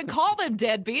can't even call them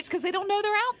deadbeats because they don't know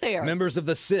they're out there. Members of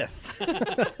the Sith.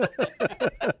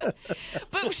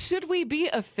 But should we be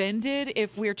offended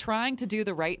if we're trying to do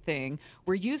the right thing?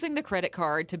 We're using the credit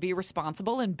card to be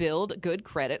responsible and build good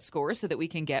credit scores so that we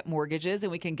can get mortgages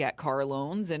and we can get car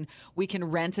loans and we can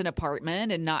rent an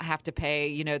apartment and not have to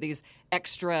pay, these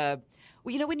extra.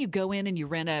 Well, when you go in and you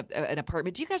rent an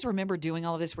apartment, do you guys remember doing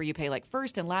all of this where you pay like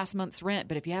first and last month's rent,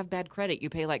 but if you have bad credit, you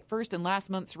pay like first and last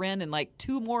month's rent and like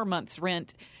 2 more months'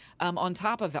 rent on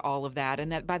top of all of that,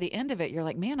 and that by the end of it, you're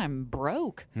like, man, I'm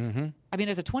broke. Mm-hmm. I mean,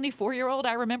 as a 24-year-old,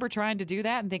 I remember trying to do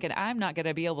that and thinking, I'm not going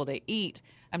to be able to eat.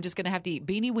 I'm just going to have to eat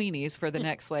beanie weenies for the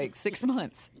next 6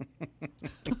 months.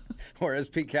 Or as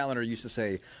Pete Callender used to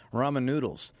say, ramen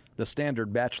noodles, the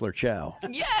standard bachelor chow.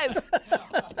 Yes.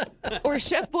 Or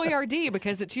Chef Boyardee,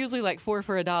 because it's usually like $4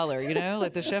 for $1,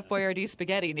 like the Chef Boyardee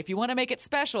spaghetti. And if you want to make it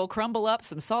special, crumble up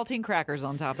some saltine crackers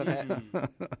on top of it.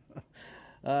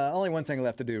 Only one thing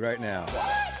left to do right now.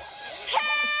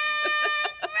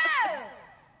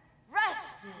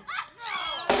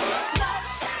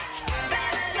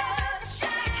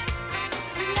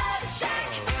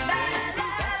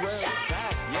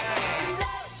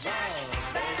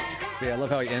 See, I love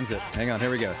how he ends it. Hang on,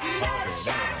 here we go.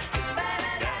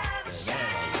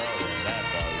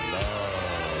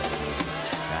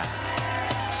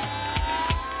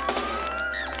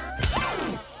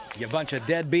 You bunch of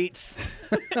deadbeats.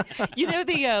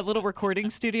 The little recording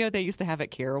studio they used to have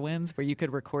at Carowinds where you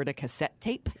could record a cassette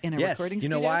tape in a recording studio? You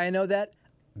know why I know that?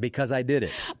 Because I did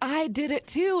it. I did it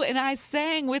too, and I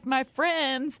sang with my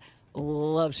friends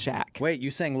Love Shack. Wait, you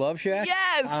sang Love Shack?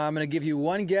 Yes! I'm going to give you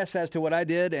one guess as to what I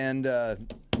did, and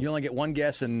you only get one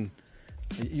guess, and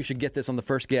you should get this on the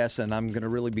first guess, and I'm going to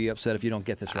really be upset if you don't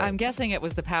get this right. I'm guessing it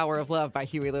was The Power of Love by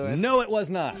Huey Lewis. No, it was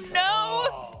not.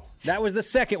 No! That was the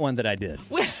second one that I did.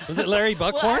 Was it Larry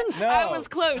Buckhorn? No. I was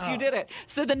close. You did it.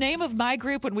 So the name of my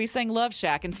group when we sang Love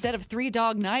Shack, instead of 3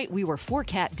 Dog Night, we were 4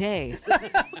 Cat Day.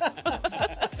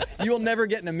 You'll never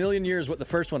get in a million years what the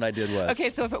first one I did was.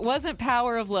 Okay, so if it wasn't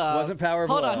Power of Love. Wasn't Power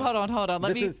of Love. Hold on.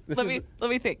 Let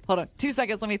me think. Hold on. 2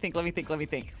 seconds. Let me think.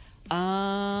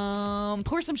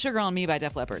 Pour Some Sugar on Me by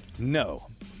Def Leppard. No.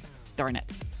 Darn it.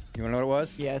 You want to know what it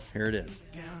was? Yes. Here it is.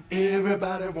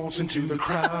 Everybody wants into the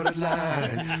crowded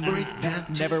line. Break down,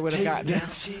 never would have gotten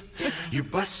it. You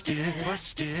busted.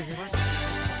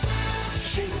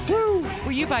 Woo!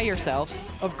 Were you by yourself?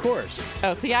 Of course.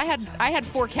 Oh, see, I had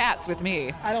 4 cats with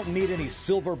me. I don't need any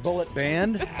Silver Bullet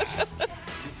Band.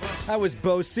 I was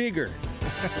Bo Seger.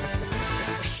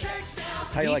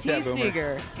 How you like that, Boomer?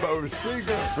 Seeger. Bo Seger.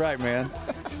 That's right, man.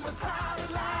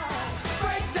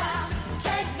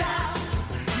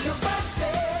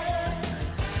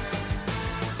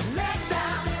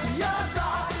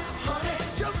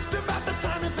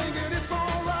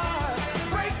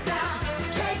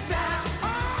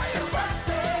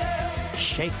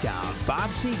 Shakedown. Bob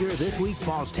Seger this week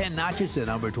falls 10 notches to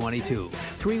number 22.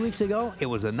 3 weeks ago, it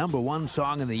was the number 1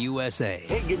 song in the USA.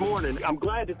 Hey, good morning. I'm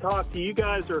glad to talk to you. You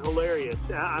guys are hilarious.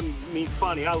 I mean,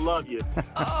 funny. I love you.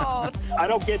 Oh. I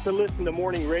don't get to listen to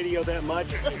morning radio that much,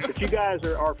 but you guys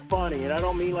are funny, and I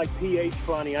don't mean like PH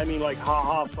funny. I mean like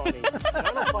ha-ha funny.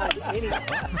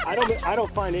 I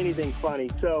don't find anything funny.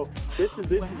 So this is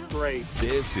great.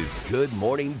 This is Good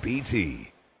Morning BT.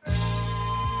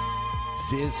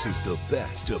 This is the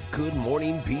best of Good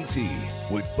Morning BT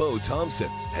with Bo Thompson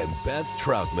and Beth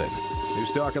Troutman.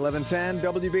 News Talk 1110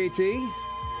 WBT.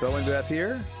 Bo and Beth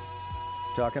here,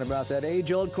 talking about that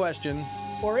age-old question,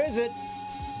 or is it,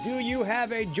 do you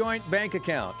have a joint bank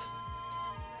account?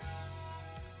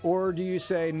 Or do you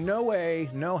say, no way,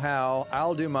 no how,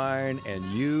 I'll do mine and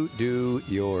you do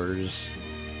yours?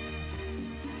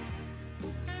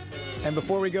 And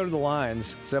before we go to the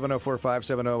lines,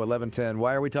 704-570-1110,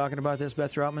 why are we talking about this,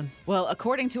 Beth Troutman? Well,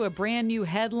 according to a brand new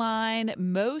headline,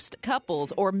 most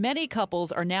couples, or many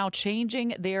couples, are now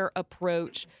changing their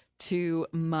approach to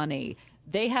money.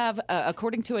 They have,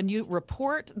 according to a new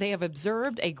report, they have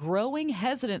observed a growing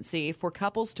hesitancy for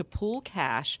couples to pool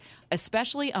cash,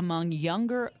 especially among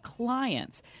younger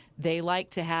clients. They like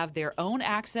to have their own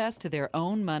access to their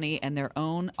own money and their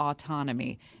own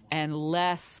autonomy, and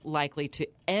less likely to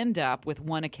end up with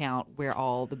one account where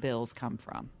all the bills come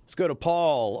from. Let's go to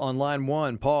Paul on line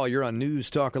 1. Paul, you're on News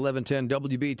Talk 1110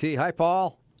 WBT. Hi,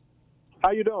 Paul.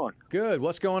 How you doing? Good.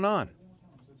 What's going on?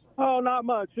 Oh, not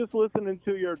much. Just driving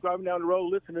down the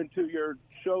road, listening to your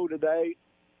show today,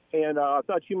 and I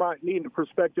thought you might need the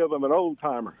perspective of an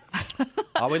old-timer.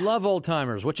 Oh, we love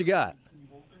old-timers. What you got?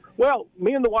 Well,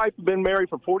 me and the wife have been married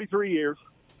for 43 years.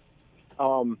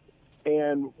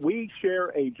 and we share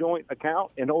a joint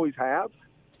account and always have.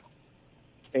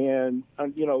 And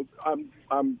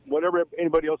I'm whatever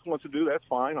anybody else wants to do, that's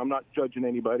fine. I'm not judging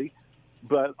anybody,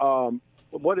 but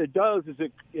what it does is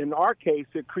in our case,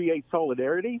 it creates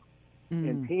solidarity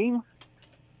in team,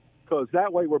 because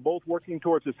that way we're both working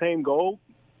towards the same goal,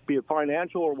 be it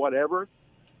financial or whatever.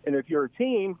 And if you're a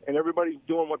team and everybody's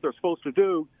doing what they're supposed to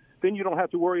do, then you don't have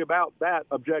to worry about that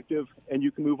objective, and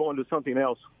you can move on to something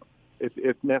else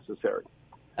if necessary.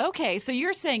 Okay, so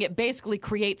you're saying it basically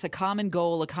creates a common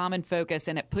goal, a common focus,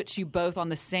 and it puts you both on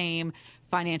the same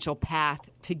financial path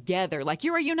together, like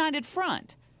you're a united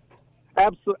front.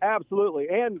 Absolutely.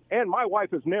 And my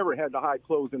wife has never had to hide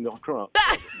clothes in the trunk.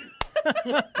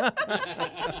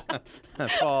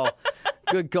 Paul,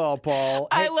 good call, Paul.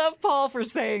 I love Paul for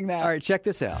saying that. All right, check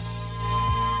this out.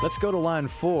 Let's go to line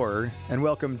 4 and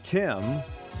welcome Tim,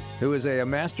 who is a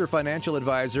master financial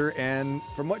advisor, and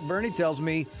from what Bernie tells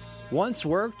me, once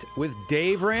worked with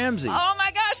Dave Ramsey. Oh,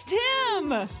 my gosh,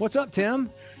 Tim! What's up, Tim?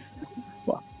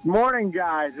 Morning,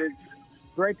 guys. It's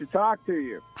great to talk to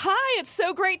you. Hi, it's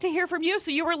so great to hear from you.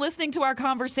 So you were listening to our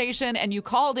conversation, and you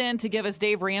called in to give us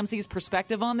Dave Ramsey's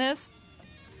perspective on this?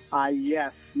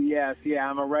 Yes. Yeah,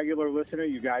 I'm a regular listener.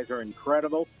 You guys are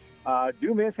incredible.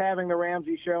 Do miss having the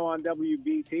Ramsey Show on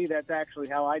WBT. That's actually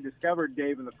how I discovered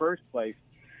Dave in the first place.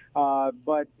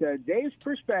 But Dave's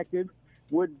perspective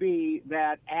would be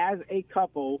that as a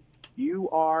couple, you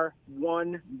are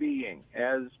one being,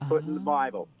 as put in the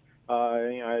Bible.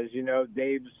 As you know,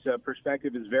 Dave's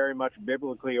perspective is very much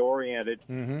biblically oriented.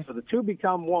 So the two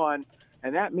become one,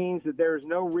 and that means that there is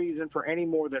no reason for any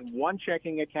more than one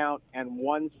checking account and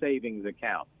one savings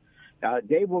account.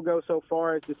 Dave will go so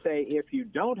far as to say if you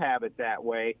don't have it that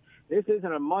way, this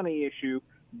isn't a money issue.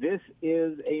 This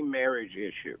is a marriage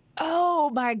issue. Oh,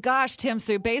 my gosh, Tim.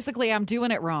 So basically I'm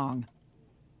doing it wrong.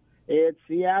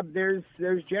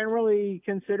 There's generally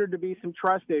considered to be some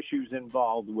trust issues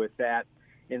involved with that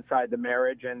inside the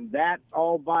marriage, and that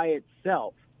all by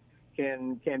itself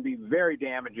can be very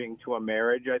damaging to a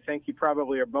marriage. I think you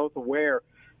probably are both aware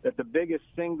that the biggest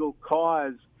single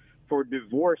cause for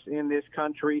divorce in this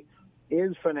country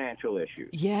is financial issues.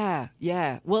 Yeah.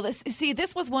 Well,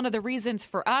 this was one of the reasons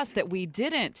for us that we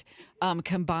didn't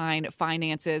combine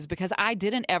finances, because I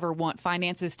didn't ever want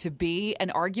finances to be an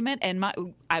argument. And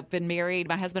I've been married,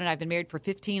 my husband and I have been married for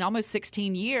 15, almost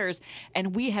 16 years,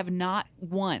 and we have not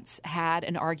once had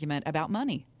an argument about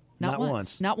money. Not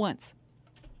once.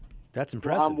 That's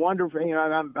impressive. Well, I'm wonderful.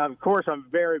 Of course, I'm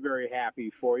very, very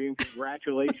happy for you.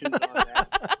 Congratulations on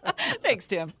that. Thanks,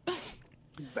 Tim.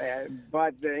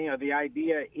 But the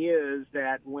idea is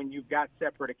that when you've got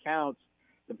separate accounts,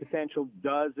 the potential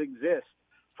does exist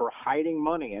for hiding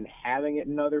money and having it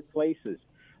in other places.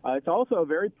 It's also a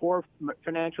very poor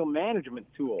financial management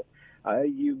tool.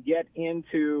 You get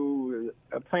into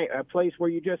a place where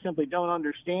you just simply don't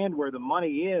understand where the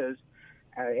money is.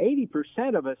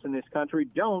 80% of us in this country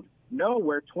don't know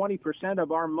where 20%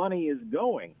 of our money is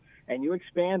going. And you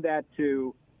expand that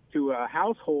to a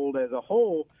household as a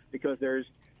whole, because there's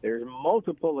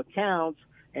multiple accounts,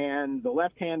 and the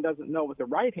left hand doesn't know what the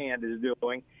right hand is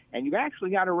doing, and you've actually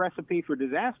got a recipe for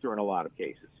disaster in a lot of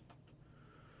cases.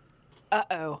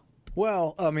 Uh-oh.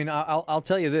 Well, I mean, I'll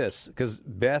tell you this, because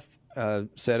Beth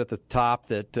said at the top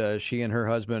that she and her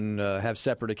husband have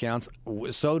separate accounts.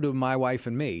 So do my wife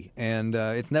and me, and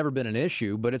it's never been an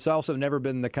issue, but it's also never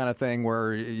been the kind of thing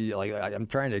where, like, I'm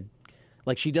trying to.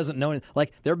 Like, she doesn't know.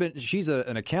 Like, she's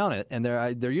an accountant, and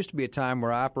there used to be a time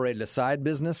where I operated a side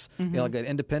business, like an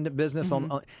independent business,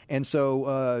 and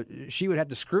so she would have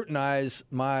to scrutinize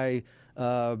my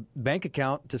bank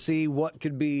account to see what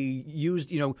could be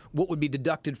used, what would be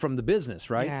deducted from the business,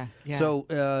 right? Yeah. So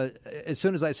as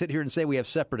soon as I sit here and say we have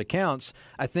separate accounts,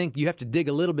 I think you have to dig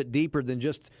a little bit deeper than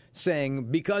just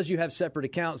saying because you have separate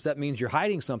accounts, that means you're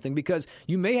hiding something, because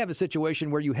you may have a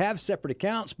situation where you have separate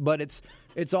accounts, but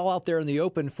it's all out there in the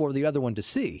open for the other one to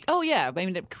see. Oh, yeah. I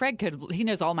mean, Craig he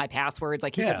knows all my passwords.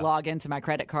 Like, he could log into my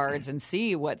credit cards and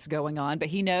see what's going on, but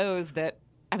he knows that.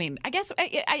 I mean, I guess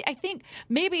I think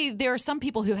maybe there are some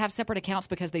people who have separate accounts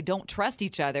because they don't trust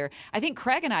each other. I think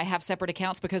Craig and I have separate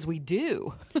accounts because we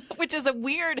do, which is a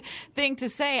weird thing to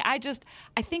say. I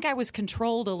think I was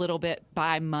controlled a little bit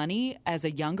by money as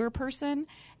a younger person,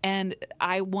 and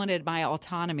I wanted my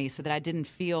autonomy so that I didn't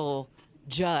feel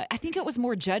judged. I think it was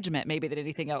more judgment maybe than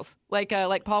anything else. Like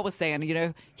Paul was saying,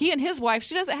 he and his wife,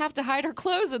 she doesn't have to hide her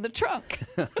clothes in the trunk.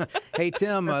 Hey,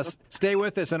 Tim, stay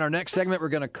with us. In our next segment, we're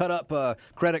going to cut up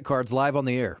credit cards live on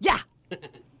the air. Yeah.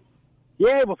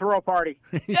 Yeah, we'll throw a party.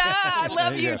 Yeah, I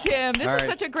love There you you, go. Tim. This All is right.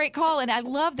 such a great call, and I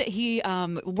love that he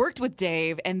worked with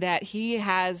Dave and that he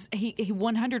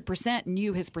 100%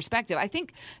 knew his perspective. I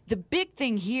think the big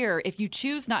thing here, if you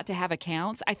choose not to have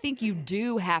accounts, I think you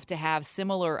do have to have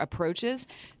similar approaches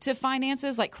to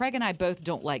finances. Like Craig and I both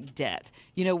don't like debt.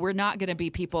 You know, we're not going to be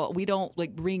people. We don't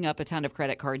like bring up a ton of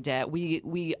credit card debt.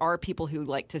 We are people who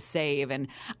like to save, and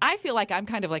I feel like I'm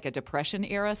kind of like a Depression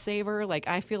era saver. Like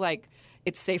I feel like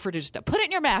it's safer to just put it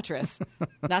in your mattress.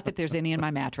 Not that there's any in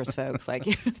my mattress, folks. Like,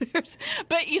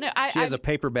 but you know, She has a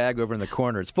paper bag over in the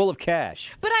corner. It's full of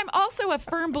cash. But I'm also a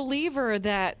firm believer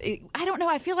that I don't know.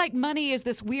 I feel like money is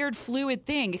this weird, fluid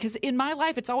thing because in my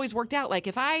life, it's always worked out. Like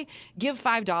if I give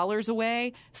 $5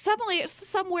 away, suddenly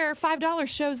somewhere $5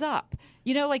 shows up.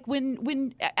 You know, like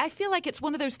when I feel like it's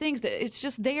one of those things that it's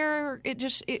just there.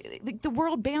 The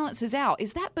world balances out.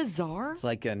 Is that bizarre? It's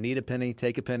like need a penny,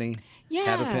 take a penny, Yeah.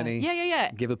 have a penny, Yeah.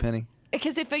 give a penny.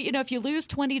 Because if you lose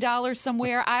 $20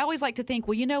 somewhere, I always like to think,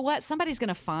 well, you know what? Somebody's going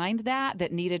to find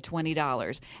that needed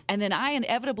 $20, and then I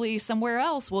inevitably somewhere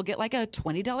else will get like a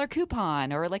 $20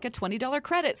 coupon or like a $20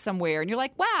 credit somewhere, and you're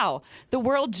like, wow, the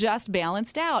world just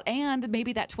balanced out, and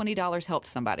maybe that $20 helped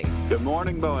somebody. Good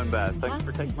morning, Bo and Beth. Thanks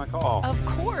for taking my call. Of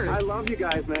course. I love you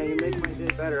guys, man. You make my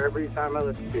day better every time I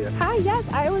listen to you. Hi, yes,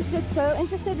 I was just so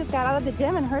interested. Just got out of the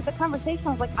gym and heard the conversation.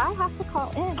 I was like, I have to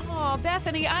call in. Oh,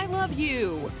 Bethany, I love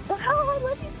you. Oh, I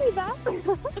love you too, Beth.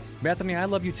 Bethany, I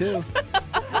love you too.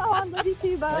 Oh, I love you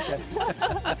too,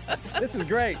 Beth. This is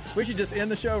great. We should just end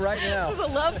the show right now. This is a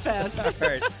love fest. All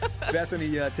right.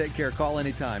 Bethany, take care. Call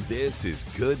anytime. This is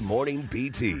Good Morning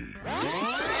BT.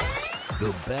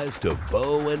 The best of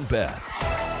Bo and Beth.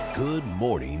 Good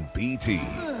Morning BT.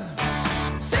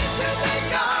 Since you've been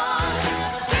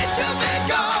gone, since you've been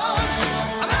gone,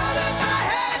 I'm out of my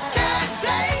head, can't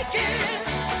take it.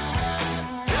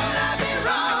 Could I be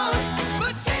wrong?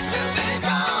 But since you've been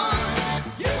gone,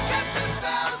 you cast a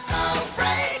spell so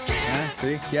breaking.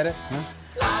 See? Get it?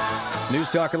 Huh? News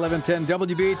Talk 1110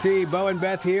 WBT. Bo and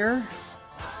Beth here.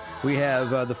 We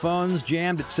have the phones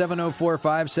jammed at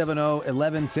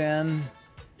 704-570-1110.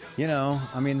 You know,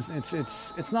 I mean,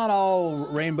 it's not all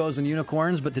rainbows and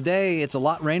unicorns, but today it's a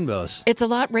lot rainbows. It's a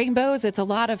lot rainbows. It's a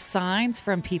lot of signs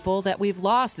from people that we've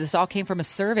lost. This all came from a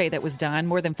survey that was done.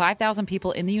 More than 5,000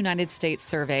 people in the United States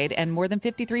surveyed, and more than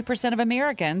 53% of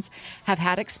Americans have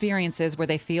had experiences where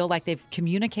they feel like they've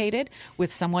communicated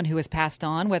with someone who has passed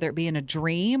on, whether it be in a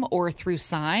dream or through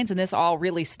signs. And this all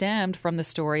really stemmed from the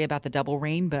story about the double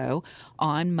rainbow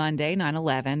on Monday,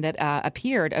 9/11, that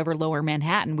appeared over Lower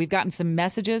Manhattan. We've gotten some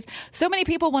messages. So many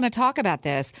people want to talk about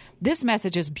this. This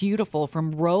message is beautiful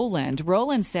from Roland.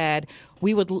 Roland said,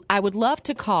 I would love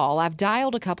to call. I've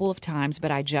dialed a couple of times,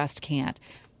 but I just can't.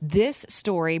 This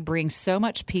story brings so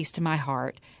much peace to my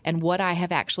heart and what I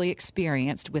have actually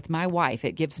experienced with my wife.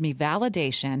 It gives me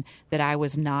validation that I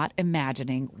was not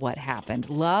imagining what happened.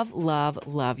 Love, love,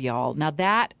 love, y'all. Now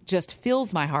that just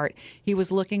fills my heart. He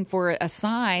was looking for a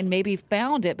sign, maybe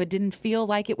found it, but didn't feel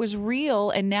like it was real.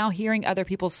 And now hearing other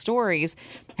people's stories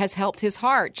has helped his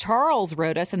heart. Charles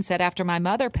wrote us and said, after my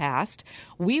mother passed,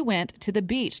 we went to the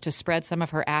beach to spread some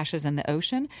of her ashes in the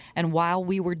ocean. And while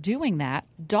we were doing that,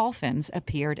 dolphins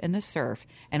appeared in the surf,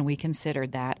 and we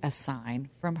considered that a sign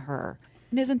from her.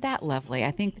 And isn't that lovely?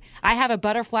 I think I have a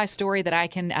butterfly story that I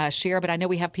can share, but I know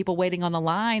we have people waiting on the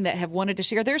line that have wanted to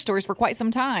share their stories for quite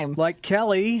some time. Like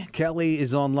Kelly. Kelly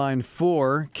is on line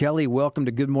 4. Kelly, welcome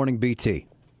to Good Morning BT.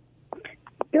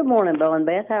 Good morning, Bo and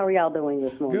Beth. How are y'all doing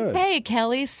this morning? Good. Hey,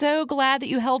 Kelly, so glad that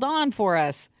you held on for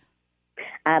us.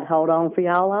 I'd hold on for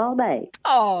y'all all day.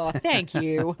 Oh, thank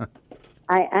you.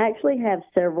 I actually have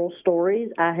several stories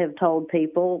I have told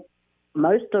people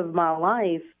most of my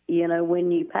life. You know,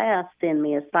 when you pass, send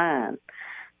me a sign.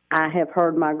 I have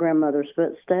heard my grandmother's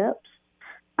footsteps.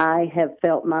 I have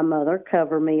felt my mother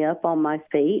cover me up on my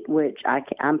feet, which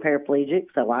I'm paraplegic,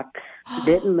 so I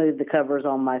didn't move the covers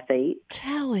on my feet.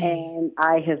 Kelly. And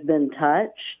I have been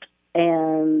touched,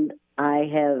 and I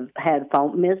have had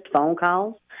missed phone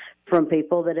calls from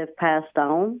people that have passed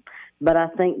on. But I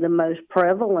think the most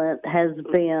prevalent has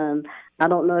been, I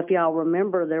don't know if y'all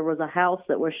remember, there was a house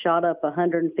that was shot up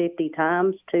 150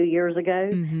 times 2 years ago,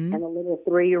 and a little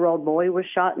 3-year-old boy was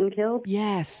shot and killed.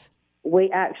 Yes.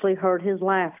 We actually heard his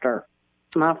laughter.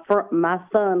 My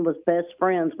son was best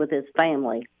friends with his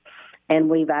family, and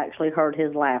we've actually heard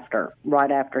his laughter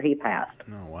right after he passed.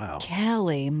 Oh, wow.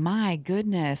 Kelly, my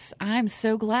goodness. I'm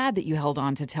so glad that you held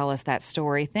on to tell us that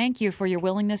story. Thank you for your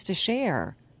willingness to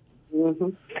share. Mm-hmm.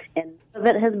 And none of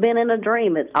it has been in a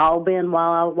dream. It's all been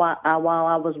while I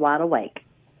was wide awake.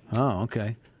 Oh,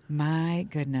 okay. My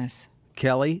goodness.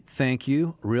 Kelly, thank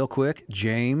you. Real quick,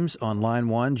 James on line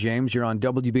 1. James, you're on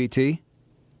WBT.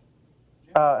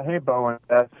 Hey, Bowen.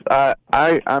 I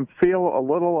feel a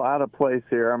little out of place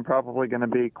here. I'm probably going to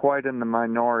be quite in the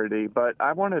minority, but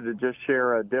I wanted to just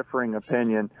share a differing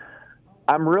opinion.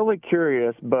 I'm really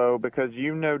curious, Bo, because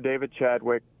you know David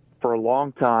Chadwick for a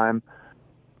long time.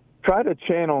 Try to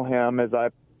channel him as I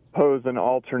pose an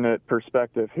alternate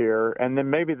perspective here, and then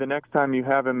maybe the next time you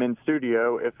have him in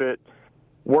studio, if it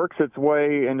works its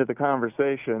way into the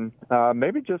conversation,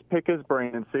 maybe just pick his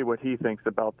brain and see what he thinks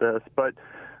about this. But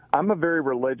I'm a very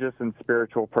religious and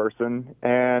spiritual person,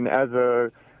 and as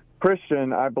a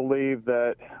Christian, I believe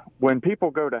that when people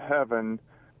go to heaven,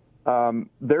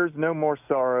 there's no more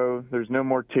sorrow, there's no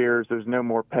more tears, there's no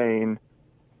more pain.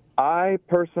 I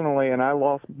personally, and I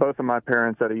lost both of my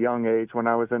parents at a young age when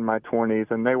I was in my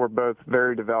 20s, and they were both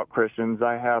very devout Christians.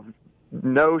 I have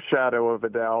no shadow of a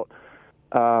doubt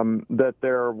that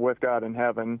they're with God in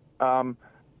heaven.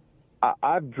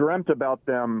 I've dreamt about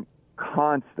them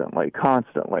constantly.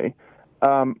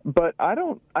 But I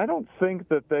don't think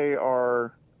that they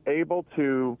are able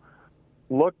to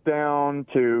look down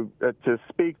to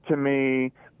speak to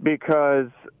me, because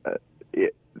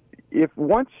if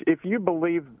you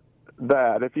believe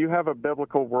that, if you have a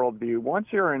biblical worldview, once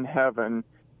you're in heaven,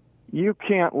 you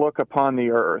can't look upon the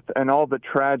earth and all the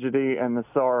tragedy and the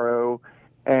sorrow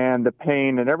and the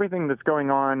pain and everything that's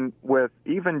going on with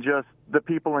even just the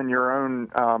people in your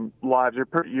own lives,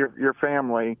 your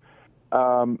family,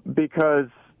 because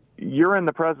you're in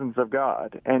the presence of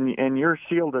God and you're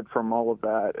shielded from all of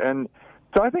that. And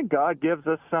so I think God gives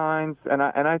us signs, and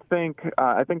I think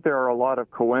there are a lot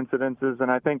of coincidences, and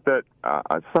I think that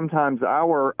sometimes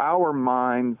our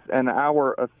minds and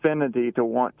our affinity to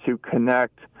want to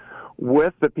connect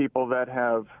with the people that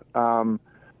have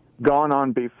gone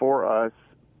on before us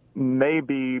may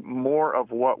be more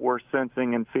of what we're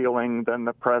sensing and feeling than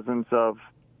the presence of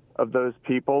those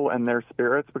people and their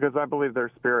spirits, because I believe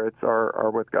their spirits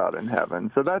are with God in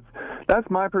heaven. So that's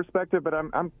my perspective, but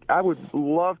I would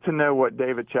love to know what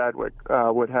David Chadwick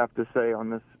would have to say on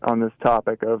this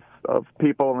topic of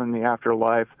people in the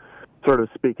afterlife sort of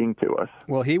speaking to us.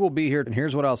 Well, he will be here, and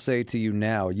here's what I'll say to you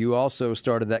now. You also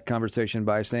started that conversation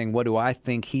by saying, what do I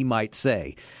think he might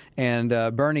say? And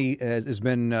Bernie has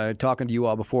been talking to you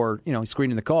all before,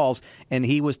 screening the calls, and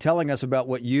he was telling us about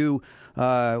what you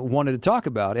wanted to talk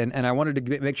about. And I wanted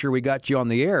to make sure we got you on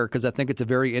the air, because I think it's a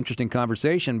very interesting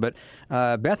conversation. But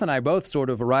Beth and I both sort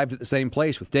of arrived at the same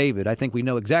place with David. I think we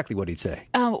know exactly what he'd say.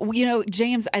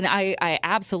 James, and I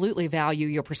absolutely value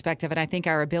your perspective, and I think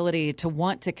our ability to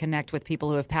want to connect with people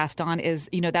who have passed on is,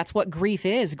 that's what grief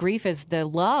is. Grief is the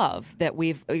love that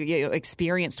we've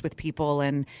experienced with people,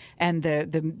 and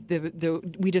the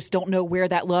we just don't know where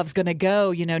that love's going to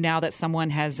go, now that someone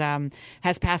has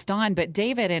passed on. But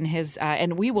David and his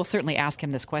and we will certainly ask him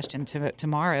this question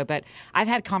tomorrow. But I've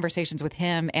had conversations with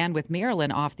him and with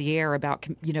Marilyn off the air about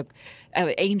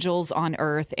angels on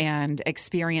earth and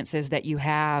experiences that you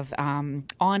have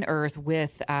on earth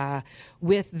with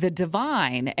the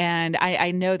divine. And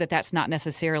I know that that's not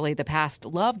necessarily the past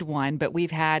loved one, but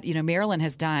we've had, Marilyn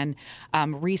has done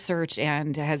research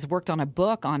and has worked on a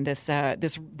book on this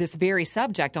very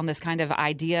subject, on this kind of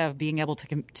idea of being able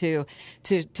to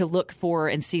look for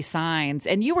and see signs.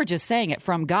 And you were just saying it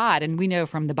from God, and we know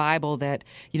from the Bible that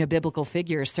biblical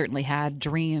figures certainly had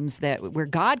dreams where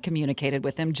God communicated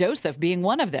with them. Joseph being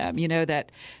one of them, and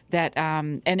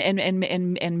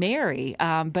Mary.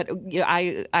 But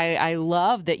I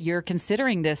love that you're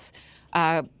considering this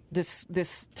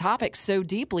topic so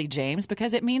deeply, James,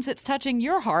 because it means it's touching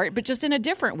your heart, but just in a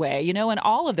different way, and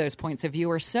all of those points of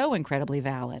view are so incredibly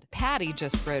valid. Patty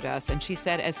just wrote us, and she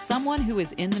said, as someone who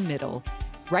is in the middle,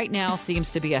 right now seems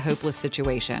to be a hopeless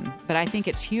situation, but I think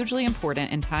it's hugely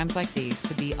important in times like these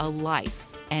to be a light.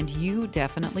 And you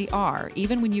definitely are.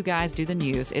 Even when you guys do the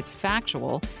news, it's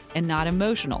factual and not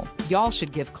emotional. Y'all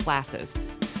should give classes.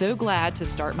 So glad to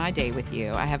start my day with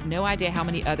you. I have no idea how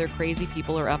many other crazy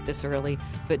people are up this early,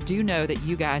 but do know that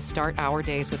you guys start our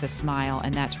days with a smile,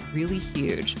 and that's really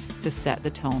huge to set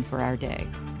the tone for our day.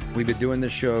 We've been doing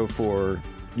this show for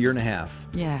a year and a half.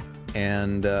 Yeah.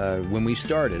 And when we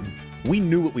started, we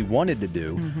knew what we wanted to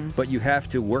do, but you have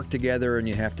to work together and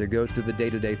you have to go through the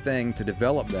day-to-day thing to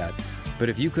develop that. But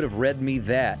if you could have read me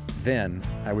that then,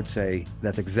 I would say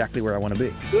that's exactly where I want to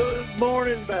be. Good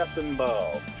morning, Beth and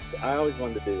Bo. I always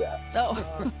wanted to do that.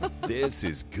 Oh. This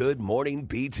is Good Morning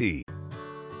BT.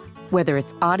 Whether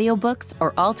it's audiobooks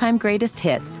or all-time greatest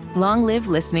hits, long live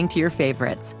listening to your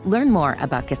favorites. Learn more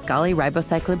about Kisqali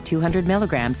Ribociclib 200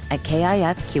 milligrams at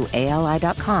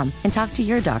KISQALI.com and talk to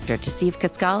your doctor to see if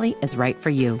Kisqali is right for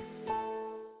you.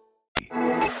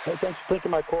 Hey, thanks for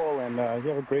taking my call, and you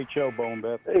have a great show, Bo and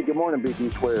Beth. Hey, good morning, BT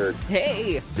Squared.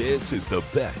 Hey. This is the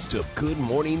best of Good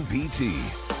Morning BT.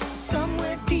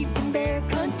 Somewhere deep in bear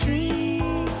country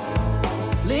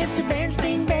lives a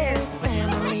Bernstein bear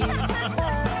family.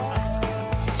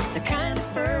 They're kind of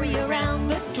furry around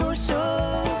the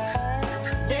torso.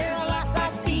 They're a lot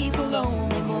like people,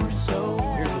 only more so.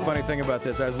 Here's the funny thing about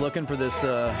this. I was looking for this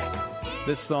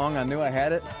this song. I knew I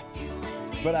had it,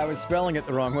 but I was spelling it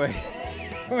the wrong way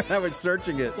when I was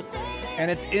searching it. And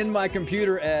it's in my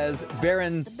computer as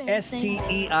Baron,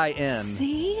 S-T-E-I-N.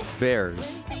 See?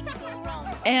 Bears.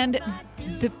 And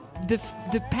the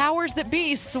powers that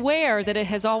be swear that it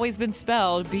has always been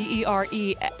spelled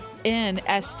Berenstain.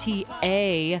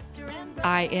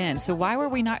 So why were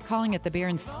we not calling it the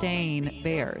Berenstain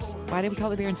Bears? Why did we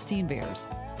call it the Berenstain Bears?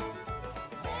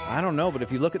 I don't know, but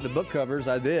if you look at the book covers,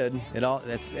 I did.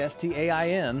 That's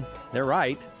S-T-A-I-N. They're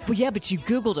right. Well, yeah, but you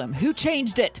Googled them. Who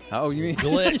changed it? Oh, you mean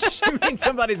glitch? You mean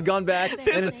somebody's gone back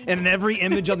and in every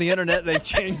image on the internet they've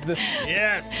changed the...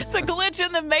 Yes. It's a glitch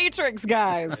in the Matrix,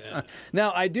 guys.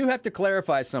 Now, I do have to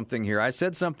clarify something here. I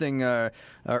said something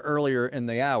earlier in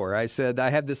the hour. I said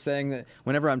I have this saying that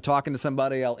whenever I'm talking to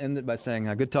somebody, I'll end it by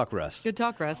saying, good talk, Russ. Good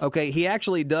talk, Russ. Okay, he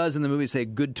actually does in the movie say,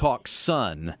 good talk,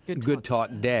 son. Good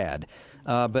talk, dad.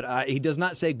 But he does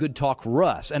not say good talk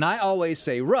Russ. And I always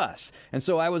say Russ. And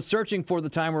so I was searching for the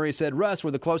time where he said Russ, where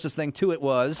the closest thing to it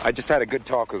was... I just had a good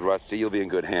talk with Rusty. You'll be in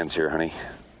good hands here, honey.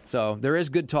 So there is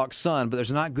good talk son, but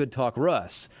there's not good talk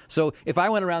Russ. So if I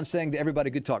went around saying to everybody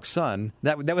good talk son,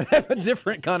 that would have a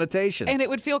different connotation. And it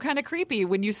would feel kind of creepy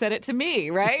when you said it to me,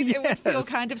 right? Yes. It would feel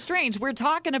kind of strange. We're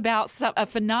talking about a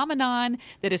phenomenon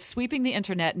that is sweeping the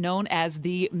internet known as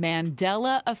the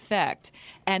Mandela effect.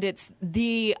 And it's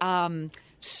the...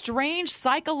 strange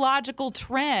psychological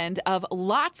trend of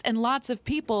lots and lots of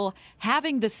people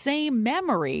having the same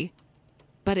memory,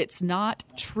 but it's not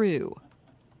true.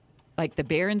 Like the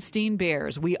Berenstain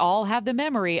Bears. We all have the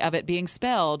memory of it being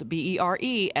spelled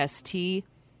Berenstain,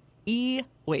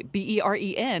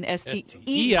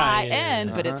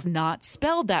 but it's not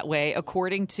spelled that way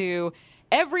according to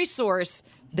every source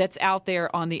that's out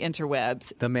there on the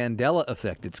interwebs. The Mandela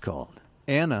effect, it's called.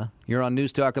 Anna, you're on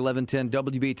News Talk 1110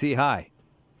 WBT. Hi.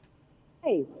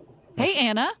 Hey. Hey,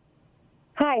 Anna.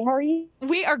 Hi, how are you?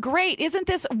 We are great. Isn't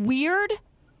this weird?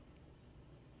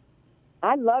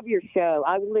 I love your show.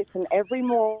 I listen every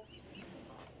morning.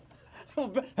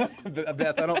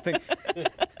 Beth, I don't think...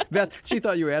 Beth, she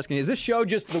thought you were asking, is this show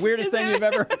just the weirdest thing you've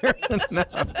ever heard? No.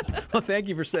 Well, thank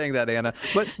you for saying that, Anna.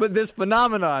 But this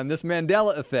phenomenon, this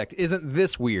Mandela effect, isn't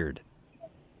this weird?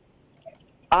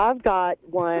 I've got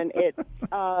one. It's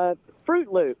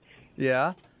Fruit Loops.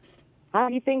 Yeah? How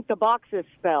do you think the box is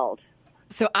spelled?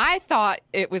 So I thought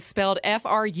it was spelled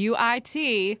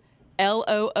Fruitloops,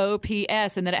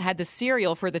 and then it had the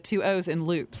cereal for the two O's in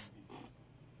loops.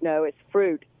 No, it's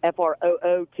fruit,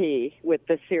 F-R-O-O-T, with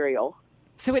the cereal.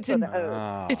 So it's in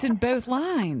both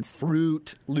lines.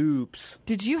 Fruit Loops.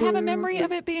 Did you have a memory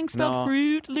of it being spelled No.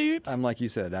 Fruit Loops? I'm like you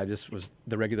said, I just was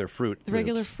the regular fruit. The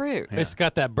regular Loops. fruit. Yeah. It's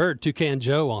got that bird, Toucan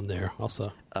Joe, on there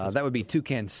also. That would be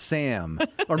Toucan Sam.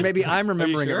 Or maybe I'm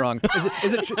remembering sure? it wrong.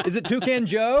 Is it Toucan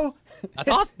Joe? I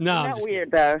thought... No, I'm Not just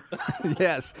weird, though.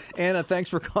 Yes. Anna, thanks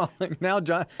for calling. Now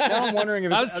I'm wondering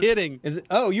if... I was kidding. Is it?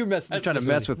 Oh, you're trying to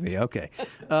mess with me. Okay.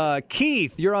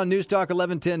 Keith, you're on News Talk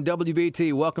 1110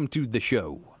 WBT. Welcome to the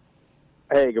show.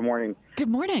 Hey, good morning. Good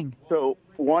morning. So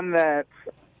one that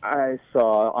I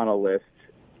saw on a list,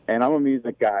 and I'm a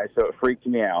music guy, so it freaked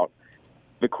me out.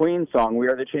 The Queen song, We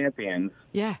Are the Champions,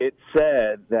 Yeah. it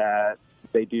said that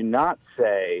they do not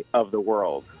say of the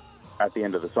world at the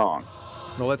end of the song.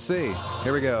 Well, let's see.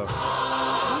 Here we go.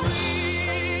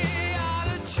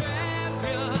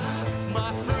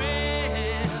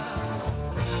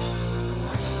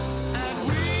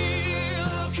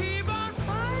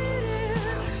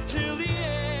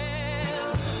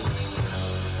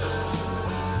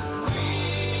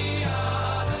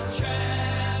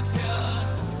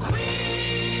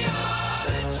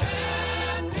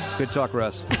 Good talk,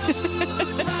 Russ. Here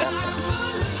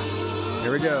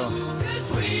we go.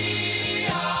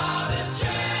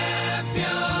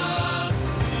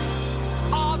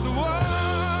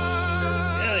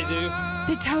 Yeah, they do.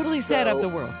 They totally said of the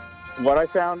world. What I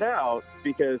found out,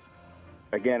 because,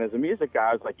 again, as a music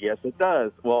guy, I was like, yes, it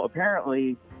does. Well,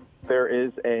 apparently there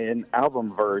is an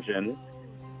album version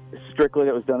strictly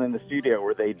that was done in the studio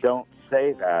where they don't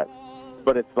say that,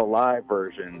 but it's the live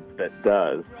version that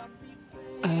does.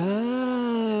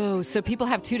 Oh, so people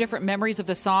have two different memories of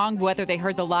the song, whether they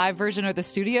heard the live version or the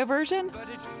studio version?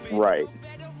 Right.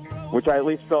 Which I at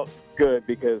least felt good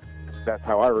because that's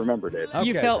how I remembered it.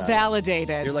 You felt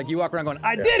validated. You're like, you walk around going,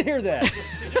 I did hear that.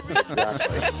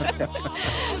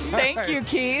 Thank you,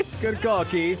 Keith. Good call,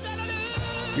 Keith.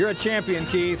 You're a champion,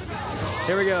 Keith.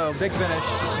 Here we go. Big finish.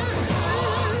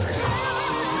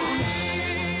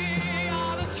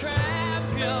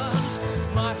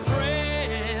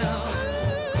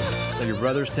 So your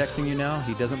brother's texting you now?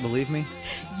 He doesn't believe me?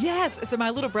 Yes. So my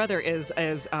little brother is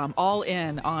all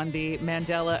in on the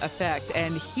Mandela effect,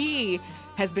 and he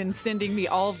has been sending me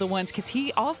all of the ones because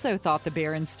he also thought the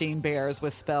Berenstein Bears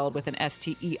was spelled with an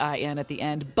Stein at the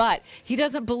end, but he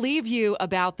doesn't believe you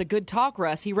about the good talk,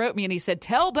 Russ. He wrote me and he said,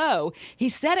 tell Bo he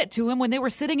said it to him when they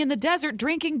were sitting in the desert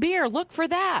drinking beer. Look for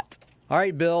that. All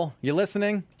right, Bill, you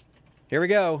listening? Here we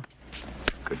go.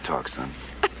 Good talk, son.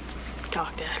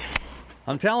 Talk, Dad.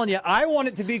 I'm telling you, I want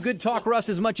it to be good talk, Russ,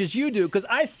 as much as you do, because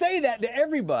I say that to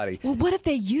everybody. Well, what if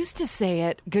they used to say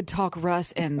it, good talk,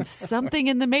 Russ, and something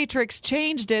in the Matrix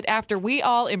changed it after we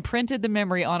all imprinted the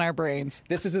memory on our brains?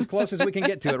 This is as close as we can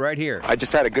get to it right here. I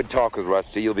just had a good talk with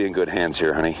Rusty. You'll be in good hands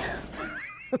here, honey.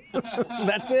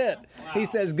 That's it. He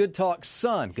says, good talk,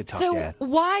 son. Good talk, so Dad.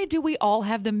 Why do we all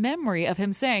have the memory of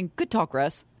him saying, good talk,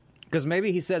 Russ? Because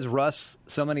maybe he says Russ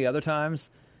so many other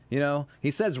times. You know,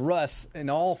 he says Russ in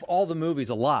all the movies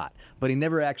a lot, but he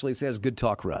never actually says good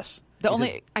talk, Russ.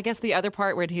 I guess the other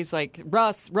part where he's like,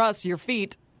 Russ, your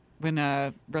feet,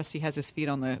 when Rusty has his feet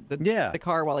on the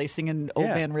car while he's singing Old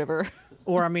Man River.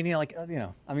 Or, I mean,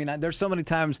 there's so many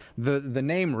times the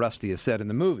name Rusty is said in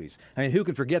the movies. I mean, who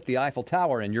can forget the Eiffel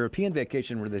Tower in European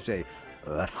Vacation where they say,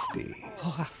 Rusty.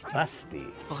 Rusty.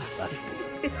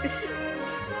 Rusty.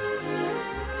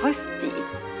 Rusty.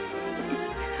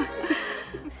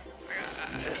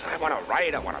 I want to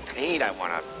write, I want to paint, I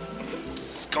want to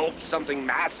sculpt something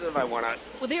massive, I want to...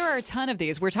 Well, there are a ton of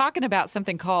these. We're talking about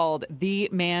something called the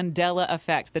Mandela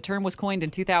effect. The term was coined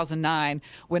in 2009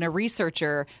 when a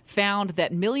researcher found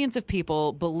that millions of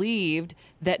people believed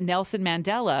that Nelson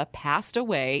Mandela passed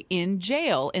away in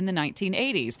jail in the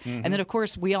 1980s. Mm-hmm. And then, of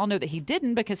course, we all know that he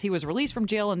didn't because he was released from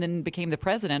jail and then became the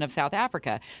president of South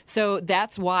Africa. So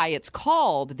that's why it's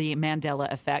called the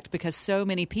Mandela effect, because so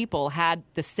many people had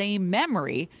the same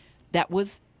memory that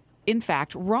was in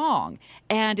fact wrong.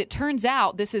 And it turns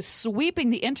out this is sweeping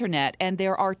the internet, and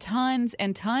there are tons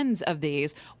and tons of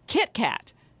these. Kit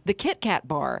Kat, the Kit Kat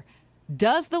bar,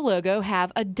 does the logo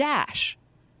have a dash?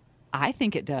 I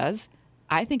think it does.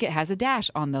 I think it has a dash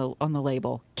on the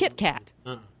label. Kit Kat.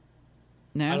 No,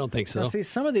 I don't think so. Now, see,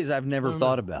 some of these I've never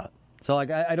thought about. So,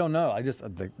 I don't know.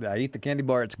 I eat the candy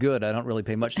bar. It's good. I don't really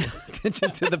pay much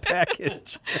attention to the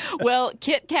package. Well,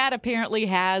 Kit Kat apparently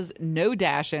has no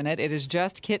dash in it. It is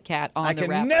just Kit Kat on the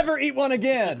wrapper. I can never eat one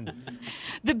again.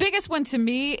 The biggest one to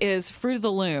me is Fruit of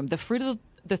the Loom. The Fruit of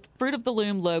the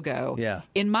Loom logo. Yeah.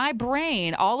 In my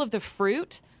brain, all of the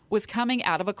fruit was coming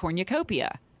out of a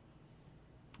cornucopia.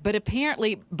 But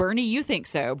apparently, Bernie, you think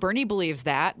so. Bernie believes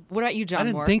that. What about you, John I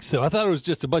didn't Moore? think so. I thought it was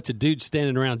just a bunch of dudes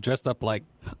standing around dressed up like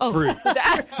fruit.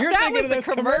 You're thinking of this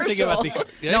commercial.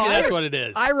 That's what it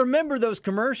is. I remember those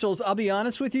commercials. I'll be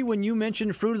honest with you. When you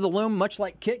mentioned Fruit of the Loom, much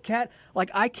like Kit Kat, like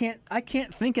I can't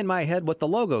think in my head what the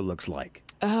logo looks like.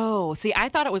 Oh, see, I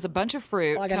thought it was a bunch of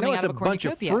fruit Like I coming know it's out a of a bunch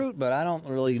of cornucopia. fruit, but I don't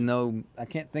really know. I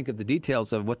can't think of the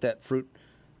details of what that fruit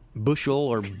bushel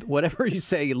or whatever you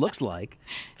say it looks like.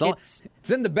 It's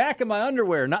in the back of my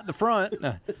underwear, not the front.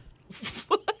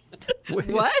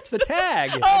 What? The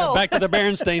tag. Oh. Back to the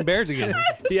Berenstain Bears again.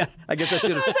 Yeah, I guess I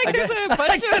should have. I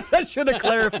guess I should have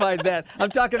clarified that. I'm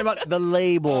talking about the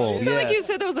label. It sounded like you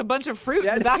said there was a bunch of fruit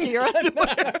in the back of your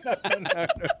underwear. No.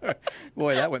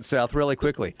 Boy, that went south really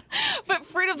quickly. But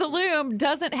Fruit of the Loom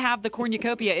doesn't have the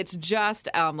cornucopia. It's just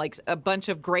like a bunch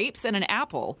of grapes and an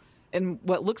apple and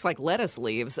what looks like lettuce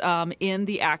leaves in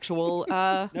the actual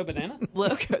no banana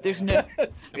logo. There is no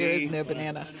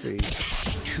banana. See.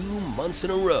 2 months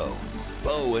in a row,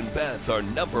 Bo and Beth are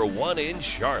 #1 in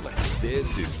Charlotte.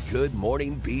 This is Good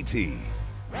Morning BT.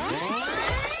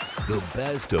 The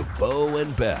best of Bo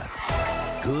and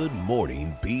Beth. Good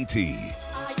Morning BT.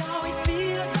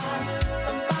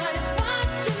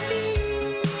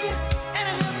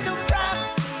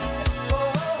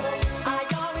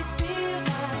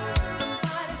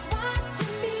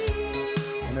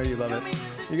 I know you love it.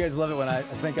 You guys love it when I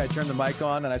think I turn the mic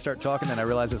on and I start talking and I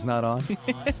realize it's not on.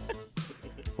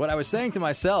 What I was saying to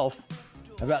myself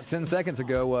about 10 seconds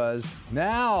ago was,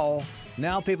 now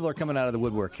people are coming out of the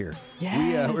woodwork here.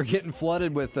 Yes. We're getting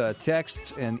flooded with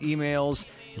texts and emails.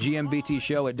 GMBT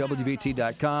at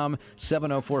WBT.com,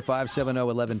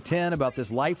 704-570-1110 about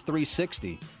this Life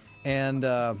 360. And,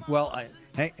 I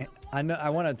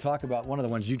want to talk about one of the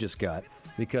ones you just got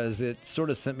because it sort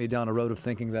of sent me down a road of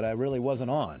thinking that I really wasn't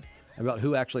on. about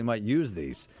who actually might use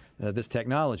this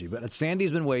technology. But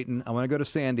Sandy's been waiting. I want to go to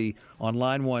Sandy on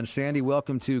line 1. Sandy,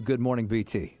 welcome to Good Morning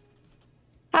BT.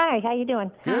 Hi, how you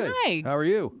doing? Good. Hi. How are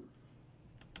you?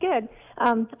 Good.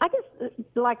 I just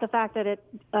like the fact that it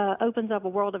opens up a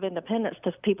world of independence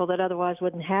to people that otherwise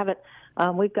wouldn't have it.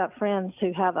 We've got friends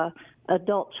who have a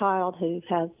adult child who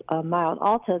has mild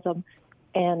autism,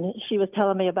 and she was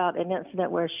telling me about an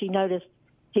incident where she noticed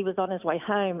he was on his way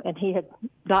home and he had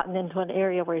gotten into an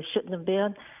area where he shouldn't have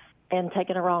been and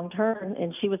taken a wrong turn,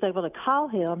 and she was able to call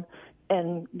him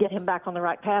and get him back on the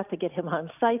right path to get him home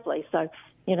safely. So,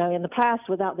 in the past,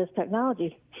 without this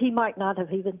technology, he might not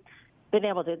have even been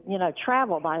able to,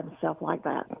 travel by himself like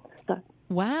that. So,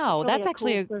 wow, really that's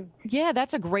actually cool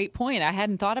that's a great point. I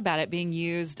hadn't thought about it being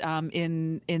used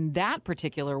in that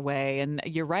particular way, and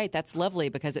you're right. That's lovely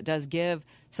because it does give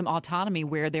some autonomy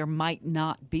where there might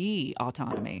not be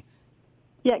autonomy.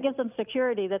 Yeah, it gives them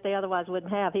security that they otherwise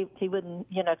wouldn't have. He wouldn't,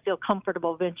 feel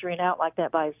comfortable venturing out like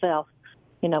that by himself,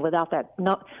 without that,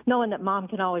 knowing that mom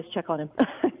can always check on him.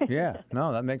 Yeah,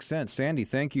 no, that makes sense. Sandy,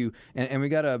 thank you. And we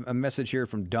got a message here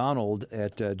from Donald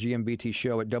at GMBT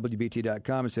Show at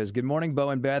WBT.com. It says, "Good morning, Bo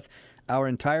and Beth. Our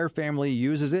entire family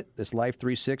uses it, this Life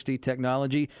 360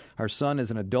 technology. Our son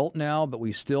is an adult now, but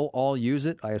we still all use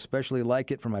it. I especially like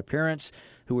it for my parents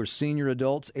who are senior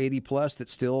adults, 80 plus, that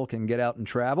still can get out and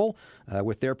travel.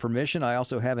 With their permission, I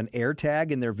also have an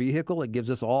AirTag in their vehicle. It gives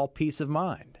us all peace of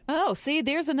mind." Oh, see,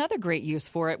 there's another great use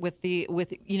for it with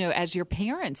as your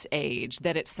parents age,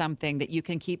 that it's something that you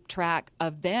can keep track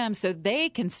of them so they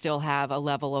can still have a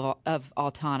level of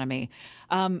autonomy.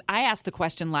 I asked the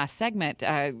question last segment.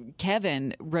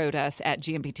 Kevin wrote us at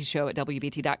GMBT Show at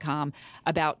WBT.com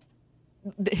about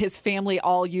his family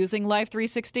all using Life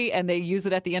 360, and they use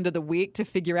it at the end of the week to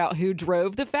figure out who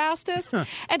drove the fastest.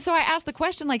 And so I asked the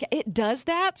question, it does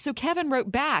that? So Kevin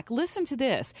wrote back, listen to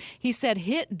this. He said,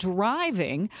 hit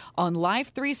driving on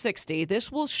Life 360.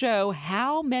 This will show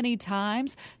how many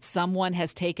times someone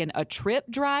has taken a trip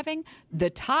driving,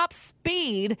 the top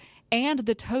speed, and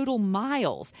the total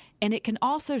miles. And it can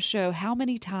also show how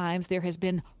many times there has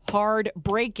been hard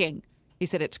braking. He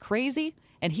said it's crazy.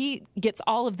 And he gets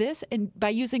all of this by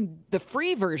using the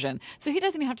free version. So he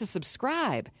doesn't even have to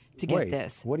subscribe to get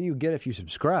this. What do you get if you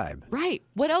subscribe? Right.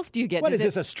 What else do you get? What, is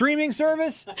this a streaming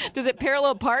service? Does it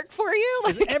parallel park for you?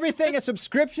 Is everything a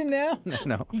subscription now?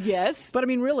 No. Yes. But I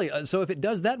mean, really, so if it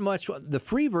does that much, the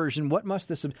free version, what must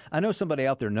this... I know somebody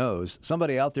out there knows.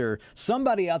 Somebody out there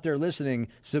listening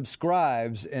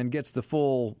subscribes and gets the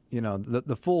full,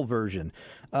 the full version.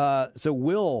 So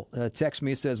Will texts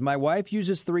me, says, my wife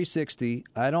uses 360.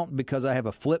 I don't, because I have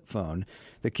a flip phone.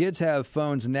 The kids have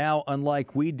phones now,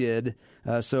 unlike we did,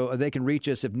 so they can reach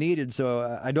us if needed.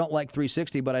 So I don't like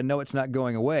 360, but I know it's not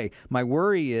going away. My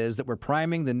worry is that we're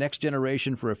priming the next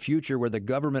generation for a future where the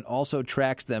government also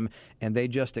tracks them and they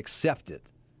just accept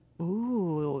it.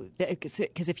 Ooh,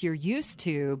 because if you're used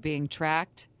to being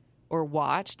tracked or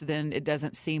watched, then it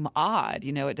doesn't seem odd.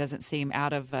 It doesn't seem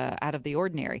out of the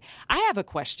ordinary. I have a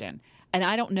question, and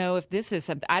I don't know if this is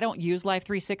something. I don't use Life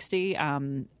 360.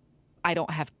 I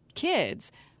don't have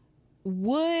kids.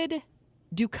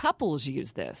 Do couples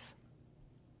use this?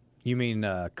 You mean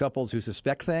couples who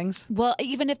suspect things? Well,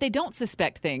 even if they don't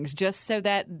suspect things, just so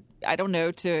that, I don't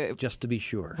know, just to be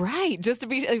sure. Right, just to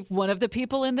be one of the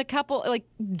people in the couple,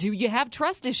 do you have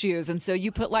trust issues? And so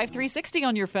you put Life 360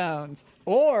 on your phones.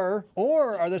 Or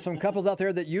are there some couples out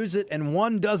there that use it and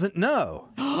one doesn't know?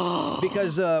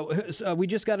 Because we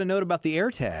just got a note about the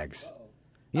AirTags.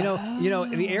 The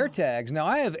AirTags. Now,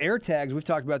 I have AirTags. We've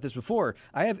talked about this before.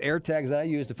 I have AirTags that I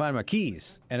use to find my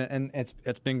keys, and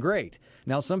it's been great.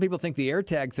 Now, some people think the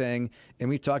AirTag thing, and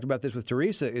we've talked about this with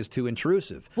Teresa, is too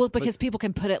intrusive. Well, because people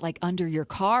can put it under your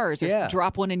cars or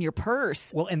drop one in your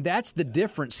purse. Well, and that's the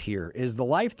difference here, is the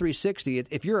Life 360,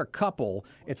 if you're a couple,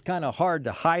 it's kind of hard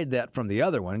to hide that from the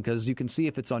other one because you can see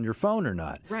if it's on your phone or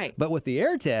not. Right. But with the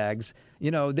AirTags,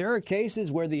 there are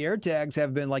cases where the AirTags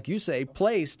have been, like you say,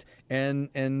 placed and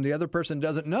the other person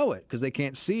doesn't know it because they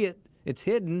can't see it. It's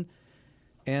hidden.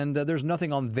 And there's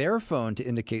nothing on their phone to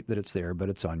indicate that it's there, but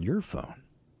it's on your phone.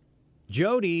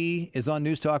 Jody is on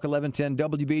News Talk 1110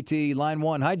 WBT, line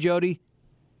 1. Hi, Jody.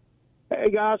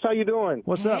 Hey, guys. How you doing?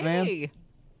 What's up, man? Hey,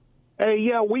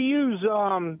 yeah, we use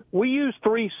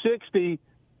 360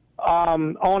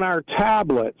 on our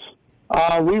tablets.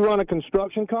 We run a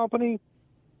construction company,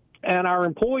 and our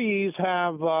employees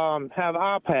have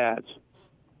iPads.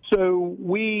 So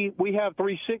we have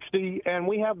 360, and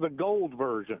we have the gold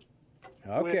version.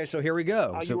 Okay, so here we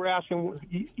go. You were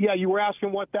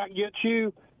asking what that gets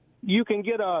you. You can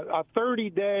get a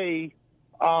 30-day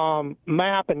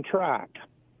map and track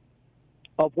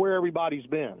of where everybody's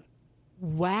been.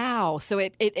 Wow. So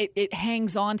it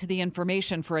hangs on to the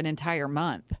information for an entire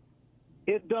month.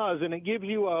 It does, and it gives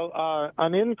you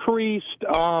an increased.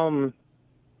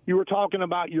 You were talking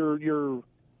about your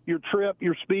trip,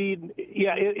 your speed.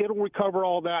 Yeah, it'll recover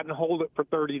all that and hold it for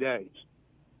 30 days.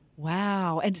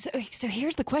 Wow. And so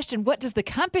here's the question: what does the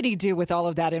company do with all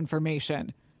of that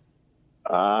information?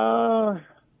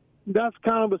 That's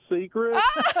kind of a secret.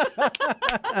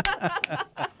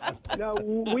 No,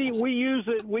 we use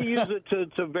it. We use it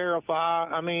to verify.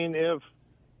 I mean,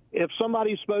 if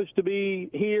somebody's supposed to be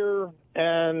here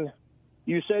and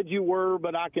you said you were,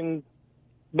 but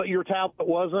your tablet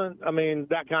wasn't. I mean,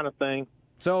 that kind of thing.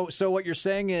 So what you're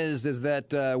saying is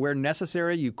that where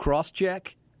necessary, you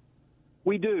cross-check?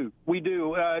 We do.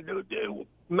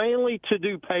 Mainly to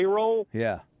do payroll.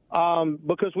 Yeah.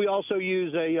 Because we also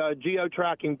use a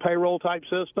geo-tracking payroll type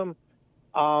system.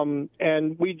 And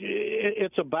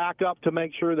it's a backup to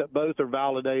make sure that both are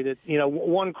validated. You know,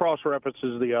 one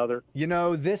cross-references the other. You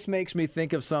know, this makes me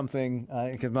think of something,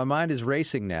 because my mind is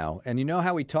racing now. And you know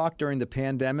how we talked during the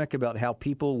pandemic about how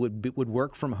people would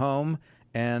work from home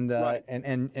and Right.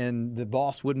 and the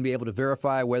boss wouldn't be able to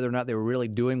verify whether or not they were really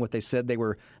doing what they said they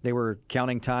were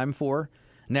counting time for?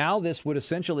 Now this would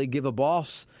essentially give a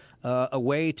boss a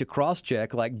way to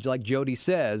cross-check, like Jody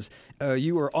says,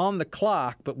 you were on the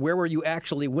clock, but where were you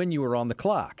actually when you were on the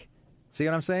clock? See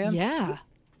what I'm saying? Yeah.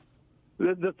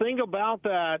 The thing about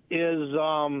that is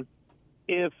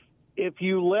if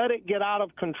you let it get out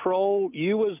of control,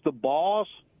 you as the boss,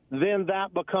 then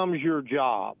that becomes your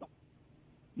job.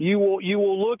 You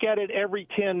will look at it every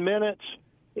 10 minutes.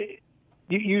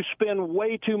 You spend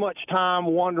way too much time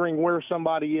wondering where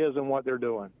somebody is and what they're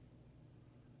doing.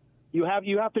 You have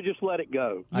to just let it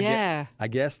go. Yeah. I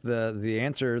guess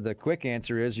the quick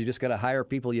answer is you just got to hire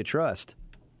people you trust.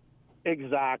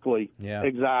 Exactly. Yeah.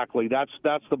 Exactly. That's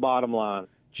the bottom line.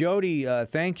 Jody,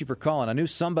 thank you for calling. I knew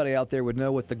somebody out there would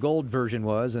know what the gold version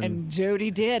was. And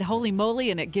Jody did. Holy moly.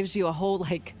 And it gives you a whole,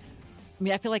 I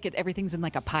feel like everything's in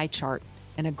like a pie chart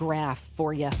and a graph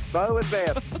for you. Bo and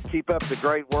Beth, keep up the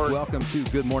great work. Welcome to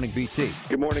Good Morning BT.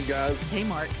 Good morning, guys. Hey,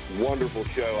 Mark. Wonderful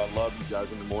show. I love you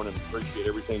guys in the morning. Appreciate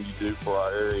everything you do for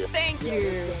our area. Thank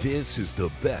you. This is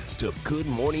the best of Good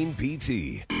Morning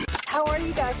BT. How are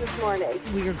you guys this morning?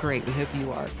 We are great. We hope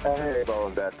you are. Hey, Bo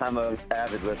and Beth. I'm an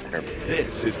avid listener.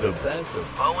 This is the best of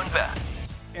Bo and Beth.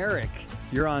 Eric,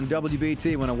 you're on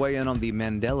WBT. Want to weigh in on the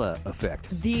Mandela effect?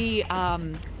 The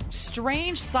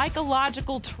strange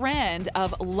psychological trend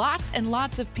of lots and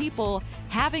lots of people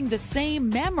having the same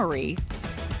memory,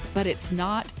 but it's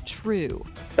not true.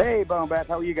 Hey, Bo and Beth.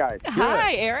 How are you guys?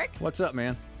 Hi, Eric. What's up,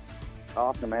 man?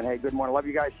 Awesome, man. Hey, good morning. Love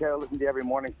you guys' show. Listen to you every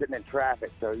morning sitting in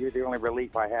traffic, so you're the only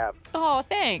relief I have. Oh,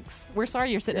 thanks. We're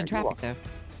sorry you're sitting in traffic, though.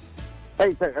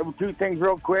 Hey, so two things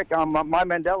real quick. My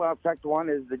Mandela effect one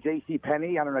is the J.C.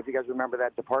 Penney. I don't know if you guys remember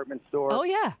that department store. Oh,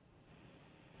 yeah.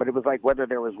 But it was like whether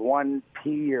there was one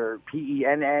P or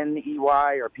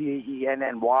P-E-N-N-E-Y or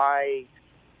P-E-N-N-Y.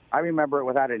 I remember it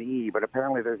without an E, but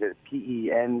apparently there's a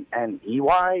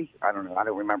P-E-N-N-E-Y. I don't know. I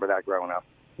don't remember that growing up.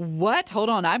 What? Hold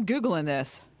on. I'm Googling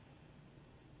this.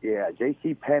 Yeah,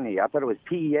 J.C. Penney. I thought it was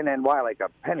P-E-N-N-Y, like a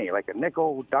penny, like a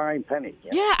nickel, dime penny.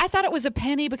 You know? Yeah, I thought it was a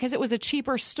penny because it was a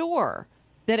cheaper store.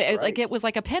 That it, Right. it was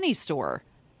like a penny store.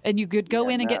 And you could go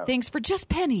in and get things for just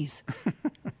pennies.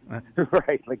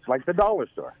 Right, like the dollar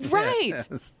store. Right.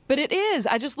 Yes. But it is.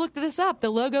 I just looked this up. The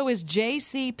logo is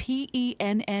J-C-P-E-N-N-E-Y.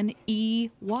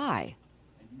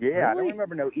 Yeah, I don't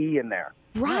remember no E in there.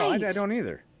 Right. No, I don't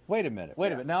either. Wait a minute.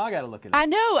 Now I got to look at it. I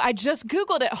know. I just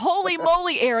Googled it. Holy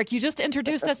moly, Eric. You just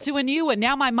introduced us to a new one.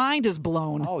 Now my mind is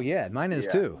blown. Oh, yeah. Mine is,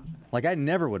 too. Like, I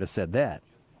never would have said that.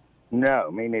 No,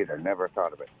 me neither. Never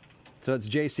thought of it. So it's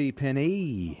J.C.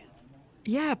 Penney.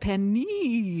 Yeah,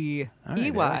 penny. All right,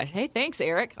 EY. Eric. Hey, thanks,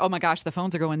 Eric. Oh, my gosh. The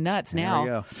phones are going nuts now.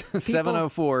 There we go.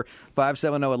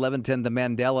 704-570-1110, the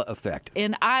Mandela effect.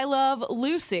 In I Love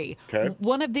Lucy. Okay.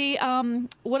 One of the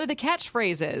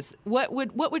catchphrases. What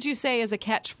would you say is a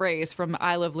catchphrase from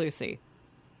I Love Lucy?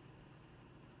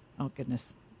 Oh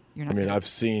goodness. You're not I've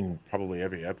seen probably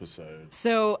every episode.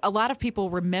 So a lot of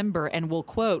people remember and will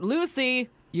quote, "Lucy,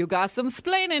 you got some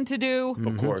splaining to do."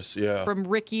 Of course, yeah. From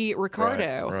Ricky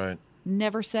Ricardo. Right.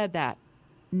 Never said that.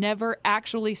 Never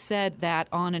actually said that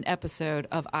on an episode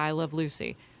of I Love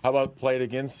Lucy. How about Play It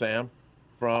Again, Sam,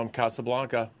 from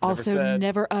Casablanca? Also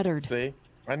never uttered. See?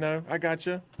 I know. I got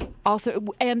you. Also,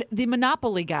 and the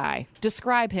Monopoly guy.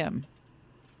 Describe him.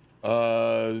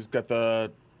 He's got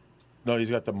the No,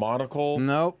 he's got the monocle.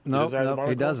 Nope, He doesn't have the he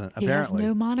monocle? doesn't. He has Apparently,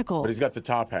 no monocle. But he's got the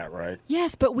top hat, right?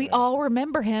 Yes, but we all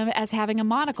remember him as having a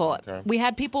monocle. Okay. We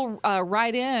had people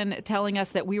write in telling us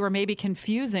that we were maybe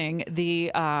confusing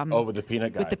the with the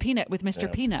peanut guy. with Mr. Yeah.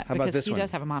 Peanut How about because this he one? does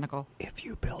have a monocle. If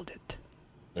you build it,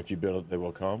 If you build it, they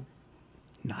will come.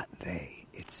 not they,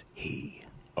 it's he.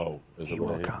 Oh, is He it what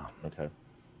will I hear? come. Okay.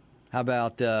 How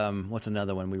about what's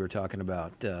another one we were talking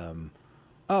about?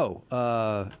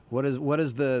 What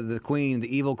is the queen,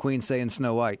 the evil queen, say in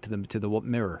Snow White to the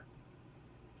mirror?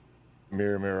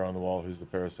 Mirror, mirror on the wall, who's the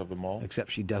fairest of them all?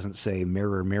 Except she doesn't say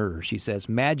mirror, mirror. She says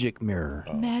magic mirror.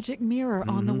 Magic mirror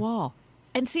on the wall.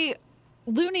 And see,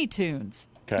 Looney Tunes.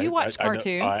 Okay. You watch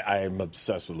cartoons. I am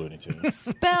obsessed with Looney Tunes.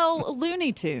 Spell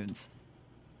Looney Tunes.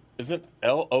 Isn't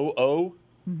Loon?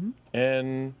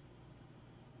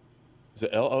 Is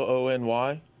it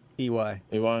Loony? EY.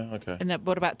 EY? Okay. And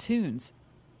what about tunes?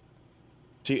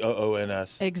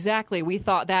 Toons. Exactly. We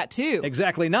thought that too.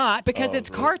 Exactly not. Because it's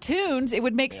cartoons, it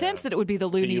would make sense that it would be the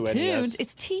Looney Tunes. Tunes.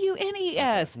 It's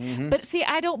Tunes. But see,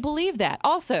 I don't believe that.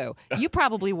 Also, you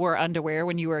probably wore underwear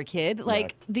when you were a kid,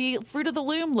 like the Fruit of the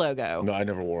Loom logo. No, I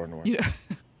never wore underwear.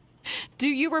 Do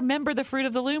you remember the Fruit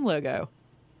of the Loom logo?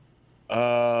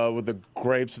 With the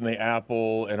grapes and the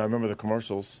apple, and I remember the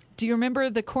commercials. Do you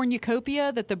remember the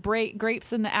cornucopia that the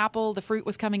grapes and the apple, the fruit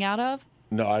was coming out of?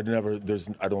 No, I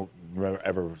don't remember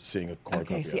ever seeing a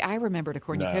cornucopia. Okay, see, I remembered a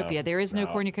cornucopia. No, there is no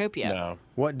no, cornucopia. No.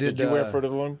 What did you wear Fruit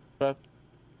of the Loom, Beth?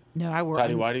 No, I wore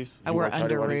Tidy whities? I You wore wore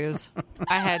tidy underoos.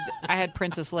 I had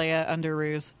Princess Leia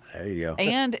underoos. There you go.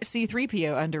 And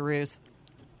C-3PO underoos.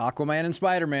 Aquaman and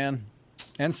Spider-Man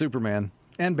and Superman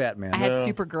and Batman. I had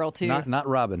Supergirl too. Not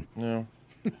Robin. No.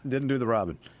 Didn't do the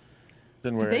Robin.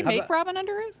 Didn't Did wear they it. make Robin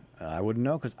underoos? I wouldn't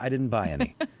know because I didn't buy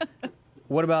any.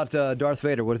 What about Darth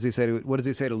Vader? What does he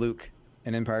say to Luke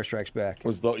in Empire Strikes Back?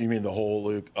 You mean the whole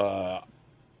Luke?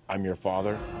 I'm your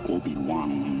father.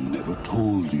 Obi-Wan never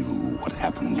told you what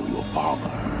happened to your father.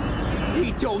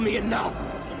 He told me enough.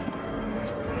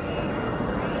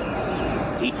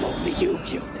 He told me you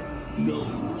killed him. No,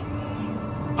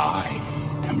 I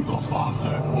am your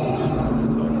father.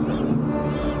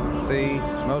 See,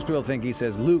 most people think he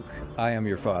says, Luke, I am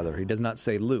your father. He does not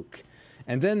say Luke.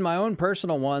 And then my own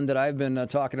personal one that I've been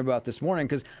talking about this morning,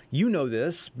 because you know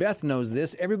this, Beth knows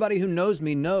this, everybody who knows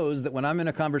me knows that when I'm in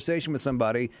a conversation with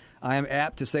somebody, I am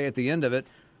apt to say at the end of it,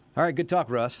 all right, good talk,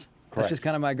 Russ. Correct. That's just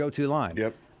kind of my go-to line.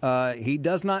 Yep. He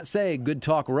does not say good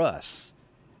talk, Russ.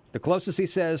 The closest he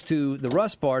says to the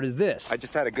Russ part is this. I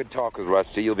just had a good talk with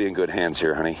Rusty. You'll be in good hands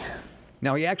here, honey.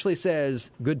 Now, he actually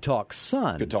says, good talk,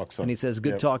 son. Good talk, son. And he says,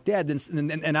 good Yep. talk, dad.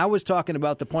 And I was talking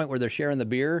about the point where they're sharing the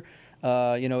beer,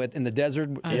 in the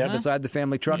desert beside the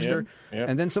family truckster. Yep.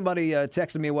 And then somebody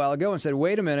texted me a while ago and said,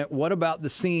 wait a minute, what about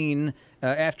the scene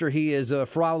after he is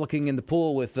frolicking in the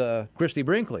pool with Christy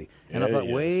Brinkley? And I Yeah, thought,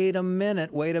 yes.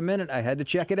 wait a minute. I had to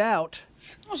check it out.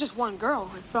 It was just one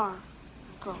girl. I saw her.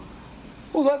 Girl.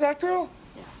 Oh, that girl?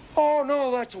 Yeah. Oh,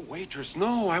 no, that's a waitress.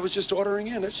 No, I was just ordering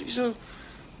in. She's a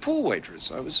pool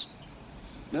waitress. I was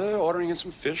ordering in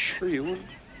some fish for you and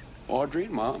Audrey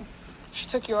and Mom. She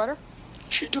took your order?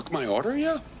 She took my order,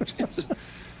 yeah.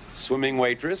 Swimming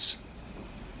waitress.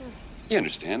 You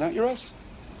understand, don't you, Russ?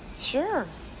 Sure.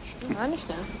 I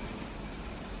understand.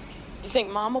 You think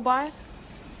Mom will buy it?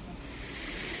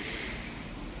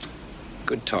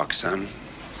 Good talk, son.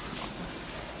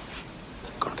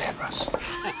 Go to bed, Russ.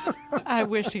 I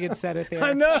wish he had said it there.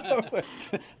 I know.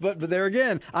 but there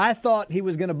again, I thought he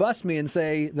was going to bust me and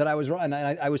say that I was wrong. And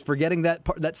I was forgetting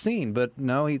that scene. But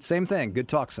no, same thing. Good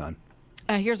talk, son.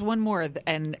 Here's one more,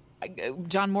 and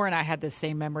John Moore and I had the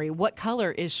same memory. What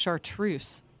color is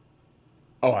chartreuse?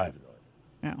 Oh, I have no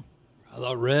idea. No. I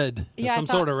thought red. Yeah, Some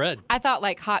sort of red. I thought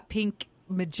like hot pink,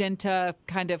 magenta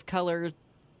kind of color.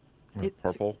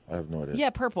 Purple? I have no idea. Yeah,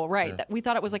 purple, right. Yeah. We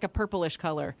thought it was like a purplish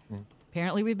color.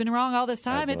 Apparently we've been wrong all this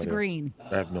I have time. no It's idea. green.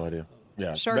 I have no idea.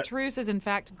 Yeah. Chartreuse is in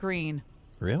fact green.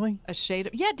 Really? A shade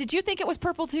of... Yeah, did you think it was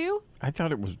purple too? I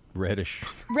thought it was reddish.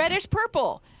 Reddish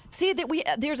purple. See,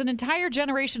 that there's an entire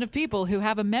generation of people who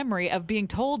have a memory of being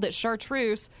told that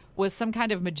chartreuse was some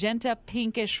kind of magenta,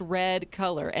 pinkish red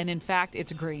color, and in fact,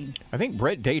 it's green. I think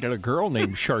Brett dated a girl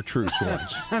named Chartreuse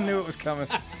once. I knew it was coming.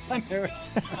 I knew it.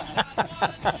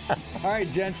 All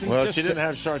right, Jensen. Well, just she didn't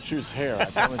have chartreuse hair. I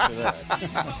promise you that.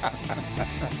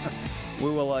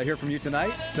 We will hear from you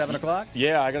tonight, 7 o'clock.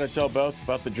 Yeah, I got to tell Beth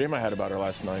about the dream I had about her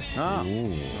last night.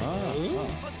 Oh.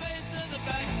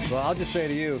 Well, I'll just say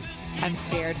to you, I'm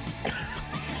scared.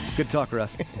 good talk,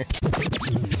 Russ.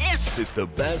 This is the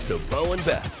best of Bo and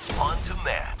Beth. On to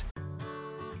Matt.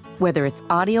 Whether it's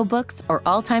audiobooks or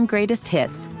all-time greatest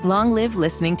hits, long live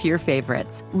listening to your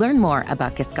favorites. Learn more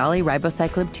about Kisqali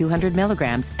Ribociclib 200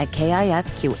 milligrams at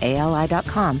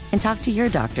KISQALI.com and talk to your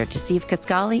doctor to see if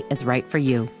Kisqali is right for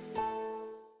you.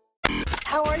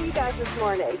 How are you guys this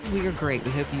morning? We are great.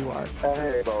 We hope you are.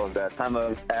 Hey, Bo and Beth. I'm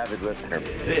an avid listener.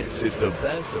 This is the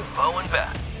best of Bo and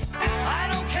Beth. I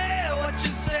don't care what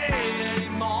you say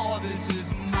anymore. This is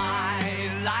my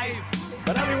life.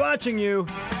 But I'll be watching you.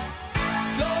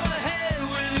 Go ahead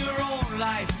with your own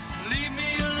life. Leave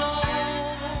me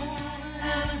alone.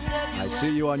 I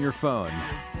see you on your phone.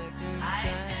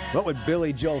 What would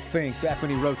Billy Joel think back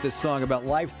when he wrote this song about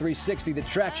Life 360 that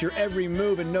tracks your every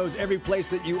move and knows every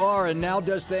place that you are and now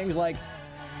does things like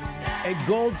a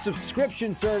gold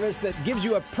subscription service that gives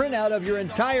you a printout of your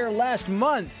entire last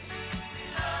month?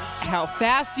 How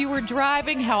fast you were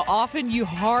driving, how often you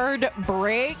hard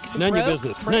braked. None your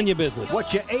business. None your business.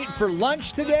 What you ate for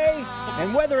lunch today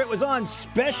and whether it was on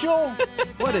special?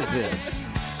 What is this?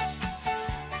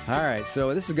 All right,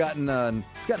 so this has gotten a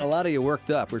lot of you worked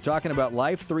up. We're talking about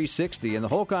Life 360, and the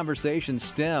whole conversation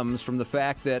stems from the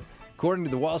fact that, according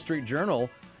to the Wall Street Journal,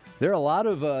 there are a lot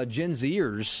of Gen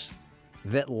Zers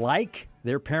that like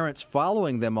their parents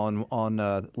following them on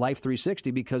Life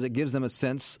 360 because it gives them a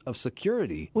sense of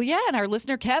security. Well, yeah, and our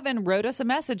listener Kevin wrote us a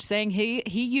message saying he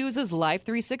uses Life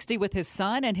 360 with his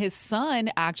son, and his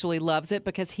son actually loves it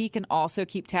because he can also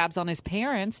keep tabs on his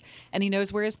parents, and he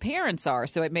knows where his parents are,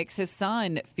 so it makes his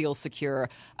son feel secure.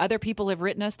 Other people have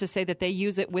written us to say that they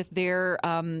use it with their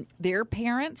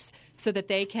parents so that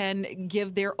they can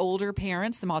give their older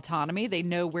parents some autonomy. They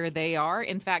know where they are.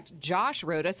 In fact, Josh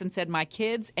wrote us and said, my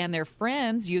kids and their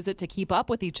friends use it to keep up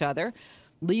with each other,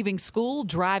 leaving school,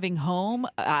 driving home,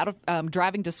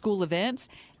 driving to school events.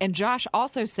 And Josh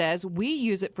also says we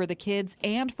use it for the kids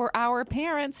and for our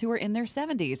parents who are in their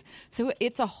 70s. So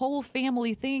it's a whole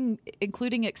family thing,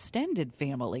 including extended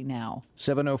family now.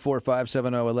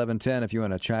 704-570-1110 if you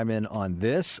want to chime in on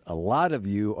this. A lot of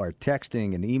you are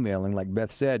texting and emailing. Like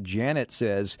Beth said, Janet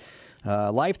says,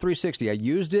 Life 360, I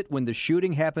used it when the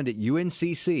shooting happened at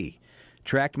UNCC.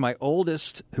 Tracked my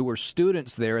oldest, who were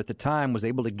students there at the time, was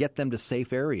able to get them to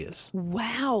safe areas.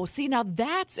 Wow. See, now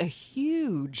that's a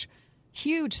huge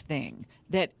thing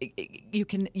that you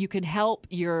can help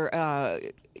your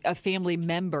a family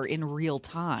member in real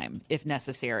time if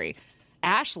necessary.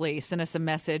 Ashley sent us a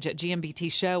message at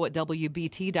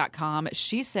gmbtshow@wbt.com.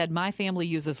 She said, my family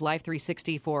uses Life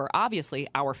 360 for, obviously,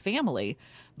 our family,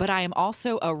 but I am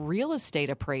also a real estate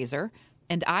appraiser,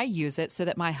 and I use it so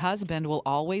that my husband will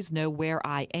always know where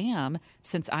I am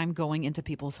since I'm going into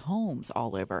people's homes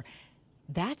all over.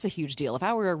 That's a huge deal. If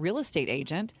I were a real estate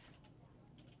agent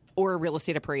or a real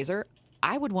estate appraiser,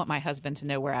 I would want my husband to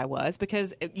know where I was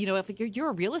because, you know, if you're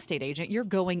a real estate agent, you're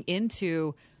going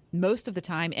into most of the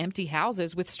time empty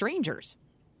houses with strangers,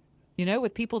 you know,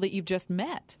 with people that you've just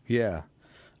met. Yeah.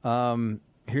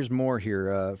 Here's more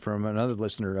here from another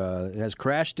listener. It has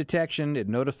crash detection. It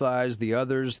notifies the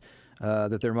others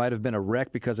that there might have been a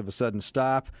wreck because of a sudden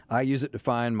stop. I use it to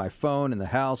find my phone in the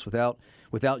house without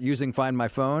using Find My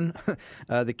Phone.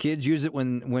 The kids use it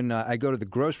when I go to the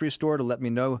grocery store to let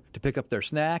me know to pick up their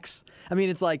snacks. I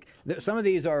mean, it's like some of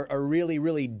these are really,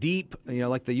 really deep, you know,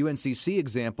 like the UNCC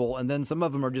example, and then some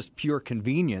of them are just pure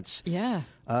convenience. Yeah.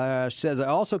 She says, I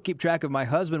also keep track of my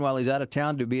husband while he's out of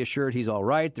town to be assured he's all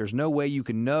right. There's no way you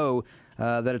can know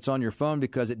that it's on your phone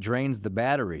because it drains the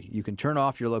battery. You can turn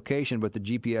off your location, but the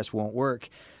GPS won't work.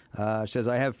 Says,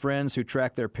 I have friends who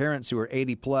track their parents who are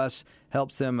 80 plus,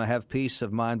 helps them have peace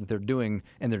of mind that they're doing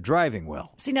and they're driving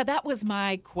well. See, now that was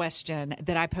my question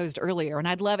that I posed earlier, and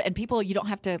I'd love, and people, you don't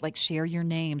have to like share your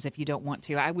names if you don't want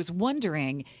to. I was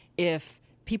wondering if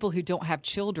people who don't have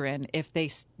children, if they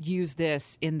use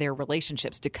this in their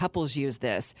relationships. Do couples use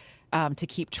this to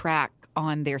keep track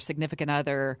on their significant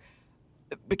other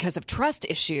because of trust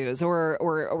issues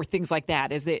or things like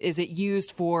that? Is it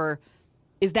used for?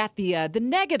 Is that the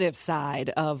negative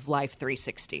side of Life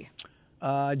 360?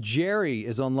 Jerry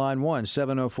is on line 1,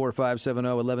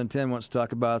 704-570-1110, wants to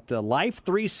talk about Life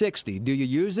 360. Do you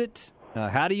use it?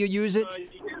 How do you use it?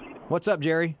 What's up,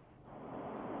 Jerry?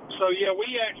 So, yeah,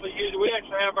 we actually use it. We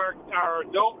actually have our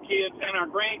adult kids and our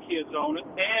grandkids on it,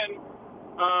 and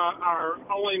our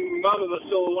only mother that's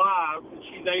still alive, and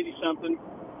she's 80-something.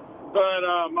 But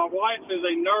my wife is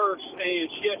a nurse, and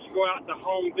she has to go out to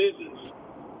home visits.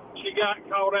 She got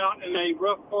caught out in a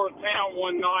rough part of town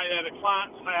one night at a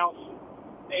client's house,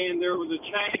 and there was a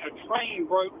train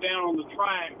broke down on the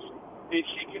tracks, and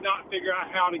she could not figure out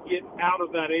how to get out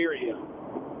of that area.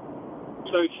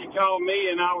 So she called me,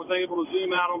 and I was able to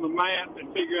zoom out on the map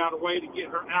and figure out a way to get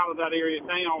her out of that area of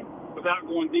town without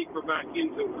going deeper back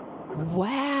into it.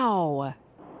 Wow.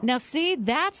 Now, see,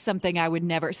 that's something I would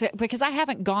never, because I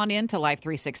haven't gone into Life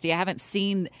 360. I haven't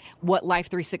seen what Life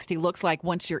 360 looks like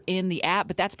once you're in the app,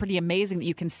 but that's pretty amazing that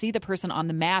you can see the person on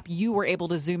the map. You were able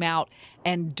to zoom out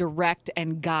and direct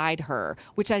and guide her,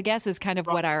 which I guess is kind of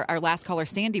what our last caller,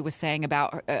 Sandy, was saying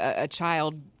about a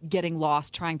child getting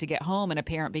lost trying to get home and a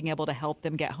parent being able to help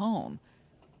them get home.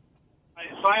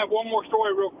 So I have one more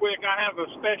story real quick. I have a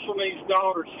special needs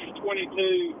daughter. She's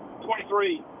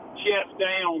 23. She has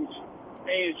Downs.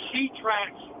 And she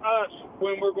tracks us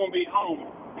when we're going to be home.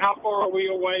 How far are we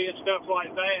away and stuff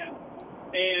like that.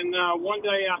 And one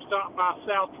day I stopped by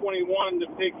South 21 to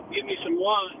get me some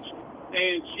lunch,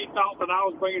 and she thought that I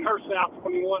was bringing her South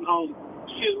 21 home.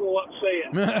 She was a little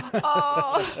upset.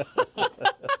 Oh.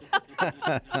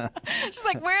 She's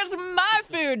like, where's my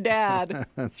food, Dad?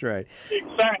 That's right.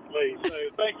 Exactly. So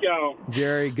thank y'all.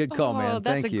 Jerry, good call, man.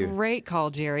 That's Thank you. a great call,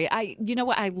 Jerry. You know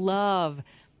what? I love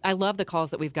the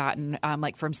calls that we've gotten,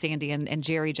 like from Sandy and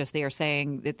Jerry just there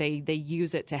saying that they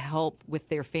use it to help with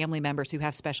their family members who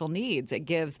have special needs. It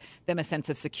gives them a sense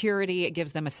of security. It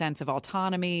gives them a sense of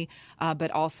autonomy, but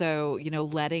also,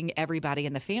 letting everybody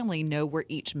in the family know where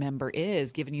each member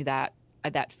is, giving you that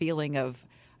feeling of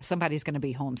somebody's going to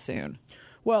be home soon.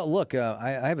 Well, look,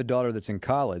 I have a daughter that's in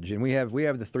college, and we have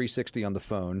the 360 on the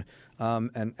phone,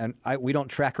 and we don't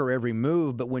track her every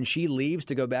move, but when she leaves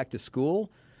to go back to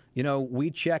school, we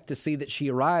check to see that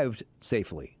she arrived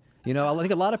safely. I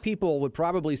think a lot of people would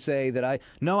probably say that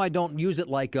I don't use it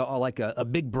like a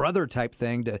Big Brother type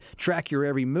thing to track your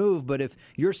every move. But if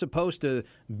you're supposed to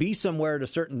be somewhere at a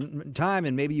certain time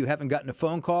and maybe you haven't gotten a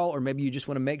phone call, or maybe you just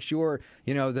want to make sure,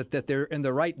 that they're in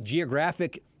the right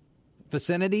geographic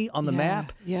vicinity on the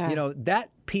map, that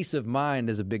peace of mind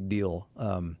is a big deal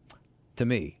to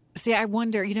me. See, I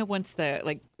wonder, once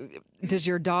does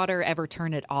your daughter ever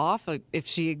turn it off if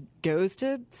she goes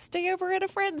to stay over at a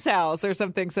friend's house or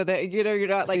something, so that, you're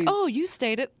not like, oh, you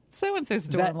stayed at so-and-so's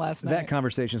dorm last night? That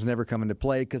conversation's never come into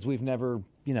play because we've never,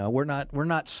 we're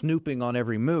not snooping on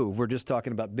every move. We're just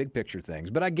talking about big picture things.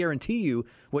 But I guarantee you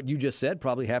what you just said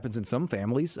probably happens in some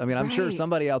families. I mean, I'm sure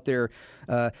somebody out there,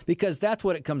 because that's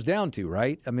what it comes down to,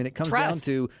 right? I mean, it comes down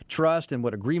to trust and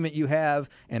what agreement you have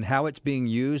and how it's being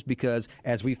used, because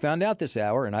as we found out this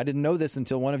hour, and I didn't know this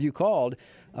until one of you called,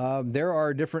 there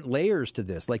are different layers to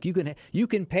this. Like you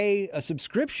can pay a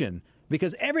subscription,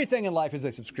 because everything in life is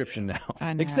a subscription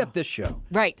now, except this show.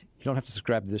 Right. You don't have to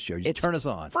subscribe to this show. You just turn us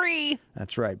on. Free.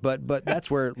 That's right. But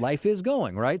that's where life is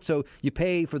going, right? So you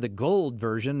pay for the gold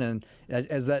version, and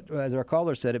as our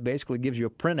caller said, it basically gives you a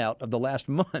printout of the last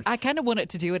month. I kind of want it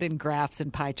to do it in graphs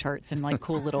and pie charts and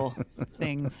cool little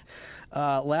things.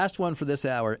 Last one for this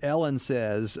hour. Ellen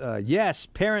says, yes,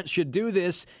 parents should do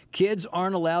this. Kids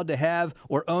aren't allowed to have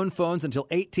or own phones until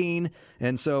 18,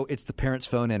 and so it's the parent's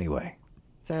phone anyway.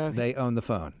 So they own the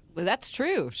phone. Well, that's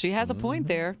true. She has a point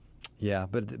there. Yeah,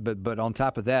 but on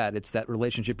top of that, it's that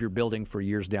relationship you're building for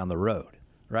years down the road,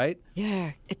 right?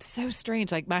 Yeah, it's so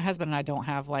strange. Like, my husband and I don't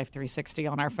have Life 360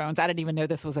 on our phones. I didn't even know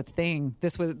this was a thing.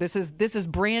 This is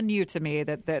brand new to me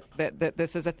that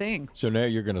this is a thing. So now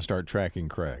you're going to start tracking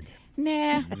Craig.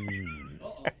 Nah.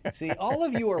 See, all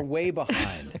of you are way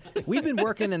behind. We've been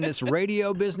working in this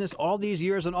radio business all these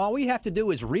years, and all we have to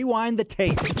do is rewind the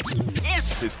tape.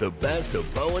 This is the best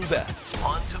of Bo and Beth.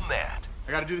 On to Matt.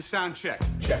 I got to do the sound check.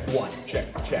 Check one.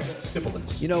 Check.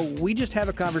 Sibilance. We just have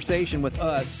a conversation with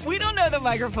us. We don't know the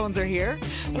microphones are here.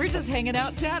 We're just hanging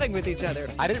out chatting with each other.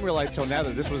 I didn't realize till now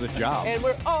that this was a job. And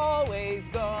we're always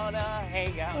gonna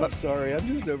hang out. I'm sorry. I'm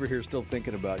just over here still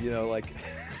thinking about,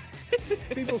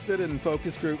 people sit in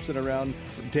focus groups and around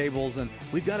tables, and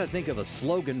we've got to think of a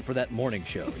slogan for that morning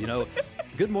show.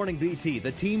 Good Morning BT,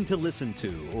 the team to listen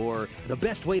to, or the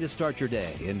best way to start your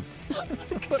day.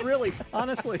 But really,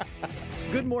 honestly,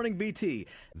 Good Morning BT.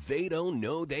 They don't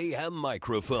know they have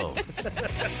microphones. I'm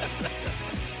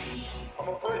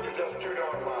afraid you're just too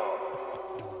darn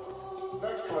loud.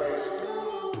 Next place.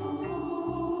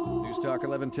 News Talk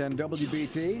 1110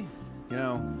 WBT.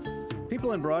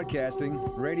 People in broadcasting,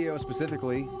 radio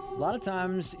specifically, a lot of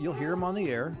times you'll hear them on the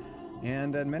air,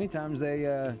 and many times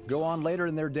they go on later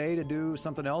in their day to do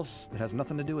something else that has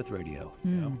nothing to do with radio.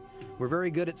 We're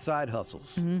very good at side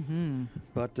hustles. Mm-hmm.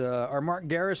 But our Mark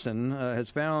Garrison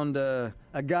has found a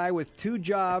guy with two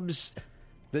jobs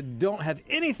that don't have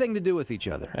anything to do with each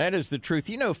other. That is the truth.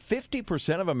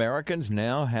 50% of Americans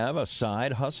now have a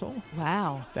side hustle.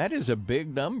 Wow. That is a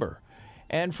big number.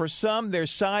 And for some, their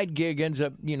side gig ends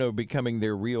up, becoming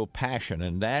their real passion.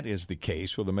 And that is the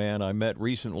case with a man I met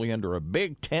recently under a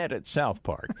big tent at South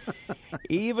Park.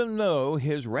 Even though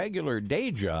his regular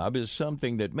day job is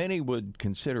something that many would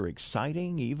consider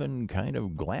exciting, even kind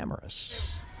of glamorous.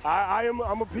 I'm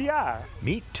a PI.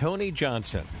 Meet Tony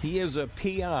Johnson. He is a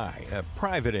PI, a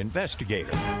private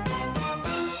investigator.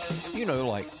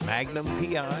 Like Magnum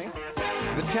PI,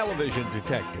 the television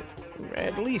detective.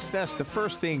 At least that's the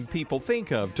first thing people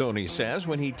think of, Tony says,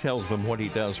 when he tells them what he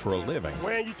does for a living.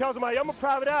 When you tell somebody, I'm a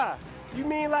private eye, you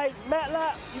mean like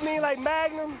Matlock? You mean like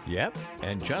Magnum? Yep,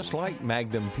 and just like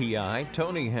Magnum PI,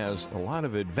 Tony has a lot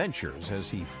of adventures as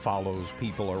he follows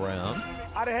people around.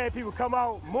 I done had people come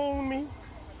out, moon me,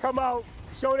 come out,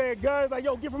 show their guns, like,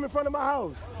 yo, get from in front of my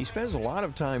house. He spends a lot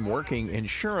of time working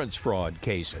insurance fraud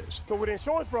cases. So what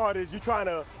insurance fraud is, you're trying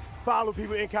to follow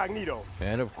people incognito.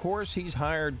 And of course, he's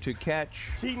hired to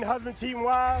catch cheating husband, cheating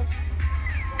wives.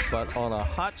 But on a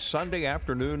hot Sunday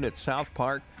afternoon at South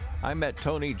Park, I met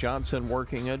Tony Johnson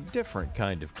working a different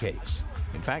kind of case.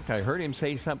 In fact, I heard him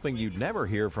say something you'd never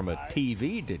hear from a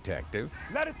TV detective.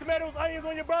 Lettuce, tomatoes, onions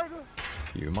on your burger?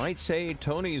 You might say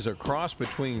Tony's a cross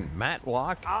between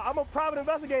Matlock I'm a private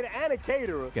investigator and a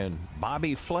caterer. And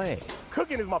Bobby Flay.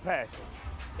 Cooking is my passion.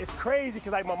 It's crazy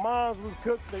because, like, my mom's was a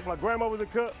cook, my grandma was a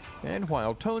cook. And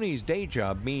while Tony's day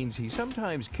job means he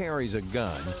sometimes carries a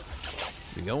gun,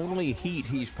 the only heat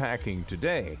he's packing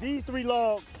today, these 3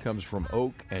 logs, comes from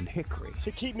oak and hickory.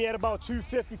 Should keep me at about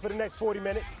 250 for the next 40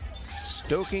 minutes.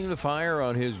 Stoking the fire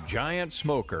on his giant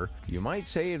smoker, you might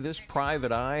say this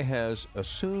private eye has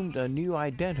assumed a new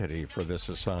identity for this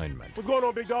assignment. What's going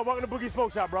on, big dog? Welcome to Boogie's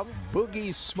Smoke Shop, brother.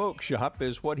 Boogie's Smoke Shop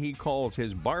is what he calls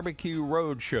his barbecue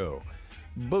roadshow.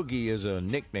 Boogie is a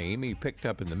nickname he picked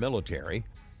up in the military,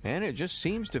 and it just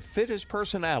seems to fit his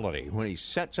personality when he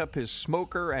sets up his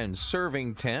smoker and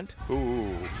serving tent.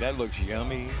 Ooh, that looks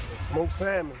yummy. Smoked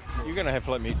salmon. You're going to have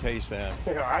to let me taste that.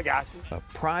 I got you. A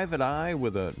private eye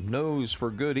with a nose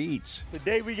for good eats.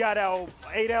 Today we got our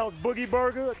 8-ounce Boogie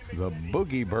Burger. The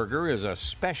Boogie Burger is a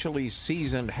specially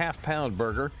seasoned half-pound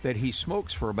burger that he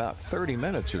smokes for about 30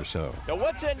 minutes or so. Now,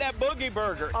 what's in that Boogie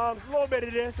Burger? A little bit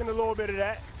of this and a little bit of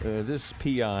that. This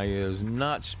PI is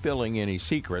not spilling any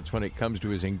secrets when it comes to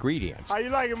his ingredients. How you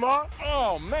like it, Mark?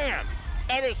 Oh, man,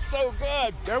 that is so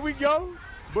good. There we go.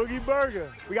 Boogie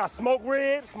Burger. We got smoked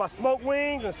ribs, my smoked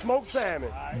wings, and smoked salmon.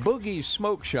 Boogie's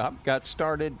Smoke Shop got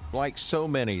started like so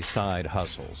many side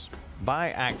hustles, by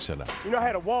accident. You know, I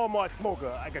had a Walmart smoker,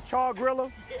 like a char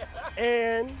griller,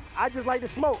 and I just like to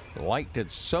smoke. Liked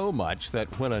it so much that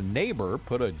when a neighbor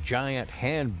put a giant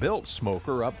hand-built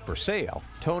smoker up for sale,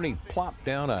 Tony plopped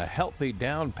down a healthy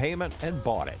down payment and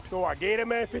bought it. So I gave that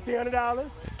man $1,500.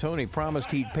 And Tony promised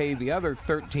he'd pay the other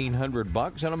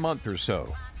 $1,300 in a month or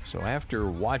so. So after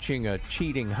watching a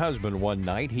cheating husband one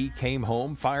night, he came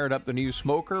home, fired up the new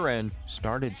smoker, and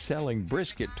started selling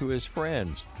brisket to his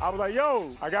friends. I was like,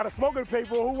 yo, I got a smoker to pay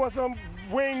for. Who wants some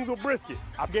wings or brisket?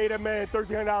 I gave that man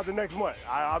 $1,300 the next month.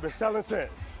 I've been selling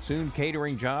since. Soon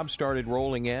catering jobs started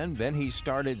rolling in. Then he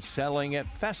started selling at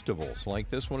festivals like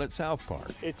this one at South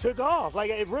Park. It took off. Like,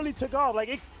 it really took off.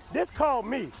 Like, this called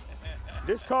me.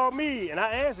 This called me, and I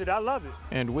answered. I love it.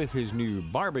 And with his new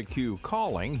barbecue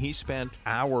calling, he spent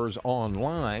hours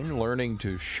online learning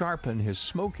to sharpen his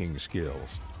smoking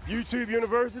skills. YouTube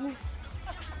University.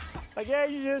 Like, yeah,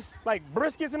 you just, like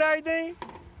briskets and everything,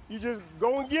 you just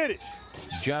go and get it.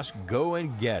 Just go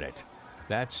and get it.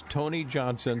 That's Tony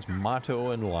Johnson's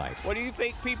motto in life. What do you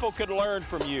think people could learn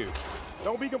from you?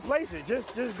 Don't be complacent.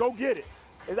 Just go get it.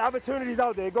 There's opportunities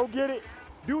out there. Go get it.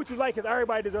 Do what you like, because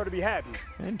everybody deserves to be happy.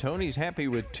 And Tony's happy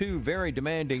with 2 very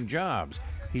demanding jobs.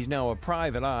 He's now a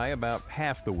private eye about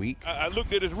half the week. I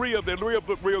looked at his ribs. The ribs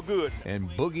look real good.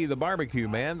 And Boogie the barbecue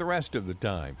man the rest of the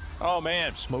time. Oh,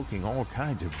 man. Smoking all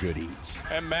kinds of good eats.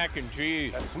 And mac and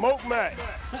cheese. That smoked mac.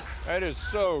 That is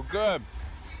so good.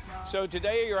 So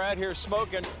today you're out here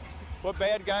smoking. What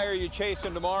bad guy are you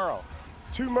chasing tomorrow?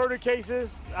 2 murder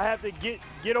cases. I have to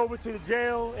get over to the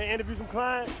jail and interview some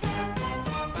clients.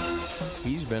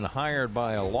 He's been hired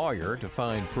by a lawyer to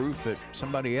find proof that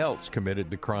somebody else committed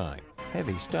the crime.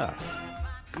 Heavy stuff.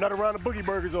 Not around the Boogie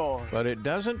Burgers on. But it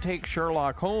doesn't take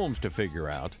Sherlock Holmes to figure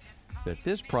out that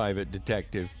this private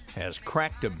detective has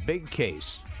cracked a big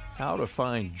case. How to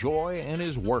find joy in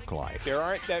his work life. There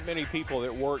aren't that many people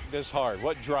that work this hard.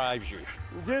 What drives you?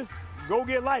 Just go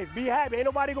get life. Be happy. Ain't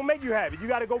nobody gonna make you happy. You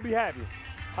gotta go be happy.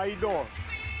 How you doing?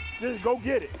 Just go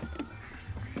get it.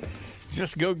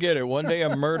 Just go get it. One day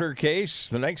a murder case,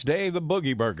 the next day the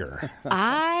Boogie Burger.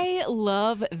 I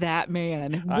love that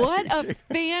man. What a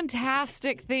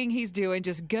fantastic thing he's doing.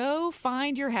 Just go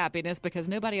find your happiness because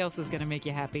nobody else is going to make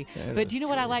you happy. But do you know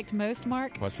what I liked most,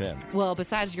 Mark? What's that? Well,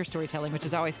 besides your storytelling, which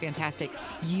is always fantastic,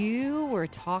 you were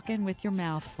talking with your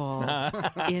mouth full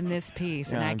in this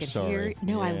piece. And I could hear...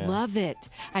 No, I love it.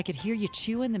 I could hear you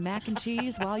chewing the mac and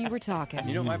cheese while you were talking.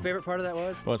 You know what my favorite part of that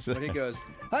was? What's that? When he goes,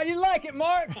 how you like it,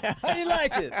 Mark? How you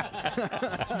like it?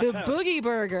 The Boogie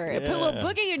Burger. Put a little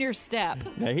boogie in your step.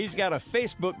 Now, he's got a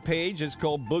Facebook page. It's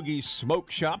called Boogie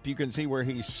Smoke Shop. You can see where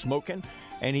he's smoking.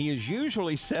 And he is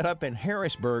usually set up in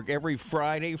Harrisburg every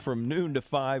Friday from noon to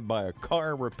 5 by a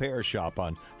car repair shop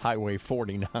on Highway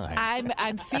 49.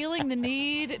 I'm feeling the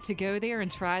need to go there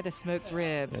and try the smoked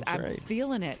ribs. That's I'm right.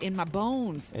 feeling it in my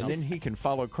bones. And then he can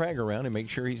follow Craig around and make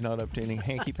sure he's not up to any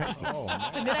hanky-panky.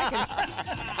 And then I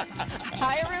can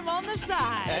hire him on the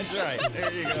side. That's right.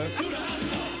 There you go.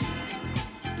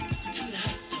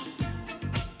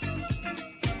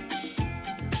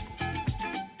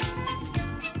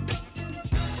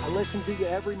 I listen to you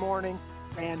every morning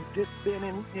and just been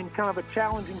in kind of a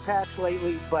challenging patch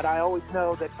lately, but I always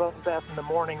know that Bo and Beth in the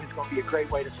morning is going to be a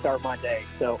great way to start my day.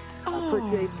 So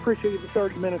I appreciate the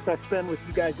 30 minutes I spend with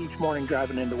you guys each morning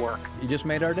driving into work. You just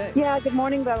made our day. Yeah, good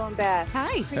morning, Bo and Beth.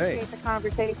 Hi. Appreciate the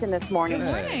conversation this morning. Good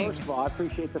morning. First of all, I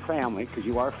appreciate the family because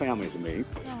you are family to me.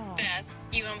 Beth,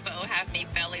 you and Bo have me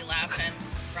belly laughing.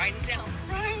 Riding down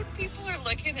the road, people are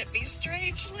looking at me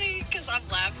strangely because I'm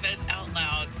laughing out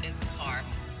loud in the car.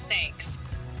 Thanks.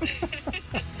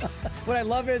 What I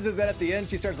love is that at the end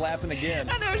she starts laughing again.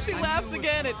 I know, she laughs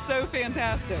again. It's so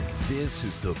fantastic. This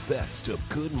is the best of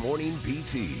Good Morning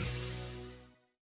PT.